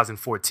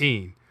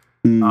 2014.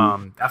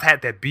 I've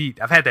had that beat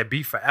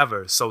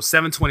forever. So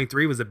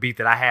 723 was a beat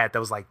that I had that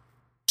was like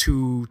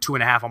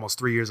 2.5, almost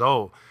 3 years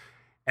old.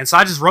 And so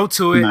I just wrote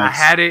to it. Nice. I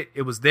had it.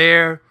 It was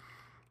there.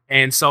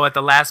 And so at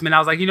the last minute, I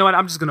was like, you know what?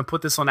 I'm just going to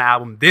put this on the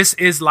album. This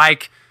is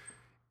like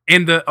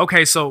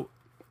so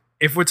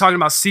if we're talking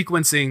about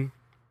sequencing,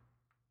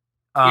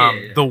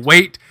 the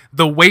weight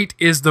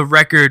is the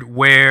record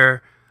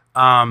where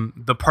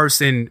the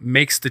person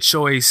makes the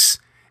choice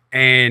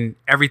and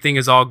everything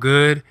is all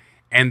good.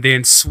 And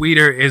then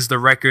Sweeter is the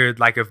record,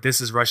 like if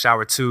this is Rush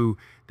Hour 2,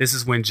 this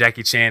is when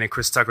Jackie Chan and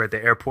Chris Tucker at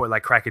the airport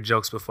like cracking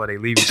jokes before they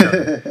leave each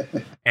other.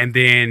 and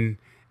then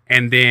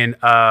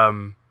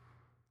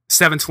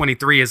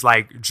 723 is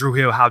like Drew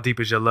Hill, How Deep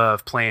Is Your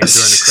Love, playing during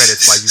the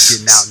credits while you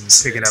getting out and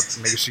picking up,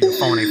 making sure your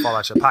phone ain't fall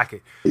out your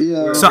pocket.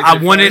 Yeah. So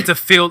I wanted it to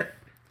feel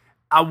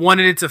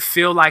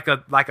like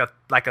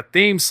a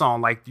theme song.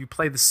 Like you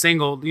play the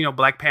single,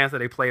 Black Panther,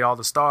 they played All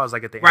the Stars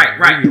like at the end of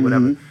the movie or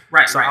whatever.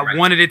 So I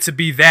wanted it to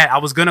be that. I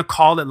was gonna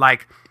call it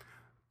like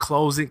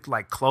closing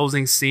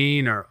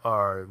scene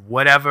or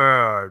whatever.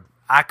 Or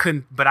I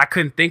couldn't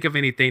think of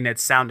anything that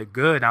sounded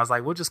good. And I was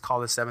like, we'll just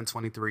call it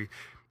 723.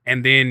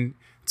 And then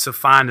to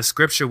find the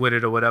scripture with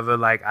it or whatever,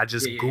 like I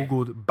just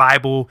Googled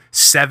Bible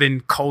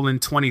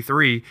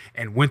 7:23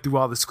 and went through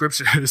all the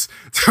scriptures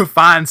to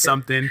find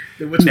something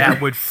that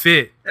would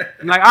fit.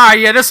 I'm like, all right,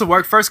 yeah, this will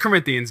work. 1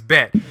 Corinthians,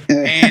 bet.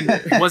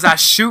 And was I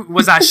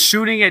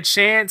shooting at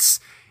chance?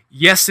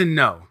 Yes and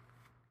no.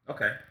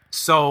 Okay.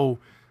 So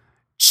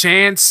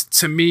chance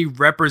to me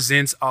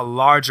represents a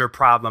larger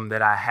problem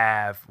that I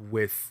have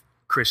with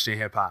Christian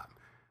hip hop,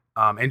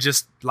 and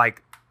just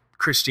like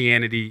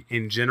Christianity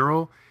in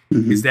general.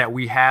 Is that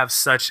we have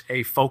such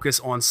a focus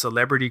on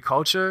celebrity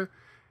culture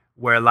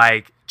where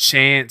like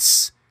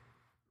Chance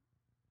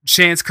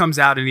comes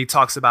out and he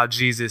talks about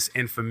Jesus.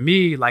 And for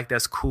me, like,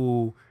 that's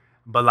cool.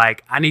 But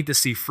like, I need to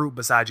see fruit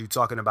besides you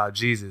talking about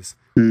Jesus.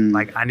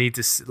 Like, I need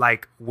to see,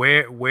 like,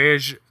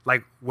 where's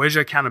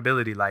your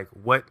accountability? Like,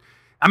 what?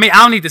 I mean, I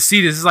don't need to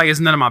see this. It's like, it's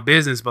none of my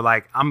business, but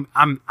like, I'm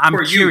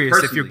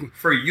curious if you're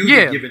for you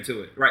to give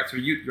into it, right? For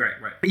you, right.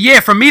 Yeah,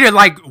 for me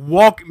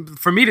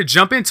to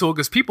jump into it,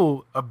 because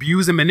people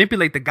abuse and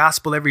manipulate the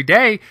gospel every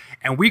day,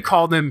 and we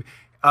call them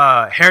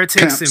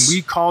heretics, Camps. and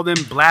we call them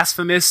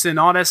blasphemous and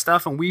all that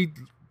stuff, and we,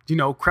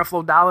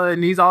 Creflo Dollar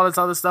and all this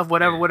other stuff,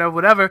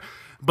 whatever.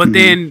 But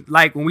then,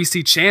 like, when we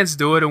see Chance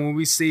do it, and when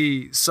we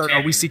see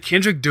we see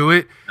Kendrick do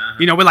it,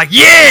 we're like,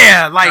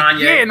 yeah, like, Kanye,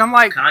 yeah, and I'm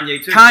like,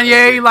 Kanye too.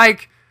 Kanye,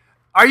 like,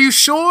 are you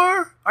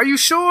sure? Are you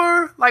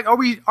sure? Like, are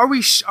we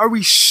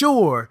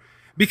sure?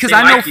 Because They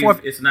I know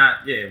like it's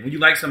not. Yeah, when you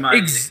like somebody,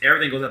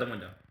 everything goes out the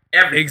window.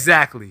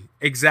 Everything.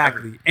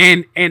 Exactly.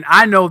 And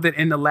I know that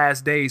in the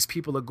last days,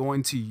 people are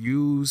going to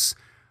use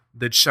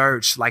the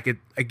church like it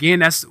again.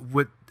 That's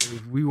what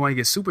we want to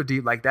get super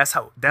deep. Like that's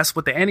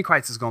what the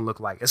Antichrist is going to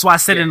look like. That's why I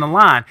said it in the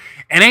line.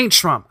 It ain't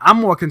Trump. I'm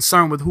more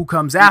concerned with who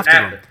comes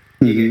after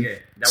him. Yeah.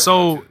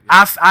 So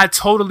I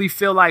totally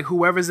feel like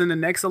whoever's in the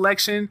next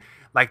election,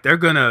 like they're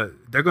gonna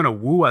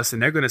woo us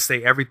and they're gonna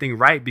say everything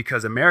right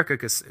because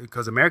America's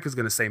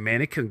gonna say,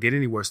 man, it couldn't get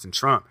any worse than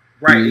Trump.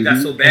 Right, it got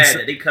so bad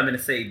that they come in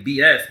and say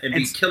BS and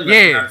be killing us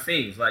behind the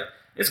scenes. Like,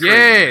 it's crazy.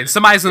 Yeah, and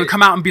somebody's gonna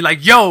come out and be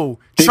like, yo,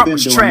 They've Trump been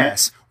was doing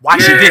trash. Watch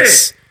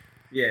this.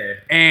 Yeah.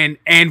 And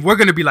we're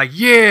gonna be like,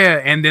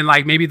 yeah, and then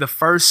like maybe the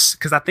first,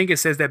 because I think it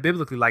says that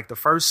biblically, like the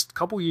first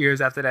couple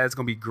years after that it's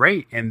gonna be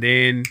great, and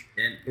then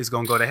it's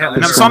gonna go to hell.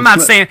 And so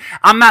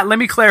let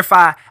me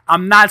clarify,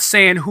 I'm not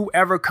saying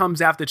whoever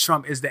comes after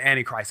Trump is the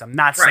Antichrist. I'm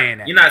not saying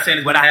that. You're not saying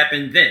it's gonna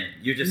happen then.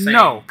 You're just saying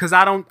no, because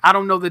I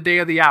don't know the day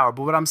or the hour.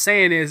 But what I'm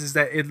saying is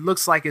that it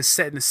looks like it's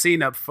setting the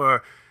scene up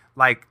for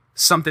like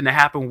something to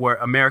happen where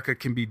America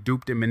can be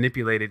duped and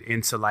manipulated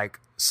into like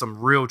some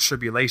real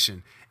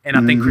tribulation. And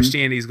I think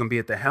Christianity is going to be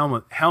at the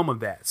helm of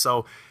that.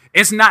 So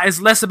it's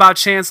less about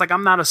Chance. Like,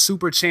 I'm not a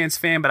super Chance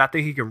fan, but I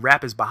think he can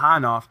rap his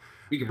behind off.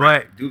 He can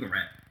rap.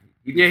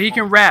 He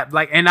can rap.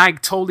 Like, and I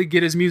totally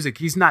get his music.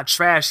 He's not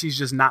trash. He's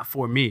just not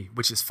for me,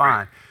 which is fine.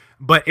 Right.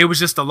 But it was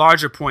just a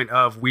larger point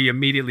of we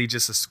immediately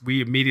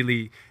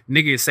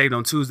nigga is saved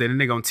on Tuesday, then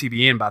nigga on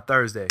TBN by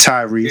Thursday.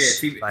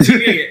 Tyrese. Yeah,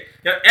 TBN.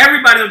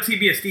 Everybody on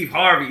TBN, Steve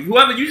Harvey,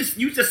 whoever you just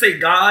say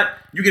God,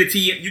 you get an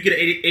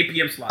 8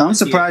 p.m. slot. I'm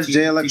surprised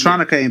Jay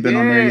Electronica ain't been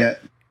on there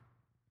yet.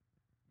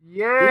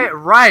 Yeah,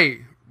 right.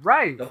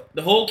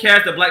 The whole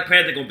cast of Black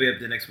Panther gonna be up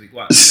there next week.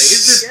 Watch. Like,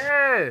 it's just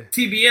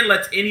TBN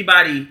lets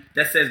anybody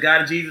that says God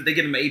and Jesus, they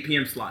give them an 8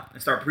 p.m. slot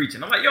and start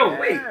preaching. I'm like, yo,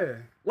 wait,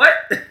 what?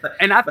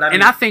 And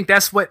I think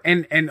that's what.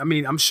 And I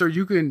mean, I'm sure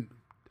you can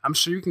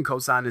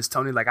co-sign this,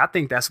 Tony. Like, I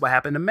think that's what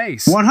happened to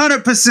Mace.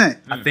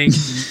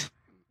 100%.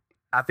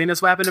 I think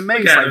that's what happened to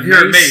Mace. Like,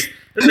 Mace.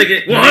 This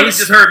nigga, Mace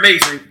just heard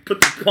Mace and put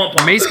the pump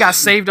on. Mace got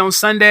saved on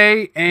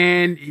Sunday,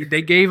 and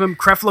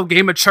Creflo gave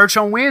him a church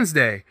on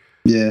Wednesday.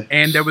 Yeah.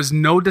 And there was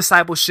no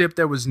discipleship.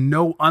 There was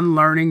no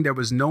unlearning. There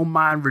was no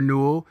mind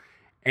renewal.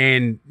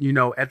 And,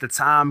 at the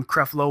time,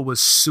 Creflo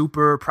was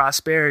super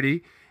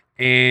prosperity.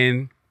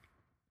 And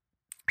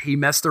he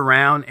messed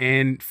around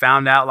and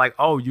found out, like,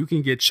 oh, you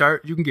can get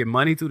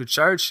money through the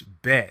church?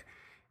 Bet.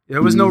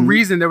 There was no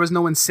reason, there was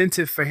no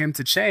incentive for him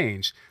to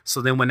change.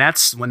 So then when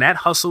that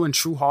hustle in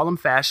true Harlem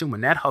fashion,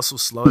 when that hustle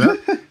slowed up,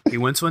 he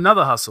went to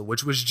another hustle,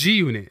 which was G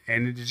Unit.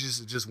 And it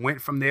just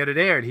went from there to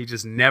there. And he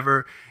just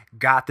never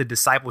got the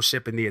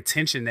discipleship and the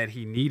attention that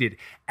he needed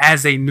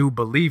as a new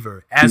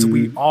believer, as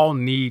we all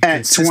need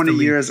at 20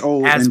 years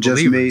old as and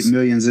just believers. made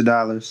millions of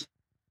dollars.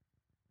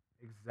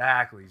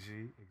 Exactly,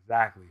 G.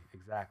 Exactly.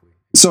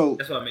 So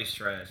That's what makes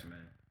trash, man.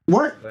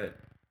 what? Go ahead.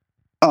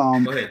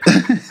 Go ahead.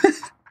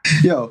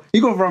 Yo, he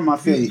gonna run my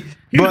fade.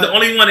 He was the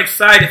only one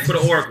excited for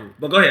the Oracle.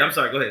 But go ahead. I'm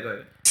sorry. Go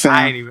ahead.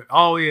 I ain't even.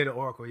 Oh yeah, the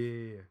Oracle.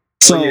 Yeah.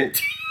 So, Go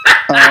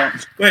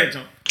ahead,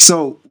 John.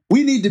 So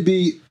we need to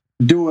be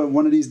doing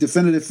one of these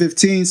definitive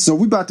 15s. So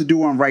we about to do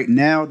one right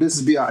now. This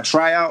will be our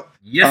tryout.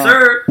 Yes,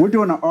 sir. We're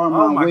doing an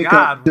Armand my Wake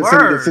God, Up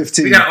definitive word.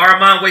 15. We got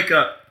Armand Wake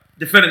Up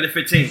definitive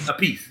 15 a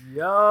piece.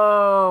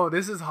 Yo,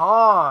 this is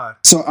hard.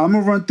 So I'm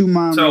gonna run through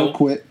mine real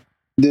quick.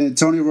 Then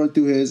Tony will run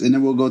through his, and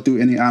then we'll go through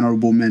any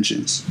honorable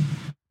mentions.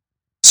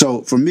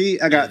 So for me,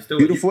 I got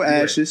Beautiful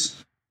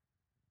Ashes.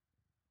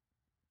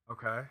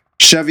 Okay.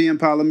 Chevy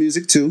Impala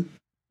Music 2.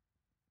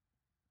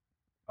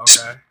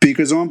 Okay.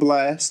 Speakers on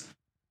Blast.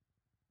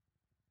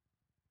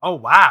 Oh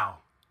wow.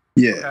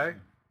 Yeah. Okay.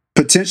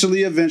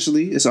 Potentially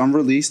Eventually. It's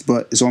unreleased,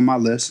 but it's on my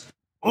list.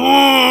 Ooh,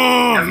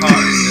 That's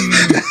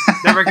hard.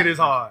 that record is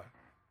hard.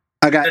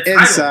 I got The title,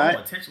 Inside.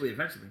 Potentially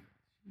Eventually.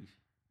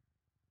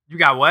 You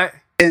got what?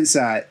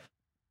 Inside.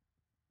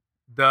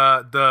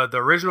 The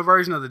original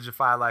version or the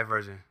Jafia Life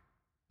version?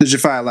 The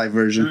Jafia Life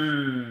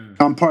version.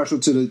 I'm partial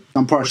to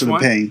Which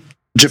one? Pain.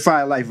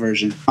 Jafia Life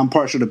version. I'm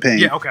partial to Pain.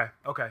 Yeah. Okay.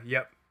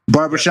 Yep.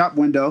 Barbershop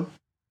Window.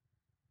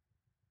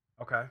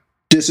 Okay.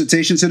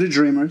 Dissertation to the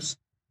Dreamers.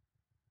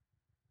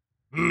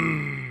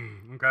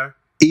 Okay.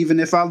 Even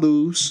If I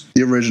Lose,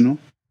 the original.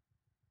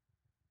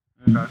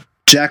 Okay.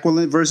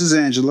 Jacqueline versus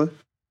Angela.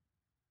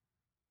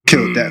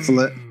 Killed that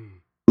flip.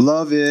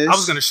 Love Is. I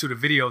was gonna shoot a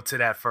video to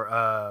that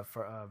for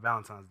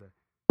Valentine's Day.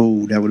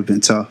 Oh, that would have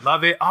been tough.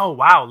 Love It. Oh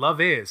wow. Love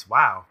Is.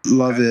 Wow.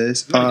 Love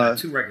Is. We got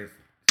 2 records.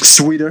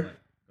 Sweeter.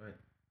 Go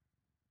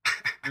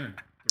ahead.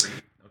 3.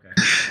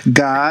 Okay.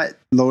 God,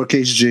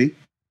 lowercase G.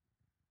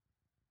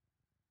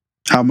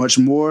 How Much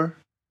More.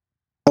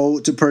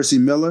 Ode to Percy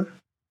Miller.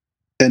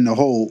 And The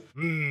Hole.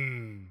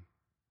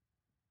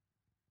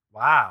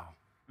 Wow.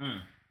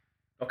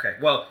 Okay.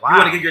 Well, Wow. you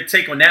want to give your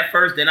take on that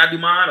first, then I do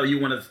mine, or you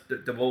want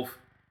to both?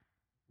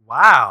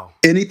 Wow.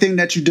 Anything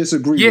that you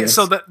disagree with. Yeah.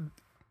 So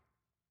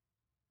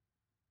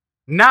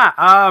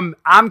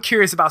I'm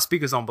curious about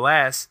Speakers on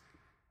Blast.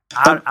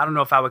 I don't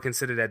know if I would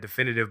consider that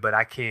definitive, but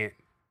I can't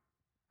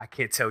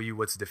tell you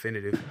what's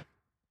definitive.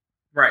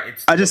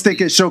 Right. I just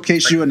think it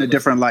showcased you in a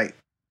different light.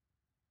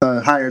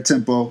 Higher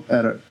tempo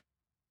at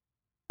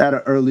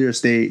an earlier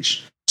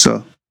stage.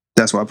 So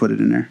that's why I put it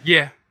in there.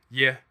 Yeah.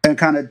 And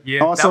kind of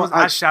also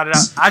I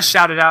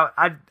shouted out.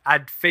 I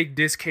fake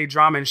diss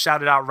K-Drama and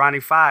shouted out Ronnie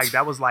Fieg.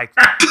 That was like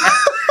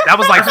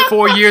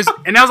 4 years,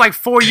 and that was like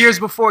 4 years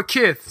before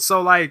Kith.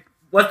 So like,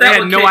 they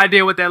had no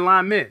idea what that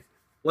line meant.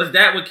 Was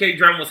that when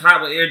K-Drama was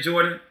hot with Air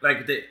Jordan?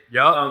 Like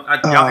y'all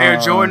Air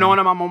Jordan on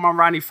him. I'm on my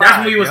Ronnie Fieg. That's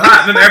when he was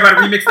hot. Remember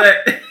everybody remixed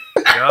that?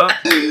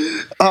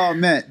 Oh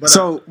man! But,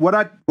 so what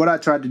I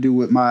tried to do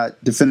with my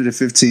definitive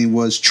 15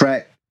 was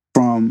track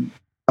from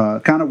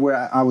kind of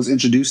where I was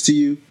introduced to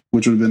you,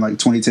 which would have been like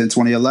 2010,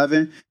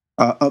 2011,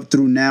 up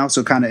through now.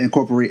 So kind of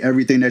incorporate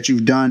everything that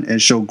you've done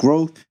and show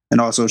growth,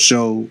 and also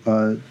show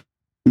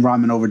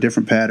rhyming over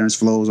different patterns,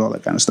 flows, all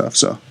that kind of stuff.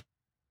 So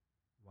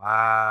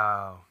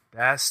wow,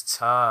 that's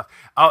tough.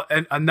 Oh,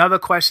 and another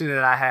question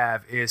that I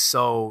have is: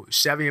 so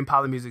Chevy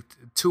Impala Music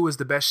 2 is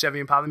the best Chevy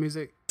Impala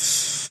music?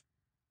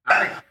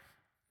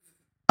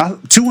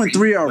 2 and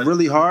 3 are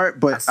really hard,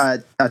 but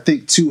I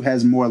think 2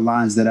 has more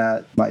lines that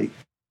I like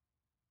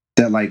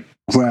that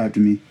grabbed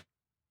me.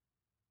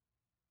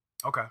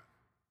 Okay.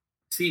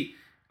 See,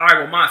 all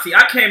right, well,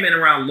 I came in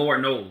around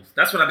Lord Knows.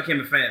 That's when I became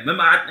a fan.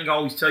 Remember, I think I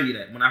always tell you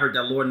that when I heard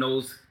that Lord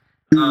Knows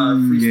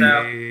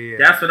freestyle. Yeah.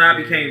 That's when I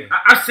became.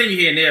 I've seen you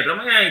here and there, but I'm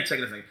like, I ain't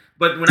checking this thing.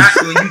 But when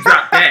you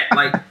dropped that,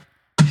 like,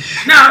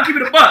 I'm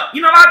keeping it a buck.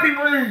 You know, a lot of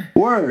people.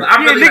 Word.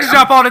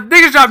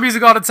 Niggas drop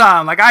music all the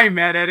time. Like, I ain't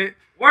mad at it.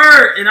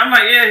 Word, and I'm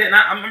like, yeah, and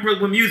I'm really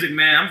with music,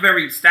 man. I'm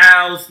very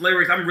styles,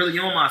 lyrics. I'm really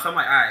on mine. So I'm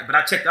like, all right. But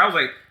I checked. I was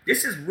like,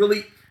 this is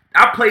really.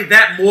 I played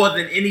that more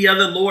than any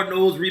other Lord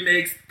Knows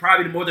remix,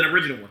 probably more than the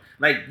original one.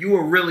 Like, you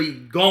were really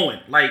going,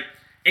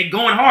 and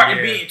going hard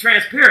and being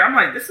transparent. I'm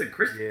like, this is a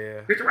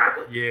Christian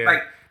rapper. Yeah.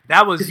 Like,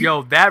 that was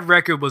that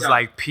record was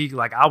like peak.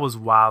 Like, I was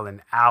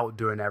wilding out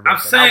during that record. I'm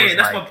saying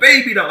that's my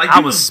baby though. Like, I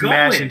was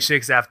smashing going.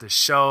 Chicks after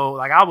show.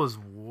 Like, I was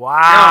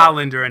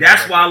wilding during that.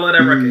 That's why I love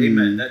that record.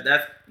 Amen.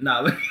 That's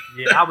no.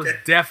 Yeah, I was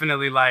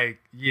definitely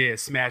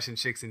smashing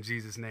chicks in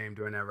Jesus' name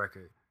during that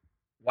record.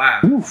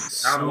 Wow.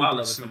 Oof. I don't know why I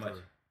love it so much.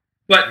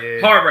 But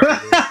hard record.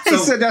 He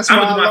said that's why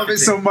I love it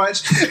so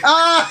much. No,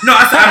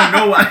 I said I don't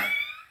know why.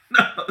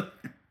 No.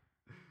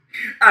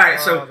 All right,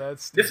 so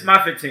this is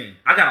my 15.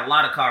 I got a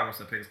lot of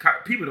Kairos opinions.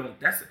 People don't.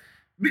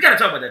 We got to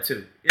talk about that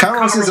too.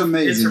 Kairos is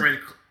amazing.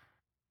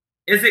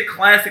 Is it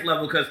classic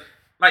level? Because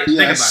think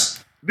about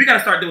it. we gotta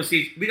start doing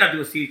we gotta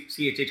do a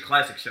CHH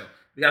classic show.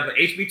 We gotta put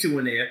HB2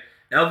 in there,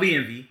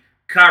 LVMV,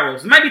 Kairos.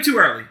 It might be too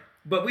early,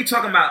 but we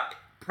talking about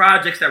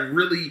projects that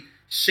really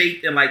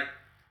shaped and like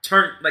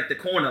turned like the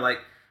corner. Like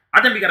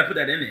I think we gotta put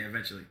that in there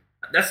eventually.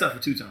 That's stuff for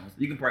Two Tones.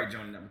 You can probably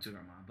join that with Two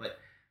Tones, but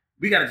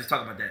we gotta just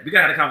talk about that. We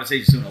gotta have a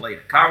conversation sooner or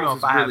later. I don't know Kairos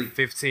if I really have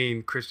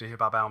 15 Christian hip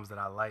hop albums that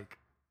I like.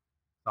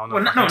 I don't know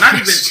well, if no, I not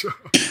can- even.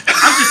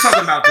 I'm just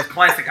talking about this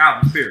classic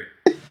album spirit.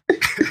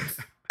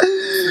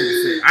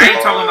 I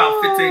ain't talking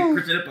about 15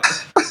 Christian hip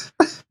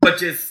hop, but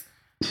just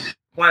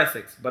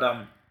classics. But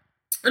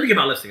let me get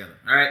my list together.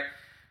 All right.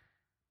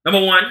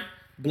 Number 1,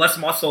 Bless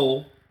My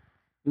Soul,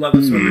 Love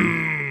the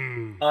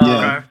Swimming. Yeah.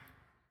 Okay.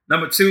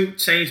 Number 2,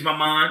 Change My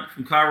Mind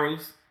from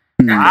Kairos.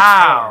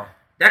 Wow.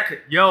 That could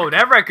Yo,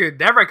 that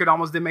record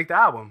almost didn't make the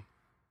album.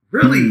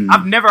 really.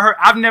 I've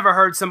never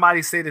heard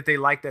somebody say that they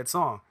like that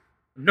song.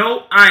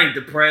 No, I ain't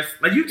depressed.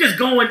 Like you just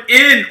going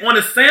in on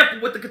a sample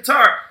with the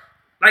guitar,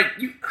 like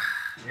you.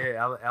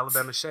 Yeah,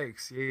 Alabama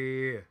Shakes.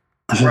 Yeah.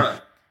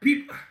 Bruh,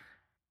 people.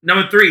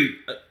 Number 3,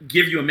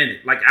 Give You a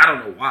Minute. Like I don't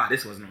know why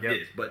this wasn't on Yep.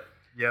 his, but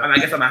Yeah. I mean,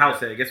 I guess I'm a house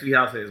head. I guess we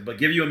house heads, but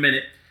Give You a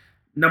Minute.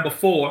 Number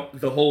 4,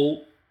 The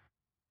Hole.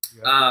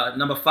 Yep.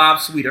 Number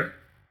 5, Sweeter.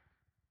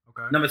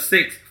 Okay. Number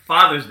 6,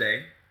 Father's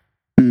Day.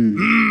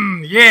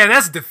 Yeah,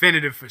 that's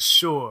definitive for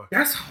sure.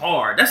 That's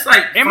hard. That's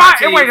like Am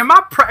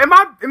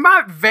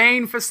I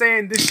vain for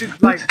saying this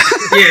shit? Like,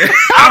 Yeah,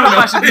 I don't know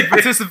if I should be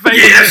participating.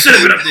 Yeah, that should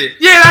have been up there.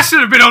 Yeah, that should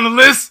have been on the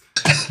list.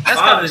 That's kind of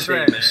Father's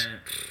Day, trash. man.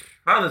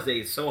 Father's Day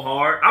is so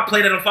hard. I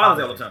play that on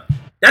Father's Day all the time.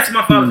 That's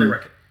my Father's Day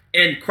record.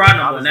 And Cry No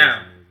More Father's Day now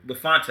is amazing. with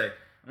Fonte.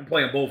 I'm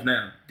playing both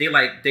now. They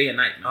like day and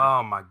night, man.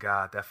 Oh my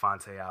god, that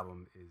Fonte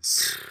album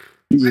is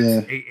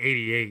Yeah.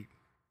 88.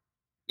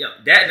 Yeah,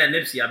 that and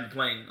that Nipsey I've been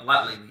playing a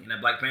lot lately, and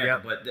that Black Panther.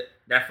 Yep. But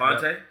that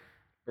Fonte,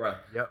 bruh.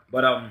 Yep.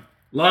 But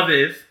Love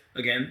Is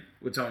again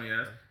with Tony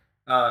S.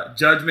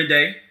 Judgment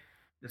Day.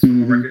 That's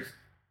from the records.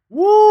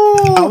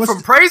 Woo!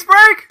 From Praise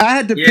Break? I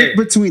had to Yeah. pick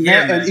between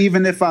Yeah, that and man.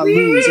 Even If I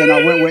Lose, and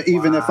I went with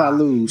Even If I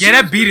Lose. Yeah,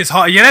 that beat is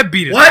hard. Yeah, that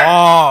beat is What?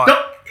 hard.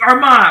 Don't,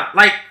 Armand,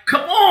 like,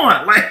 come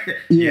on, like,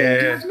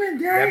 Yeah.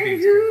 Judgment that Day.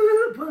 beat's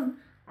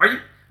Are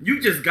you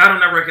just got on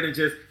that record and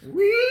just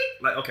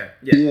like okay,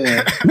 yeah.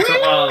 Yeah.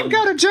 So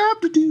Got a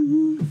job to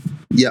do.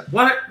 Yeah.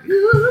 what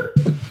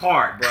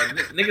hard, bro?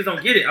 Niggas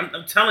don't get it.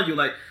 I'm telling you,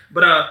 like,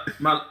 but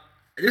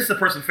this is a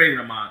personal favorite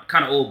of mine,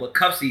 kind of old, but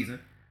Cuff Season.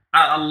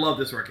 I love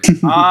this record.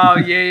 Oh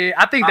yeah.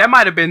 I think that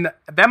might have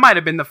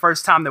been the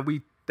first time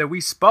that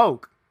we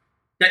spoke.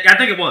 I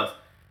think it was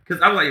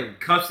because I was like, yo,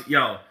 Cuff,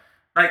 yo,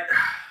 like,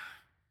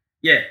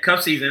 yeah,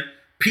 Cuff Season,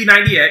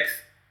 P90X.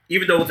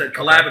 Even though it's a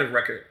collaborative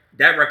record,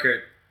 that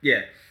record,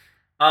 yeah.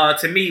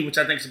 To me, which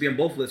I think should be on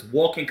both lists,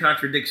 Walking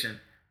Contradiction.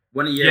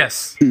 One of your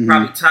Yes.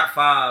 probably top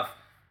five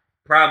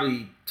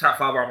R&B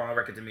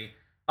record to me.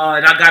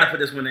 And I gotta put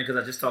this one in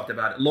because I just talked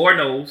about it. Lord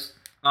Knows.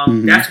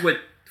 That's what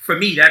for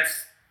me.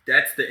 That's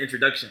the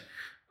introduction.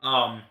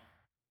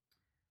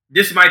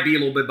 This might be a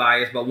little bit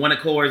biased, but One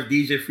Accord's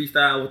DJ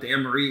freestyle with the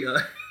Anne Marie.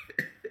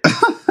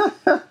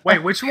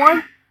 Wait, which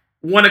one?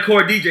 One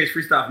Accord DJ's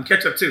freestyle from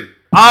Catch Up 2.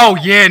 Oh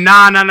yeah,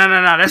 nah.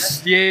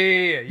 That's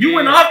yeah. You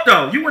went off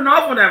though. You went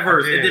off on that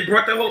verse, did. and then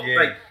brought the whole Yeah.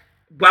 like.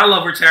 But I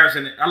love Rich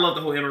Harrison. I love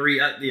the whole Anne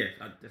Marie.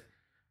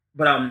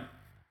 But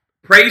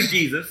Praise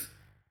Jesus.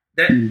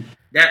 That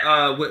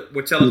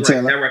with Taylor With Gray,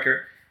 Taylor. that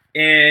record,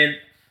 and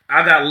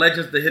I got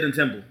Legends of the Hidden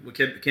Temple with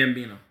Kim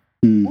Bino.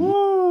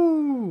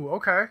 Ooh,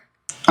 okay.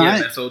 Yeah, I-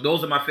 man. So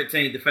those are my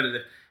 15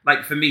 definitive.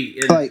 Like for me,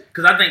 Like-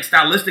 because I think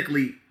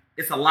stylistically,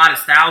 it's a lot of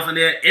styles in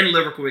there and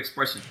lyrical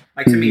expression.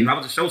 Like to me, if I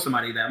was to show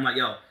somebody that, I'm like,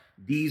 yo,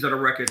 these are the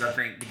records I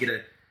think to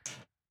get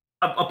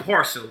a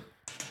partial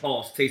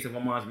false taste of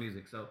Armand's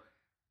music. So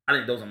I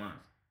think those are mine.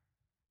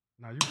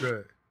 No, you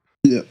good.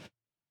 Yeah.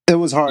 It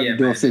was hard Yeah, to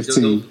do man. a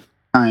 15. Those-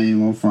 I ain't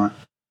even on front.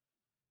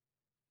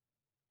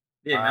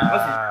 yeah, man.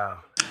 Wow.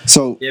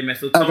 So Yeah, man.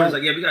 So I Tony's got-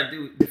 like, yeah, we gotta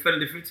do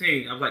definitive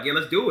 15. I was like, yeah,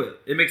 let's do it.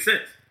 It makes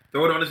sense.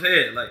 Throw it on his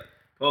head, like,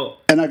 oh.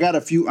 and I got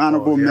a few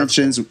honorable Oh, yeah.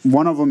 mentions.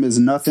 One of them is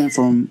Nothing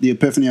from the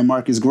Epiphany of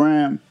Marcus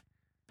Graham.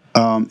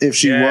 If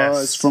She Yes.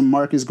 Was from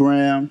Marcus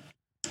Graham.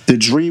 The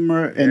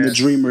Dreamer and The Yes.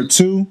 Dreamer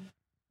 2.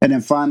 And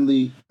then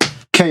finally,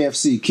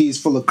 KFC, Keys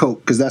Full of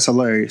Coke, because that's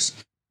hilarious.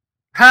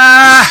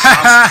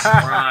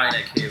 I'm crying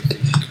at KFC.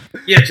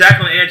 Yeah,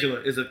 Jacqueline Angela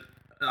is a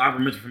honorable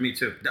mention for me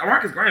too.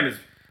 Marcus Graham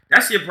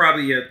that's your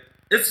probably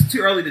it's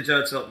too early to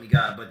judge Help Me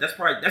God, but that's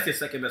your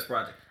second best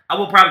project. I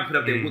will probably put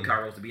up there with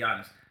Kairos to be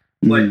honest.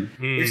 But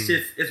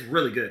it's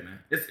really good, man.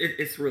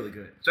 It's really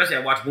good. Especially I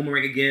watched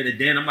Boomerang again, and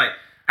then I'm like,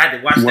 I had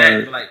to watch that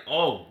and be like,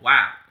 oh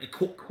wow, and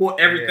caught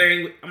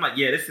everything. I'm like,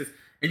 yeah, this is,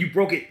 and you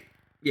broke it,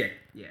 yeah.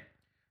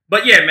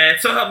 But yeah, man.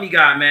 So help me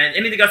God, man.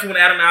 Anything else you want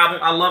to add on the album?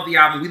 I love the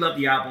album. We love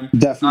the album.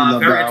 Definitely love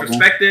the very album.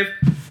 introspective.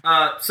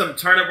 Some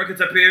turn up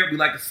records up here. We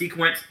like the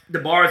sequence. The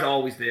bars are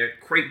always there.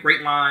 Great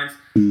lines.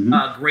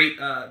 Great.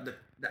 The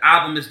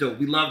album is dope.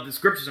 We love the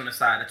scriptures on the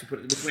side that you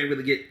put, which we ain't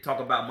really talk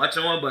about much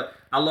on, but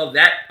I love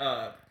that.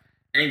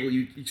 angle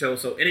you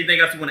chose. So anything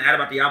else you want to add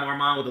about the album,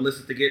 Armand, with the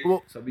listeners to get?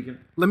 Well, so we can.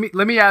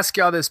 Let me ask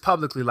y'all this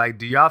publicly. Like,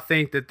 do y'all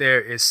think that there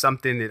is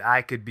something that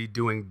I could be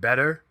doing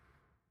better,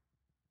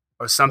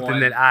 or something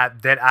that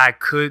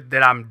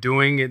I'm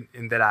doing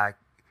and that I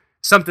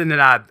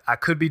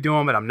could be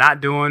doing but I'm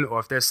not doing, or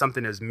if there's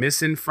something that's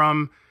missing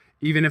from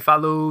Even If I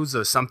Lose,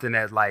 or something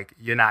that like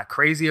you're not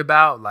crazy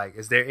about? Like,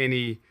 is there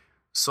any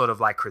sort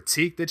of like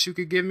critique that you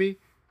could give me?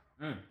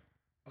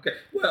 Okay.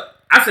 Well,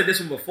 I said this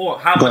one before.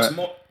 How much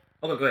more?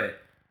 Okay, go ahead.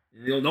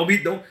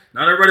 Don't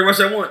not everybody rush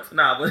at once.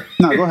 Nah, but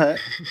No, go ahead.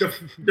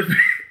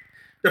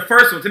 the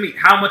first one to me,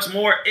 how much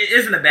more? It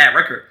isn't a bad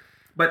record,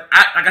 but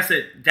like I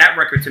said, that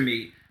record to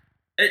me,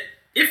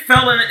 it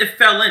fell in.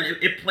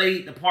 It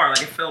played the part.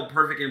 Like, it fell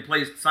perfect in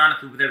place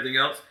sonically with everything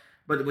else.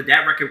 But with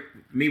that record,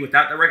 me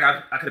without that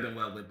record, I could have been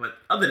well with. But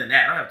other than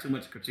that, I don't have too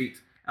much critiques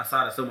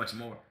outside of So Much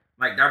More.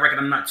 Like, that record,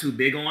 I'm not too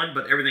big on,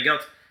 but everything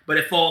else. But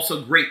it falls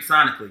so great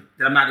sonically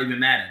that I'm not even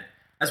mad at it.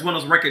 That's one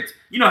of those records.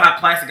 You know how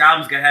classic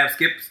albums can have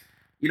skips.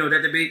 You know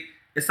that debate.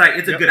 It's like,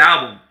 it's a good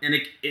album, and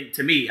it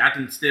to me, I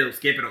can still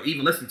skip it or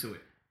even listen to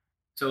it.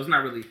 So it's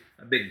not really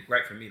a big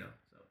gripe for me though.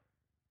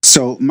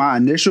 So my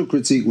initial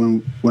critique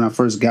when I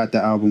first got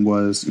the album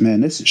was,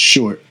 man, this is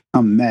short.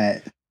 I'm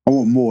mad. I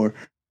want more.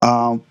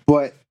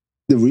 But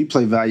the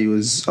replay value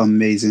is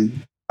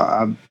amazing.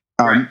 I'll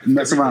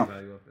mess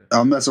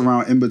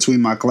around in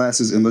between my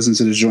classes and listen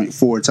to this joint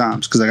 4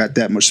 times because I got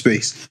that much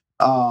space.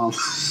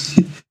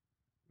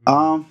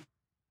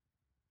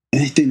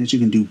 Anything that you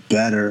can do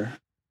better.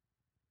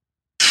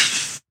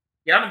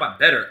 Yeah, I don't know about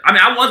better. I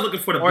mean, I was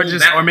looking for the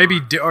or maybe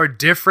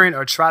different,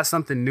 or try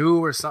something new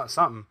or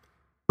something.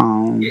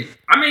 Yeah,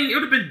 I mean, it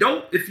would have been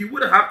dope if you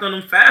would have hopped on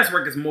them fast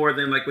records more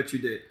than like what you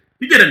did.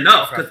 You did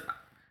enough because,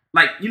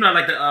 like, you know,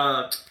 like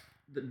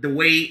the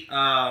way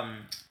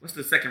what's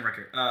the second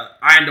record?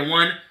 I Am the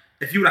One.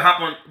 If you would have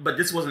hopped on, but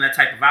this wasn't that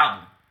type of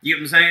album. You know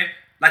what I'm saying?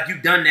 Like,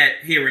 you've done that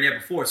here and there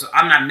before, so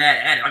I'm not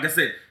mad at it. Like I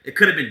said, it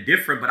could have been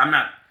different, but I'm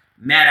not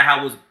mad at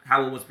how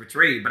it was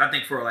portrayed. But I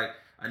think for like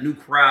a new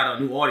crowd or a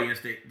new audience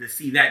to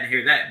see that and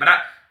hear that. But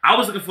I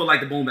was looking for like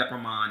the boom bap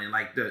Armand and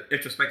like the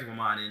introspective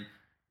Armand, and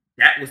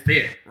that was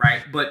there,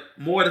 right? But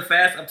more of the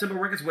fast up-tempo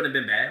records wouldn't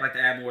have been bad. Like, to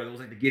add more of those,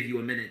 like to give you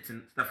a minute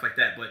and stuff like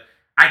that. But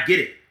I get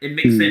it. It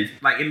makes sense.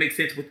 Like, it makes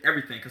sense with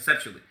everything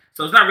conceptually.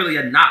 So it's not really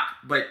a knock,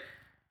 but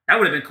that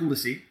would have been cool to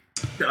see.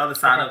 The other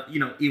side of, you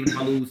know, Even If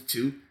I Lose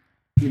too,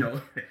 you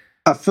know.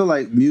 I feel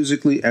like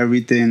musically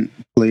everything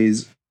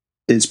plays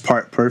its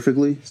part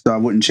perfectly, so I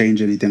wouldn't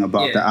change anything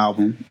about the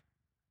album.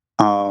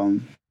 I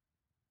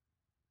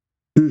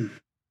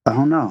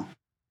don't know.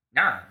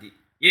 Nah,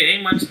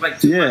 ain't much like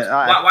too much.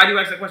 Why do you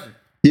ask that question?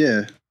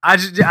 Yeah, I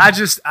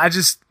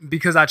just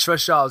because I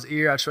trust y'all's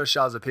ear, I trust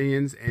y'all's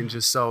opinions, and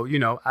just so you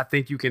know, I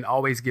think you can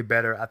always get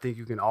better. I think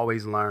you can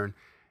always learn,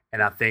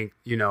 and I think,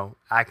 you know,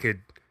 I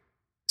could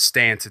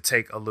stand to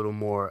take a little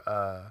more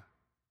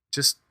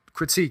just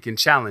critique and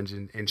challenge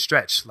and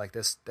stretch. Like,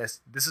 this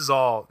is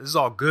all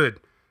good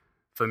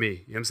for me. You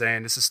know what I'm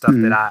saying? This is stuff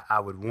that I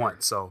would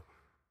want. So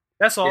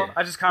that's all.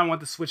 I just kind of want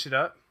to switch it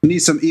up. You need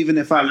some Even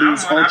If I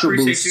Lose Ultra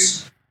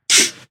Boosts.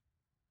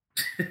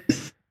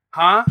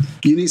 Huh?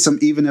 You need some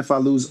Even If I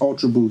Lose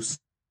Ultra Boost.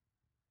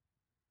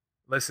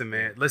 Listen,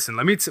 man. Listen,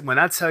 when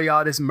I tell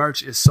y'all this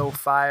merch is so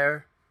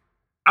fire.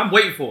 I'm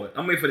waiting for it.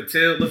 I'm waiting for the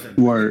tail. Listen.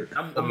 Word.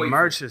 The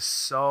merch is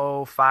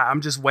so fire.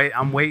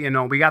 I'm waiting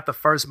on. We got the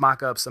first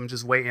mock-ups. I'm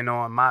just waiting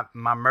on.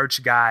 My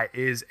merch guy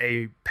is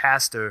a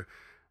pastor,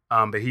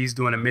 but he's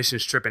doing a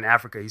missions trip in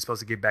Africa. He's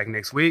supposed to get back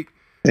next week.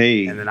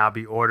 Hey. And then I'll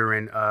be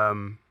ordering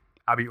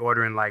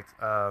like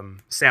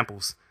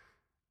samples.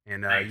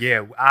 And nice.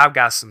 Yeah, I've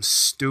got some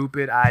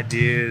stupid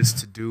ideas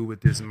to do with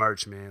this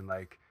merch, man.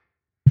 Like,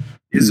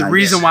 it's the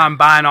reason why I'm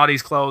buying all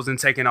these clothes and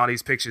taking all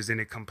these pictures,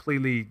 and it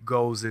completely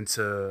goes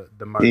into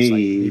the merch. Hey. Like,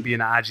 me being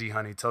an IG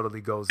honey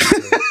totally goes into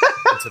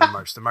the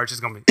merch. The merch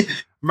is gonna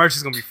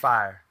be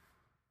fire.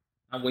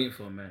 I'm waiting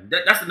for it, man.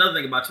 That's another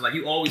thing about you. Like,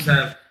 you always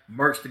have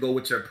merch to go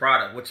with your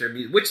product, with your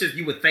music, which is,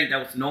 you would think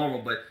that was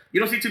normal, but you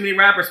don't see too many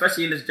rappers,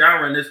 especially in this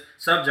genre, in this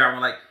subgenre,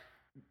 like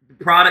the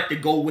product to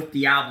go with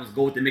the albums,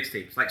 go with the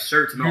mixtapes, like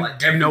shirts and all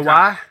that. You know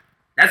why?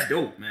 That's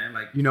dope, man.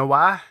 Like, you know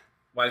why?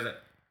 Why is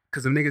that?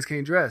 Because them niggas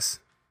can't dress.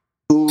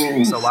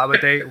 Ooh. So why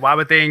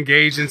would they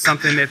engage in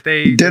something that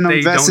they don't know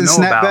snapbacks?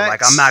 about?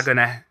 Like, I'm not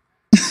gonna.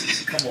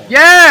 Come on.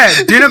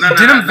 Yeah,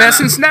 denim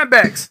vests and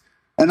snapbacks.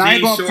 And I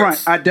ain't going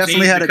front. I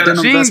definitely had a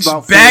denim vest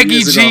about 4 baggy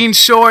years ago. jean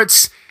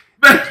shorts,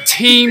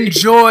 Team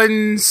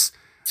Jordans.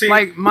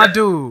 Like, my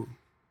dude.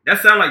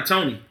 That sound like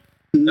Tony.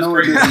 No,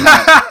 it crazy.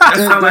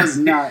 does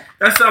not.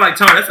 That sound like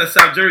Tony. That's that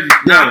South Jersey.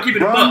 Nah, I'm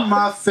keeping it Run up.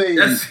 my fade.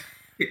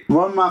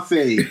 Run my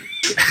fade.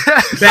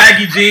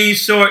 Baggy jeans,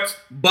 shorts,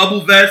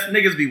 bubble vest.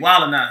 Niggas be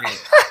wilding out here.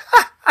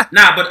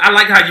 Nah, but I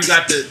like how you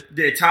got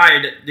the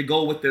attire to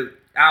go with the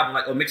album,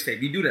 like, or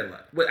mixtape. You do that a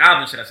lot. With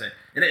album, should I say.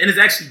 And it's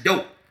actually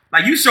dope.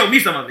 Like, you showed me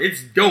some of it.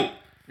 It's dope.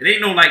 It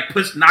ain't no, like,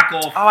 push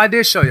knockoff. Oh, I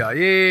did show y'all.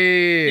 Yeah.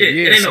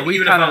 It ain't so no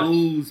Even If I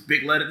Lose,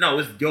 big letter. No,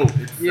 it's dope.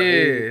 It's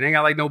it ain't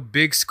got, like, no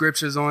big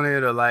scriptures on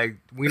it, or, like,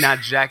 we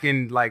not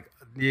jacking, like,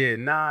 you Yeah,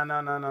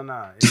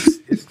 nah.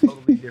 It's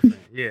totally different.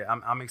 Yeah,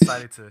 I'm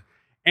excited to,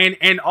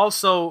 and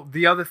also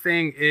the other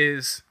thing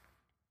is,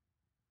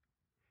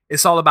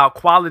 it's all about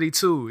quality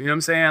too. You know what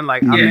I'm saying?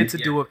 Like I meant to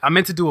do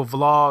a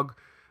vlog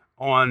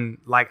on,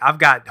 like, I've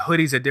got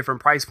hoodies at different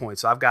price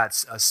points. So I've got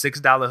a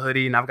 $6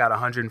 hoodie and I've got a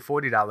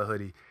 $140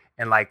 hoodie,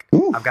 and like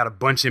I've got a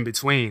bunch in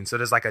between. So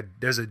there's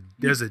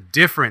a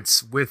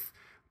difference with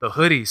the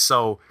hoodies.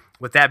 So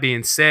with that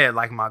being said,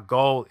 like my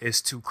goal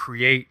is to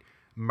create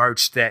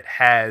merch that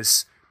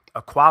has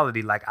a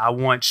quality. Like I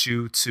want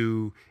you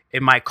to,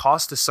 it might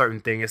cost a certain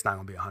thing. It's not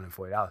gonna be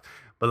 $140,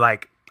 but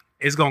like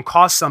it's gonna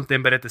cost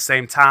something. But at the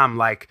same time,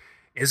 like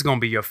it's gonna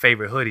be your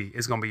favorite hoodie.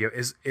 It's gonna be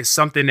it's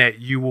something that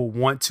you will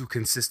want to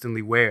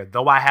consistently wear.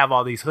 Though I have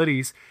all these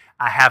hoodies,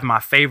 I have my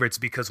favorites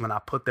because when I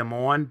put them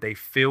on, they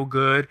feel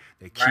good.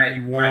 They keep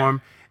me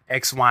warm.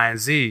 X, Y, and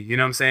Z. You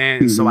know what I'm saying?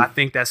 Mm-hmm. So I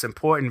think that's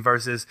important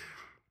versus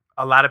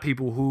a lot of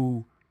people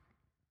who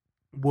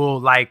will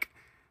like,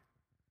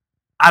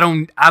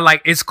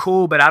 it's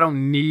cool, but I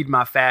don't need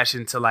my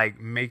fashion to like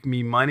make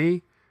me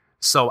money.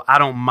 So I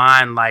don't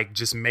mind like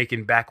just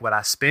making back what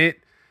I spent.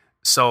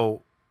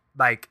 So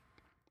like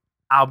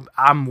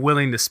I'm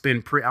willing to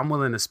spend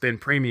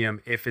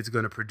premium if it's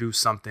going to produce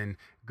something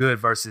good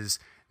versus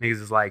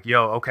niggas is like,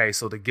 yo, okay,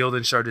 so the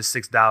Gildan shirt is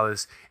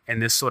 $6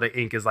 and this sort of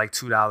ink is like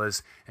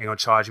 $2 and gonna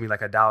charge me like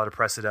 $1 to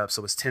press it up.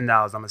 So it's $10.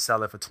 I'm gonna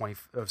sell it for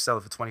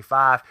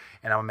 $25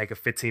 and I'm gonna make a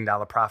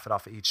 $15 profit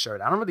off of each shirt.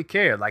 I don't really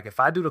care. Like if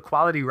I do the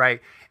quality right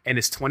and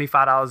it's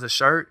 $25 a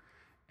shirt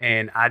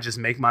and I just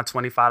make my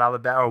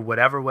 $25 back or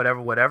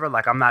whatever,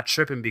 like I'm not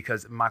tripping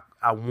because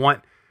I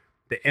want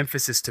the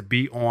emphasis to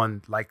be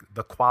on like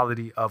the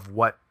quality of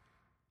what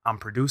I'm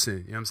producing.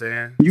 You know what I'm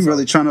saying? You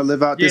really trying to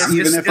live out this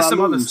even if I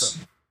lose.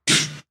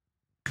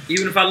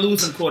 Even if I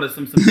lose some quarters,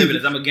 some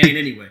dividends, I'm gonna gain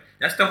anyway.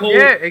 That's the whole.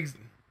 Yeah,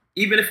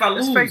 even if I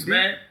lose,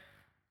 man,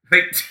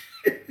 fake.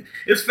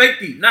 It's fake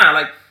deep. Nah,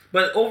 like,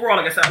 but overall,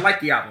 like I said, I like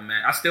the album,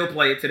 man. I still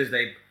play it to this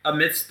day.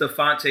 Amidst the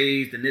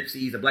Fontes, the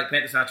Nipseys, the Black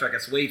Panther soundtrack,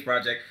 at Suede's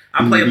project,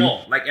 I play them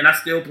all. Like, and I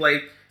still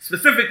play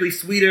specifically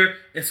Sweeter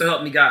and So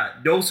Help Me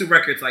God. Those two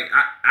records, like,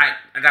 I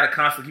gotta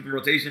constantly keep in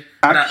rotation.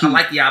 I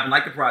like the album,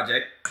 like the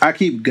project. I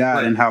keep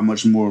God and How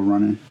Much More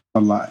running a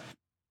lot.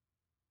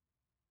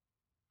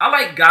 I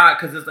like God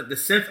because it's like the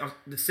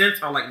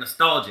synths are like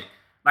nostalgic.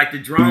 Like the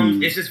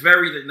drums, it's just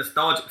very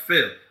nostalgic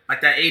feel.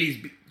 Like that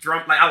 80s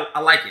drum. Like I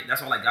like it. That's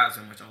why I like God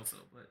so much also.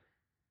 But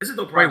this is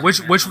the project.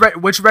 Wait,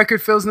 which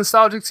record feels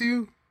nostalgic to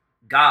you?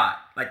 God.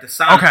 Like the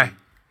sound. Okay.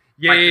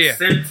 Yeah, like the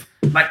synth,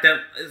 like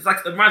that. It's like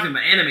it reminds me of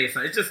an anime or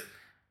something.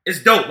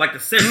 It's dope. Like the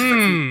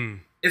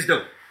synth. It's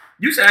dope.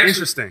 You should actually.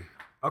 Interesting.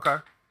 Okay.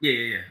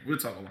 Yeah. We'll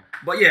talk about it.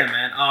 But yeah,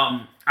 man.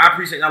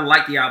 I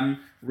like the album.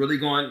 Really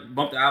going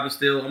bump the album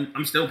still.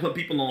 I'm still putting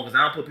people on because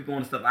I don't put people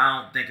on the stuff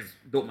I don't think is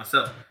dope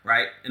myself,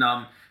 right? And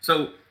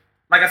so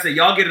like I said,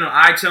 y'all get it on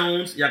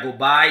iTunes. Y'all go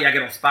buy. Y'all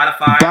get it on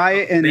Spotify. Buy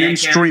it and then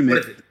stream it. What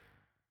is it?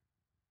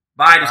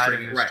 Buy it and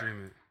stream it. Right.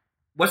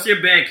 What's your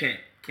Bandcamp?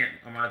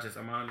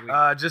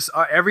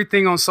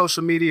 Everything on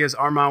social media is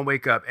Armand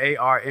Wake Up.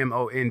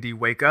 ARMOND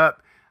Wake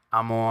Up.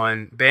 I'm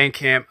on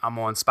Bandcamp. I'm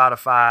on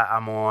Spotify.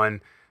 I'm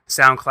on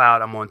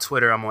SoundCloud, I'm on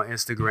Twitter, I'm on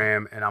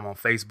Instagram, and I'm on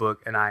Facebook.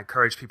 And I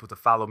encourage people to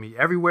follow me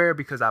everywhere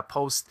because I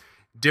post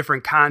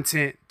different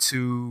content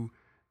to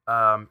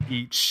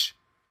each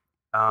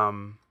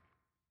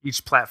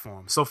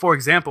platform. So for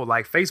example,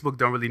 like Facebook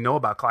don't really know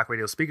about Clock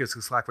Radio Speakers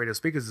because Clock Radio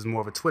Speakers is more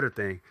of a Twitter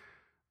thing.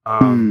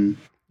 You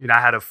know, I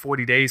had a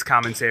 40 days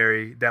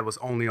commentary that was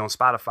only on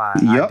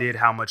Spotify. Yep. I did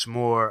How Much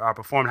More, I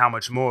performed How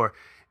Much More,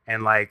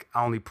 and like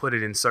I only put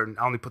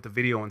the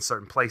video in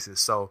certain places.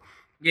 So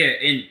yeah,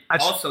 and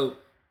also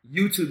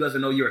YouTube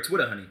doesn't know you're a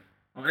Twitter honey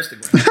on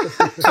Instagram.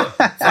 so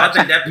I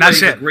think that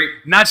plays a great.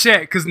 Not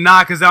yet, cause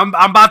I'm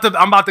about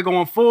to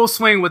go in full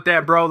swing with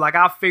that, bro. Like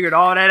I figured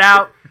all that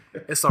out.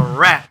 It's a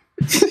wrap.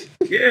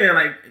 Yeah,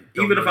 like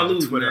even if I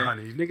lose, Twitter man.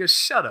 honey, nigga,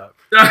 shut up.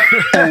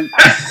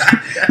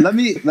 Let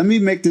me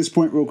make this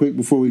point real quick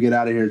before we get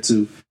out of here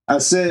too. I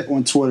said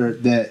on Twitter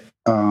that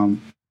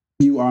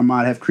you,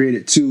 Armand, have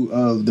created two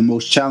of the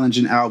most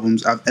challenging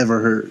albums I've ever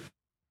heard.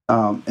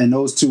 And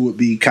those two would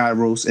be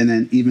Kairos and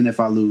then Even If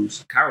I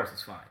Lose. Kairos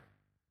is fine.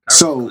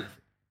 So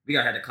we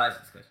gotta have the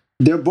classic discussion.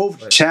 They're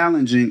both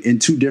challenging in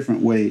two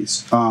different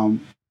ways. For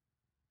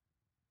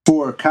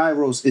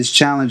Kairos, it's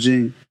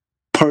challenging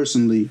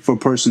personally for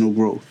personal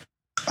growth.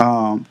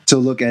 To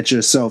look at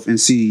yourself and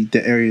see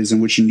the areas in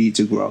which you need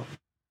to grow.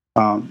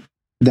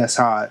 That's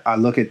how I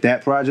look at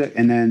that project.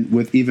 And then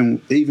with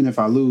even If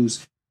I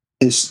Lose,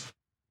 it's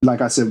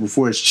like I said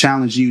before, it's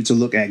challenging you to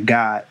look at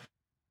God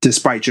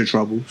despite your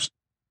troubles.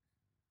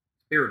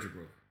 Spiritual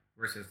growth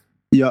versus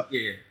yeah.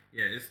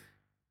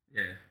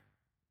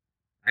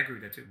 I agree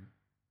with that too.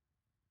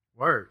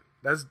 Word.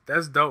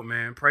 That's dope,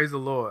 man. Praise the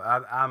Lord.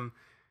 I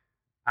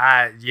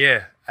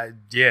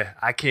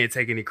can't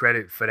take any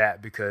credit for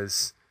that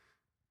because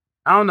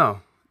I don't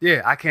know.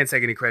 Yeah, I can't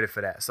take any credit for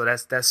that. So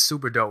that's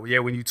super dope. Yeah,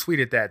 when you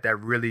tweeted that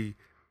really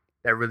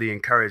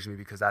encouraged me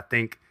because I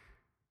think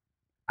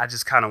I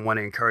just kind of want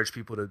to encourage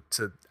people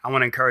to I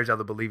want to encourage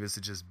other believers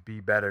to just be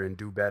better and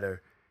do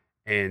better,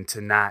 and to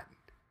not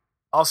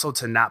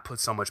put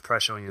so much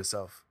pressure on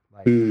yourself.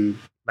 Like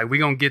we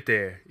gonna get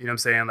there. You know what I'm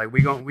saying? Like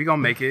we gonna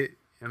make it. You know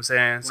what I'm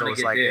saying? So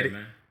it's like,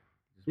 man.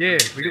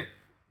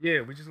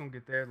 we just gonna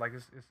get there. Like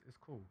it's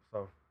cool.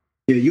 So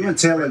yeah, you and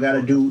Taylor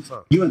gotta do.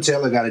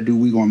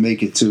 We gonna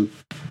make it too.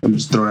 I'm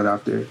just throwing it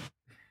out there,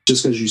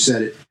 just because you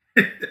said it.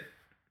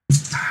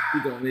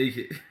 We gonna make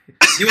it.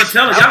 You and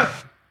Taylor,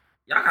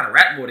 y'all gotta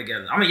rap more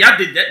together. I mean, y'all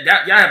did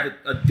that. Y'all have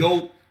a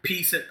dope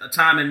piece at a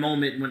time and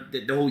moment when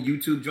the whole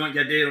YouTube joint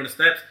y'all did on the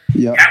steps.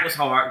 Yeah, that was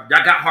hard.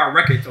 Y'all got hard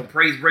records on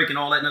Praise Break and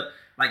all that.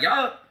 Like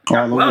y'all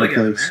all well over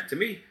together, the place. man. To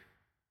me,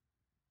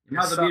 you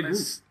might as well be a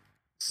group.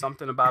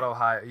 Something about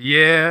Ohio.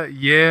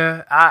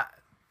 Yeah. I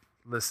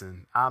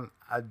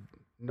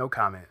no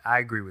comment. I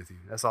agree with you.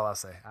 That's all I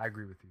say. I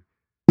agree with you.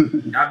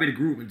 Y'all be the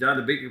group, and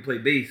Jonathan Baker play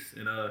bass,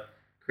 and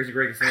Christian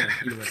Greg is saying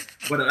either way.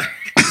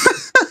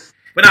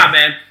 But nah,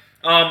 man.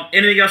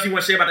 Anything else you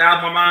want to say about the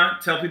album,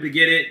 Armand? Tell people to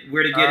get it,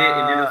 where to get it,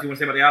 and then else you want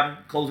to say about the album?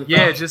 Closing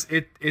thoughts? Just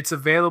it's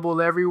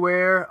available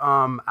everywhere.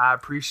 I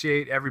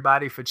appreciate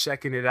everybody for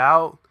checking it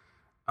out.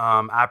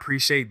 I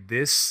appreciate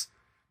this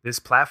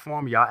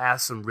platform. Y'all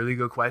ask some really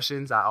good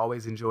questions. I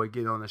always enjoy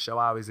getting on the show.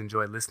 I always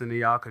enjoy listening to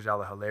y'all because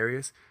y'all are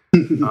hilarious.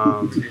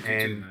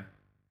 And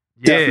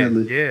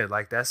yeah,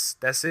 like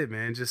that's it,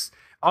 man. Just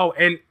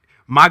and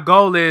my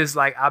goal is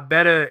like I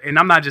better, and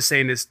I'm not just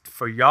saying this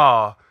for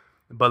y'all,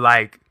 but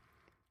like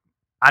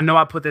I know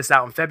I put this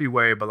out in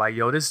February, but like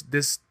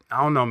this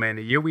I don't know, man.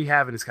 The year we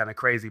having is kind of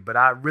crazy, but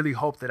I really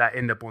hope that I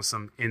end up on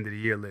some end of the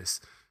year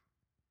list.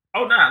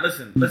 Oh nah,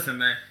 listen,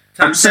 man.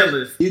 Top 10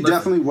 list. You're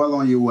definitely well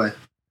on your way.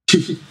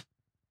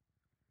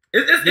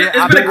 It's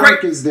been a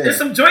great. There's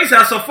some joints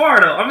out so far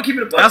though. I'm gonna keep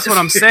it a buck. That's what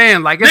I'm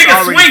saying. Like it's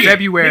already swinging.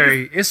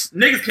 February.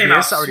 Niggas came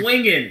out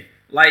swinging.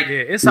 Like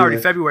it's already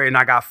February, and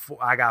I got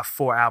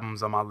 4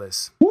 albums on my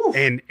list. Woo.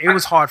 And it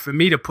was hard for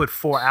me to put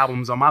 4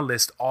 albums on my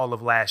list all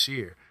of last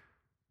year.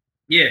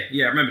 Yeah,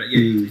 I remember that. Yeah,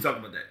 you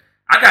talking about that.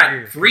 I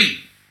got 3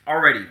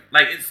 already.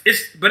 Like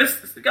it's got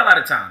a lot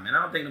of time, man.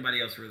 I don't think nobody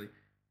else really.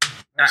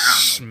 I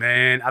don't know.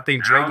 Man, I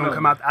think Drake gonna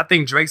come out. I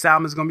think Drake's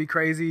album is gonna be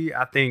crazy.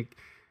 I think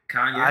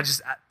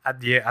Kanye.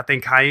 I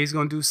think Kanye's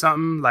gonna do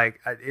something. Like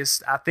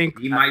I think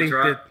he might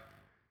drop. That,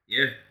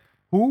 yeah.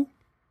 Who?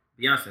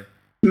 Beyonce.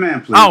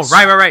 Man, please. Oh,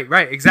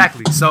 right.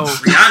 Exactly. So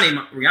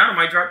Rihanna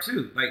might drop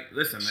too. Like,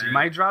 listen, man. She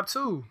might drop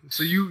too.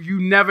 So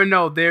you never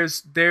know. There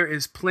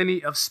is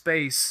plenty of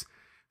space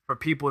for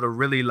people to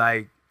really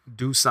like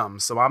do something.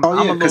 So I'm a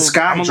little nervous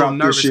because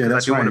I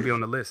do want to be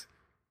on the list.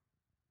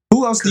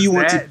 Who else do you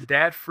want to?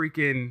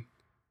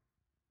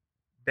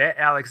 That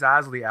Alex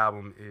Isley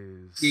album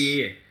is.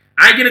 Yeah.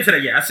 I ain't get into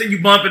that yet. I seen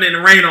you bumping in the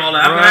rain all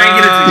that. I ain't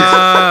get into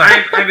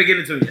it. I ain't get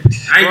into it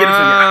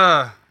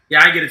yet. Yeah,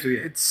 I ain't get into it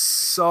yet. It's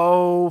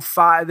so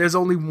fire. There's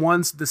only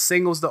the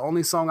single's the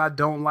only song I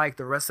don't like.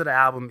 The rest of the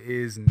album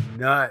is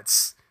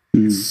nuts.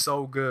 It's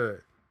so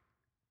good.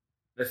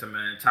 Listen,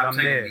 man, top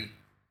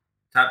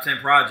 10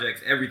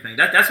 projects, everything.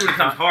 That's when it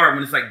becomes hard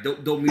when it's like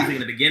dope music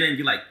in the beginning.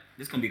 You're like,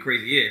 this gonna be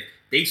crazy. Yeah,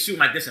 they shooting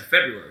like this in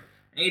February.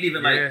 Ain't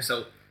even like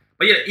so.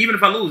 But yeah, even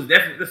if I lose,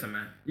 definitely listen,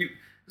 man.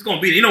 It's gonna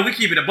be there. You know, we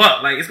keep it a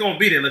buck. Like it's gonna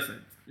be there.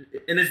 Listen,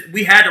 and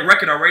we had the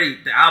record already,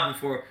 the album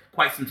for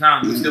quite some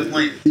time. We're still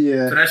playing.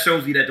 Yeah. So that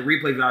shows you that the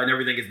replay value and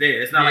everything is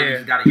there. It's not like you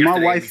just got it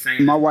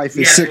yesterday. My wife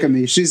is sick of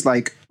me. She's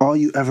like, all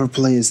you ever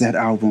play is that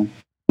album.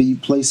 Can you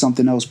play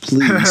something else,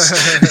 please?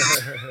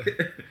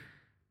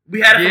 We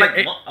had it for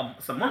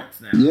like some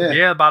months now.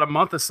 Yeah, about a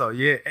month or so.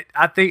 Yeah,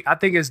 I think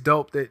it's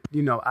dope that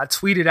I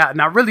tweeted out,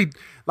 and I really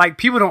like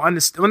people don't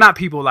understand. Well, not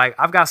people. Like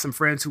I've got some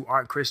friends who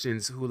aren't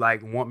Christians who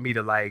like want me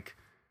to like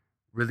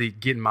really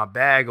get in my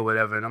bag or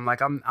whatever, and I'm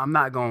like I'm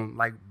not gonna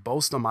like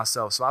boast on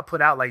myself. So I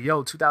put out like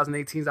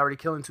 2018 is already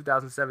killing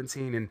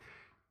 2017, and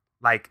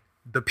like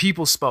the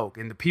people spoke,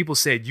 and the people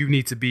said you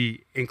need to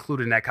be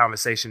included in that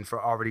conversation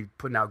for already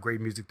putting out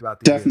great music throughout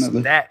the years.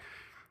 So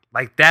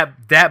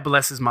that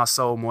blesses my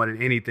soul more than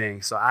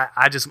anything. So I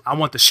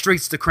want the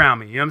streets to crown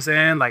me. You know what I'm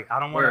saying? Like I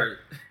don't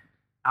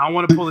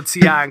want to pull a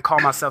T.I. and call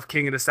myself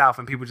King of the South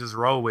and people just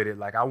roll with it.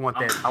 Like I want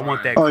that. I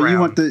want that. Oh, crown. you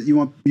want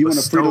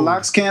a Free the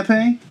Locks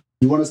campaign?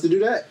 You want us to do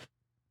that?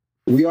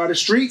 We are the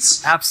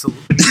streets.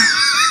 Absolutely.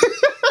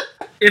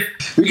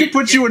 We can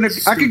put you in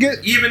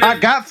the. I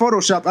got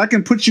Photoshop. I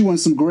can put you in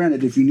some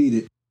granite if you need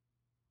it.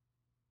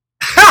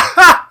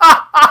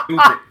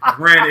 Stupid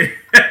granite.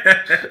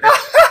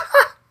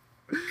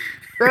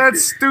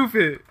 That's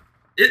stupid.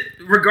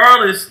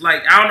 Regardless,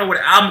 like I don't know what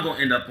album gonna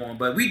end up on,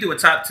 but we do a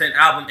top 10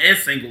 album and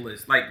single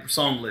list, like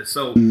song list.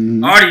 So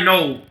I already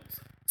know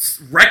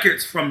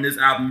records from this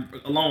album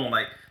alone.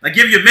 Like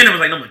Give You a Minute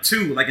was like number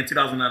 2, like in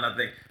 2009, I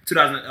think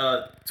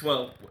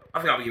 2012. I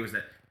forgot what year was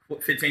that.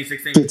 15,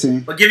 16.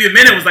 15. But Give You a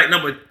Minute was like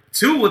number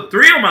 2 or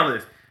 3 on my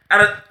list.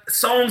 Out of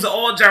songs of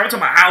all genres, we're talking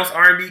about house,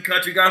 R&B,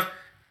 country, guys.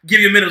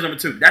 Give You a Minute was number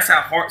 2. That's how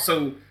hard.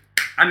 So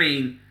I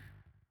mean,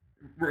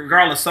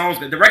 regardless, songs,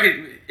 the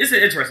record, it's an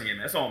interesting game,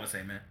 man. That's all I'm gonna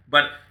say, man.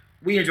 But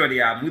we enjoyed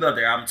the album. We love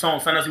the album. Tone,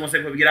 something else you want to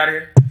say before we get out of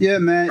here? Yeah,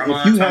 man.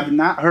 If you have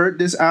not heard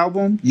this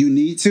album, you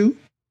need to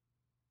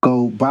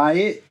go buy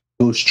it,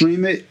 go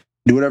stream it,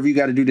 do whatever you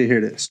got to do to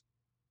hear this.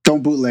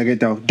 Don't bootleg it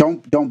though.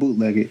 Don't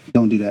bootleg it.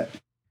 Don't do that.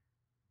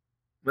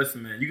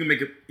 Listen, man, you can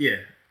make it. Yeah.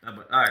 All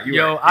right.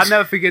 Yo, right. I'll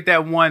never forget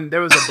that one.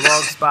 There was a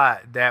blog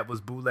spot that was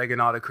bootlegging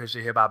all the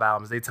Christian hip hop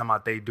albums. They talking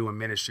about they doing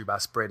ministry by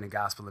spreading the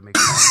gospel and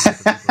making money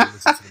for people to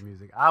listen to the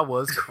music. I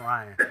was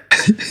crying.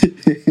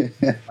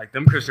 Like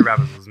them Christian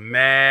rappers was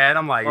mad.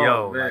 I'm like,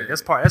 yo, like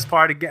that's part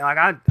of the game.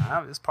 Like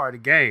it's part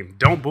of the game.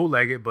 Don't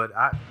bootleg it, but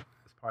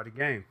it's part of the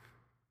game.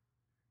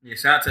 Yeah,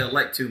 shout out to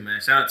Elect too, man.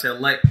 Shout out to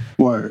Elect.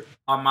 Word.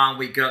 Armand,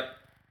 wake up.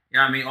 You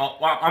know what I mean?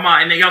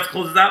 Armand, anything else to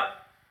close us out?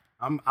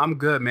 I'm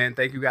good, man.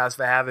 Thank you guys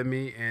for having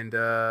me and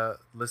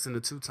listen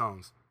to Two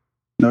Tones.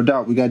 No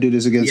doubt. We got to do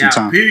this again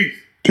sometime.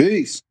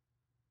 Peace.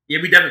 Yeah,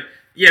 we definitely.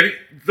 Yeah,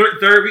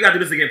 third, we got to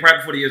do this again right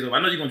before the year's over. I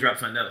know you're going to drop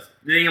something else.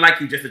 It ain't like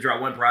you just to drop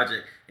one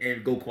project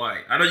and go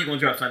quiet. I know you're going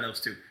to drop something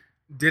else too.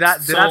 Did I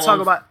talk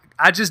about...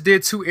 I just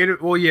did two...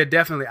 Well, yeah,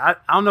 definitely. I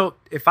don't know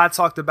if I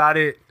talked about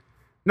it.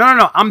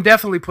 No. I'm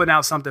definitely putting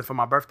out something for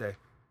my birthday.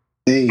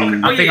 Hey.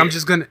 Okay. I think I'm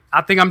just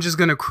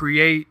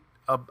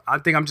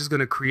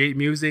gonna create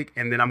music,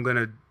 and then I'm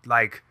gonna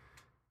like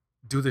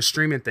do the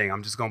streaming thing.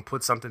 I'm just gonna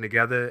put something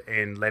together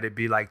and let it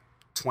be like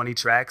 20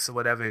 tracks or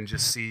whatever, and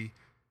just see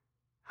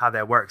how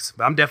that works.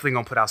 But I'm definitely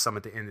gonna put out some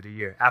at the end of the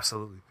year.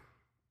 Absolutely.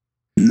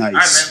 Nice. All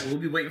right, man.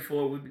 We'll be waiting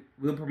for it.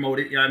 We'll promote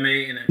it. You know what I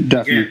mean? And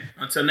definitely. Again,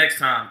 until next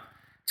time,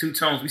 Two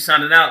Tones. We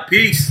signing out.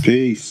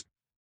 Peace.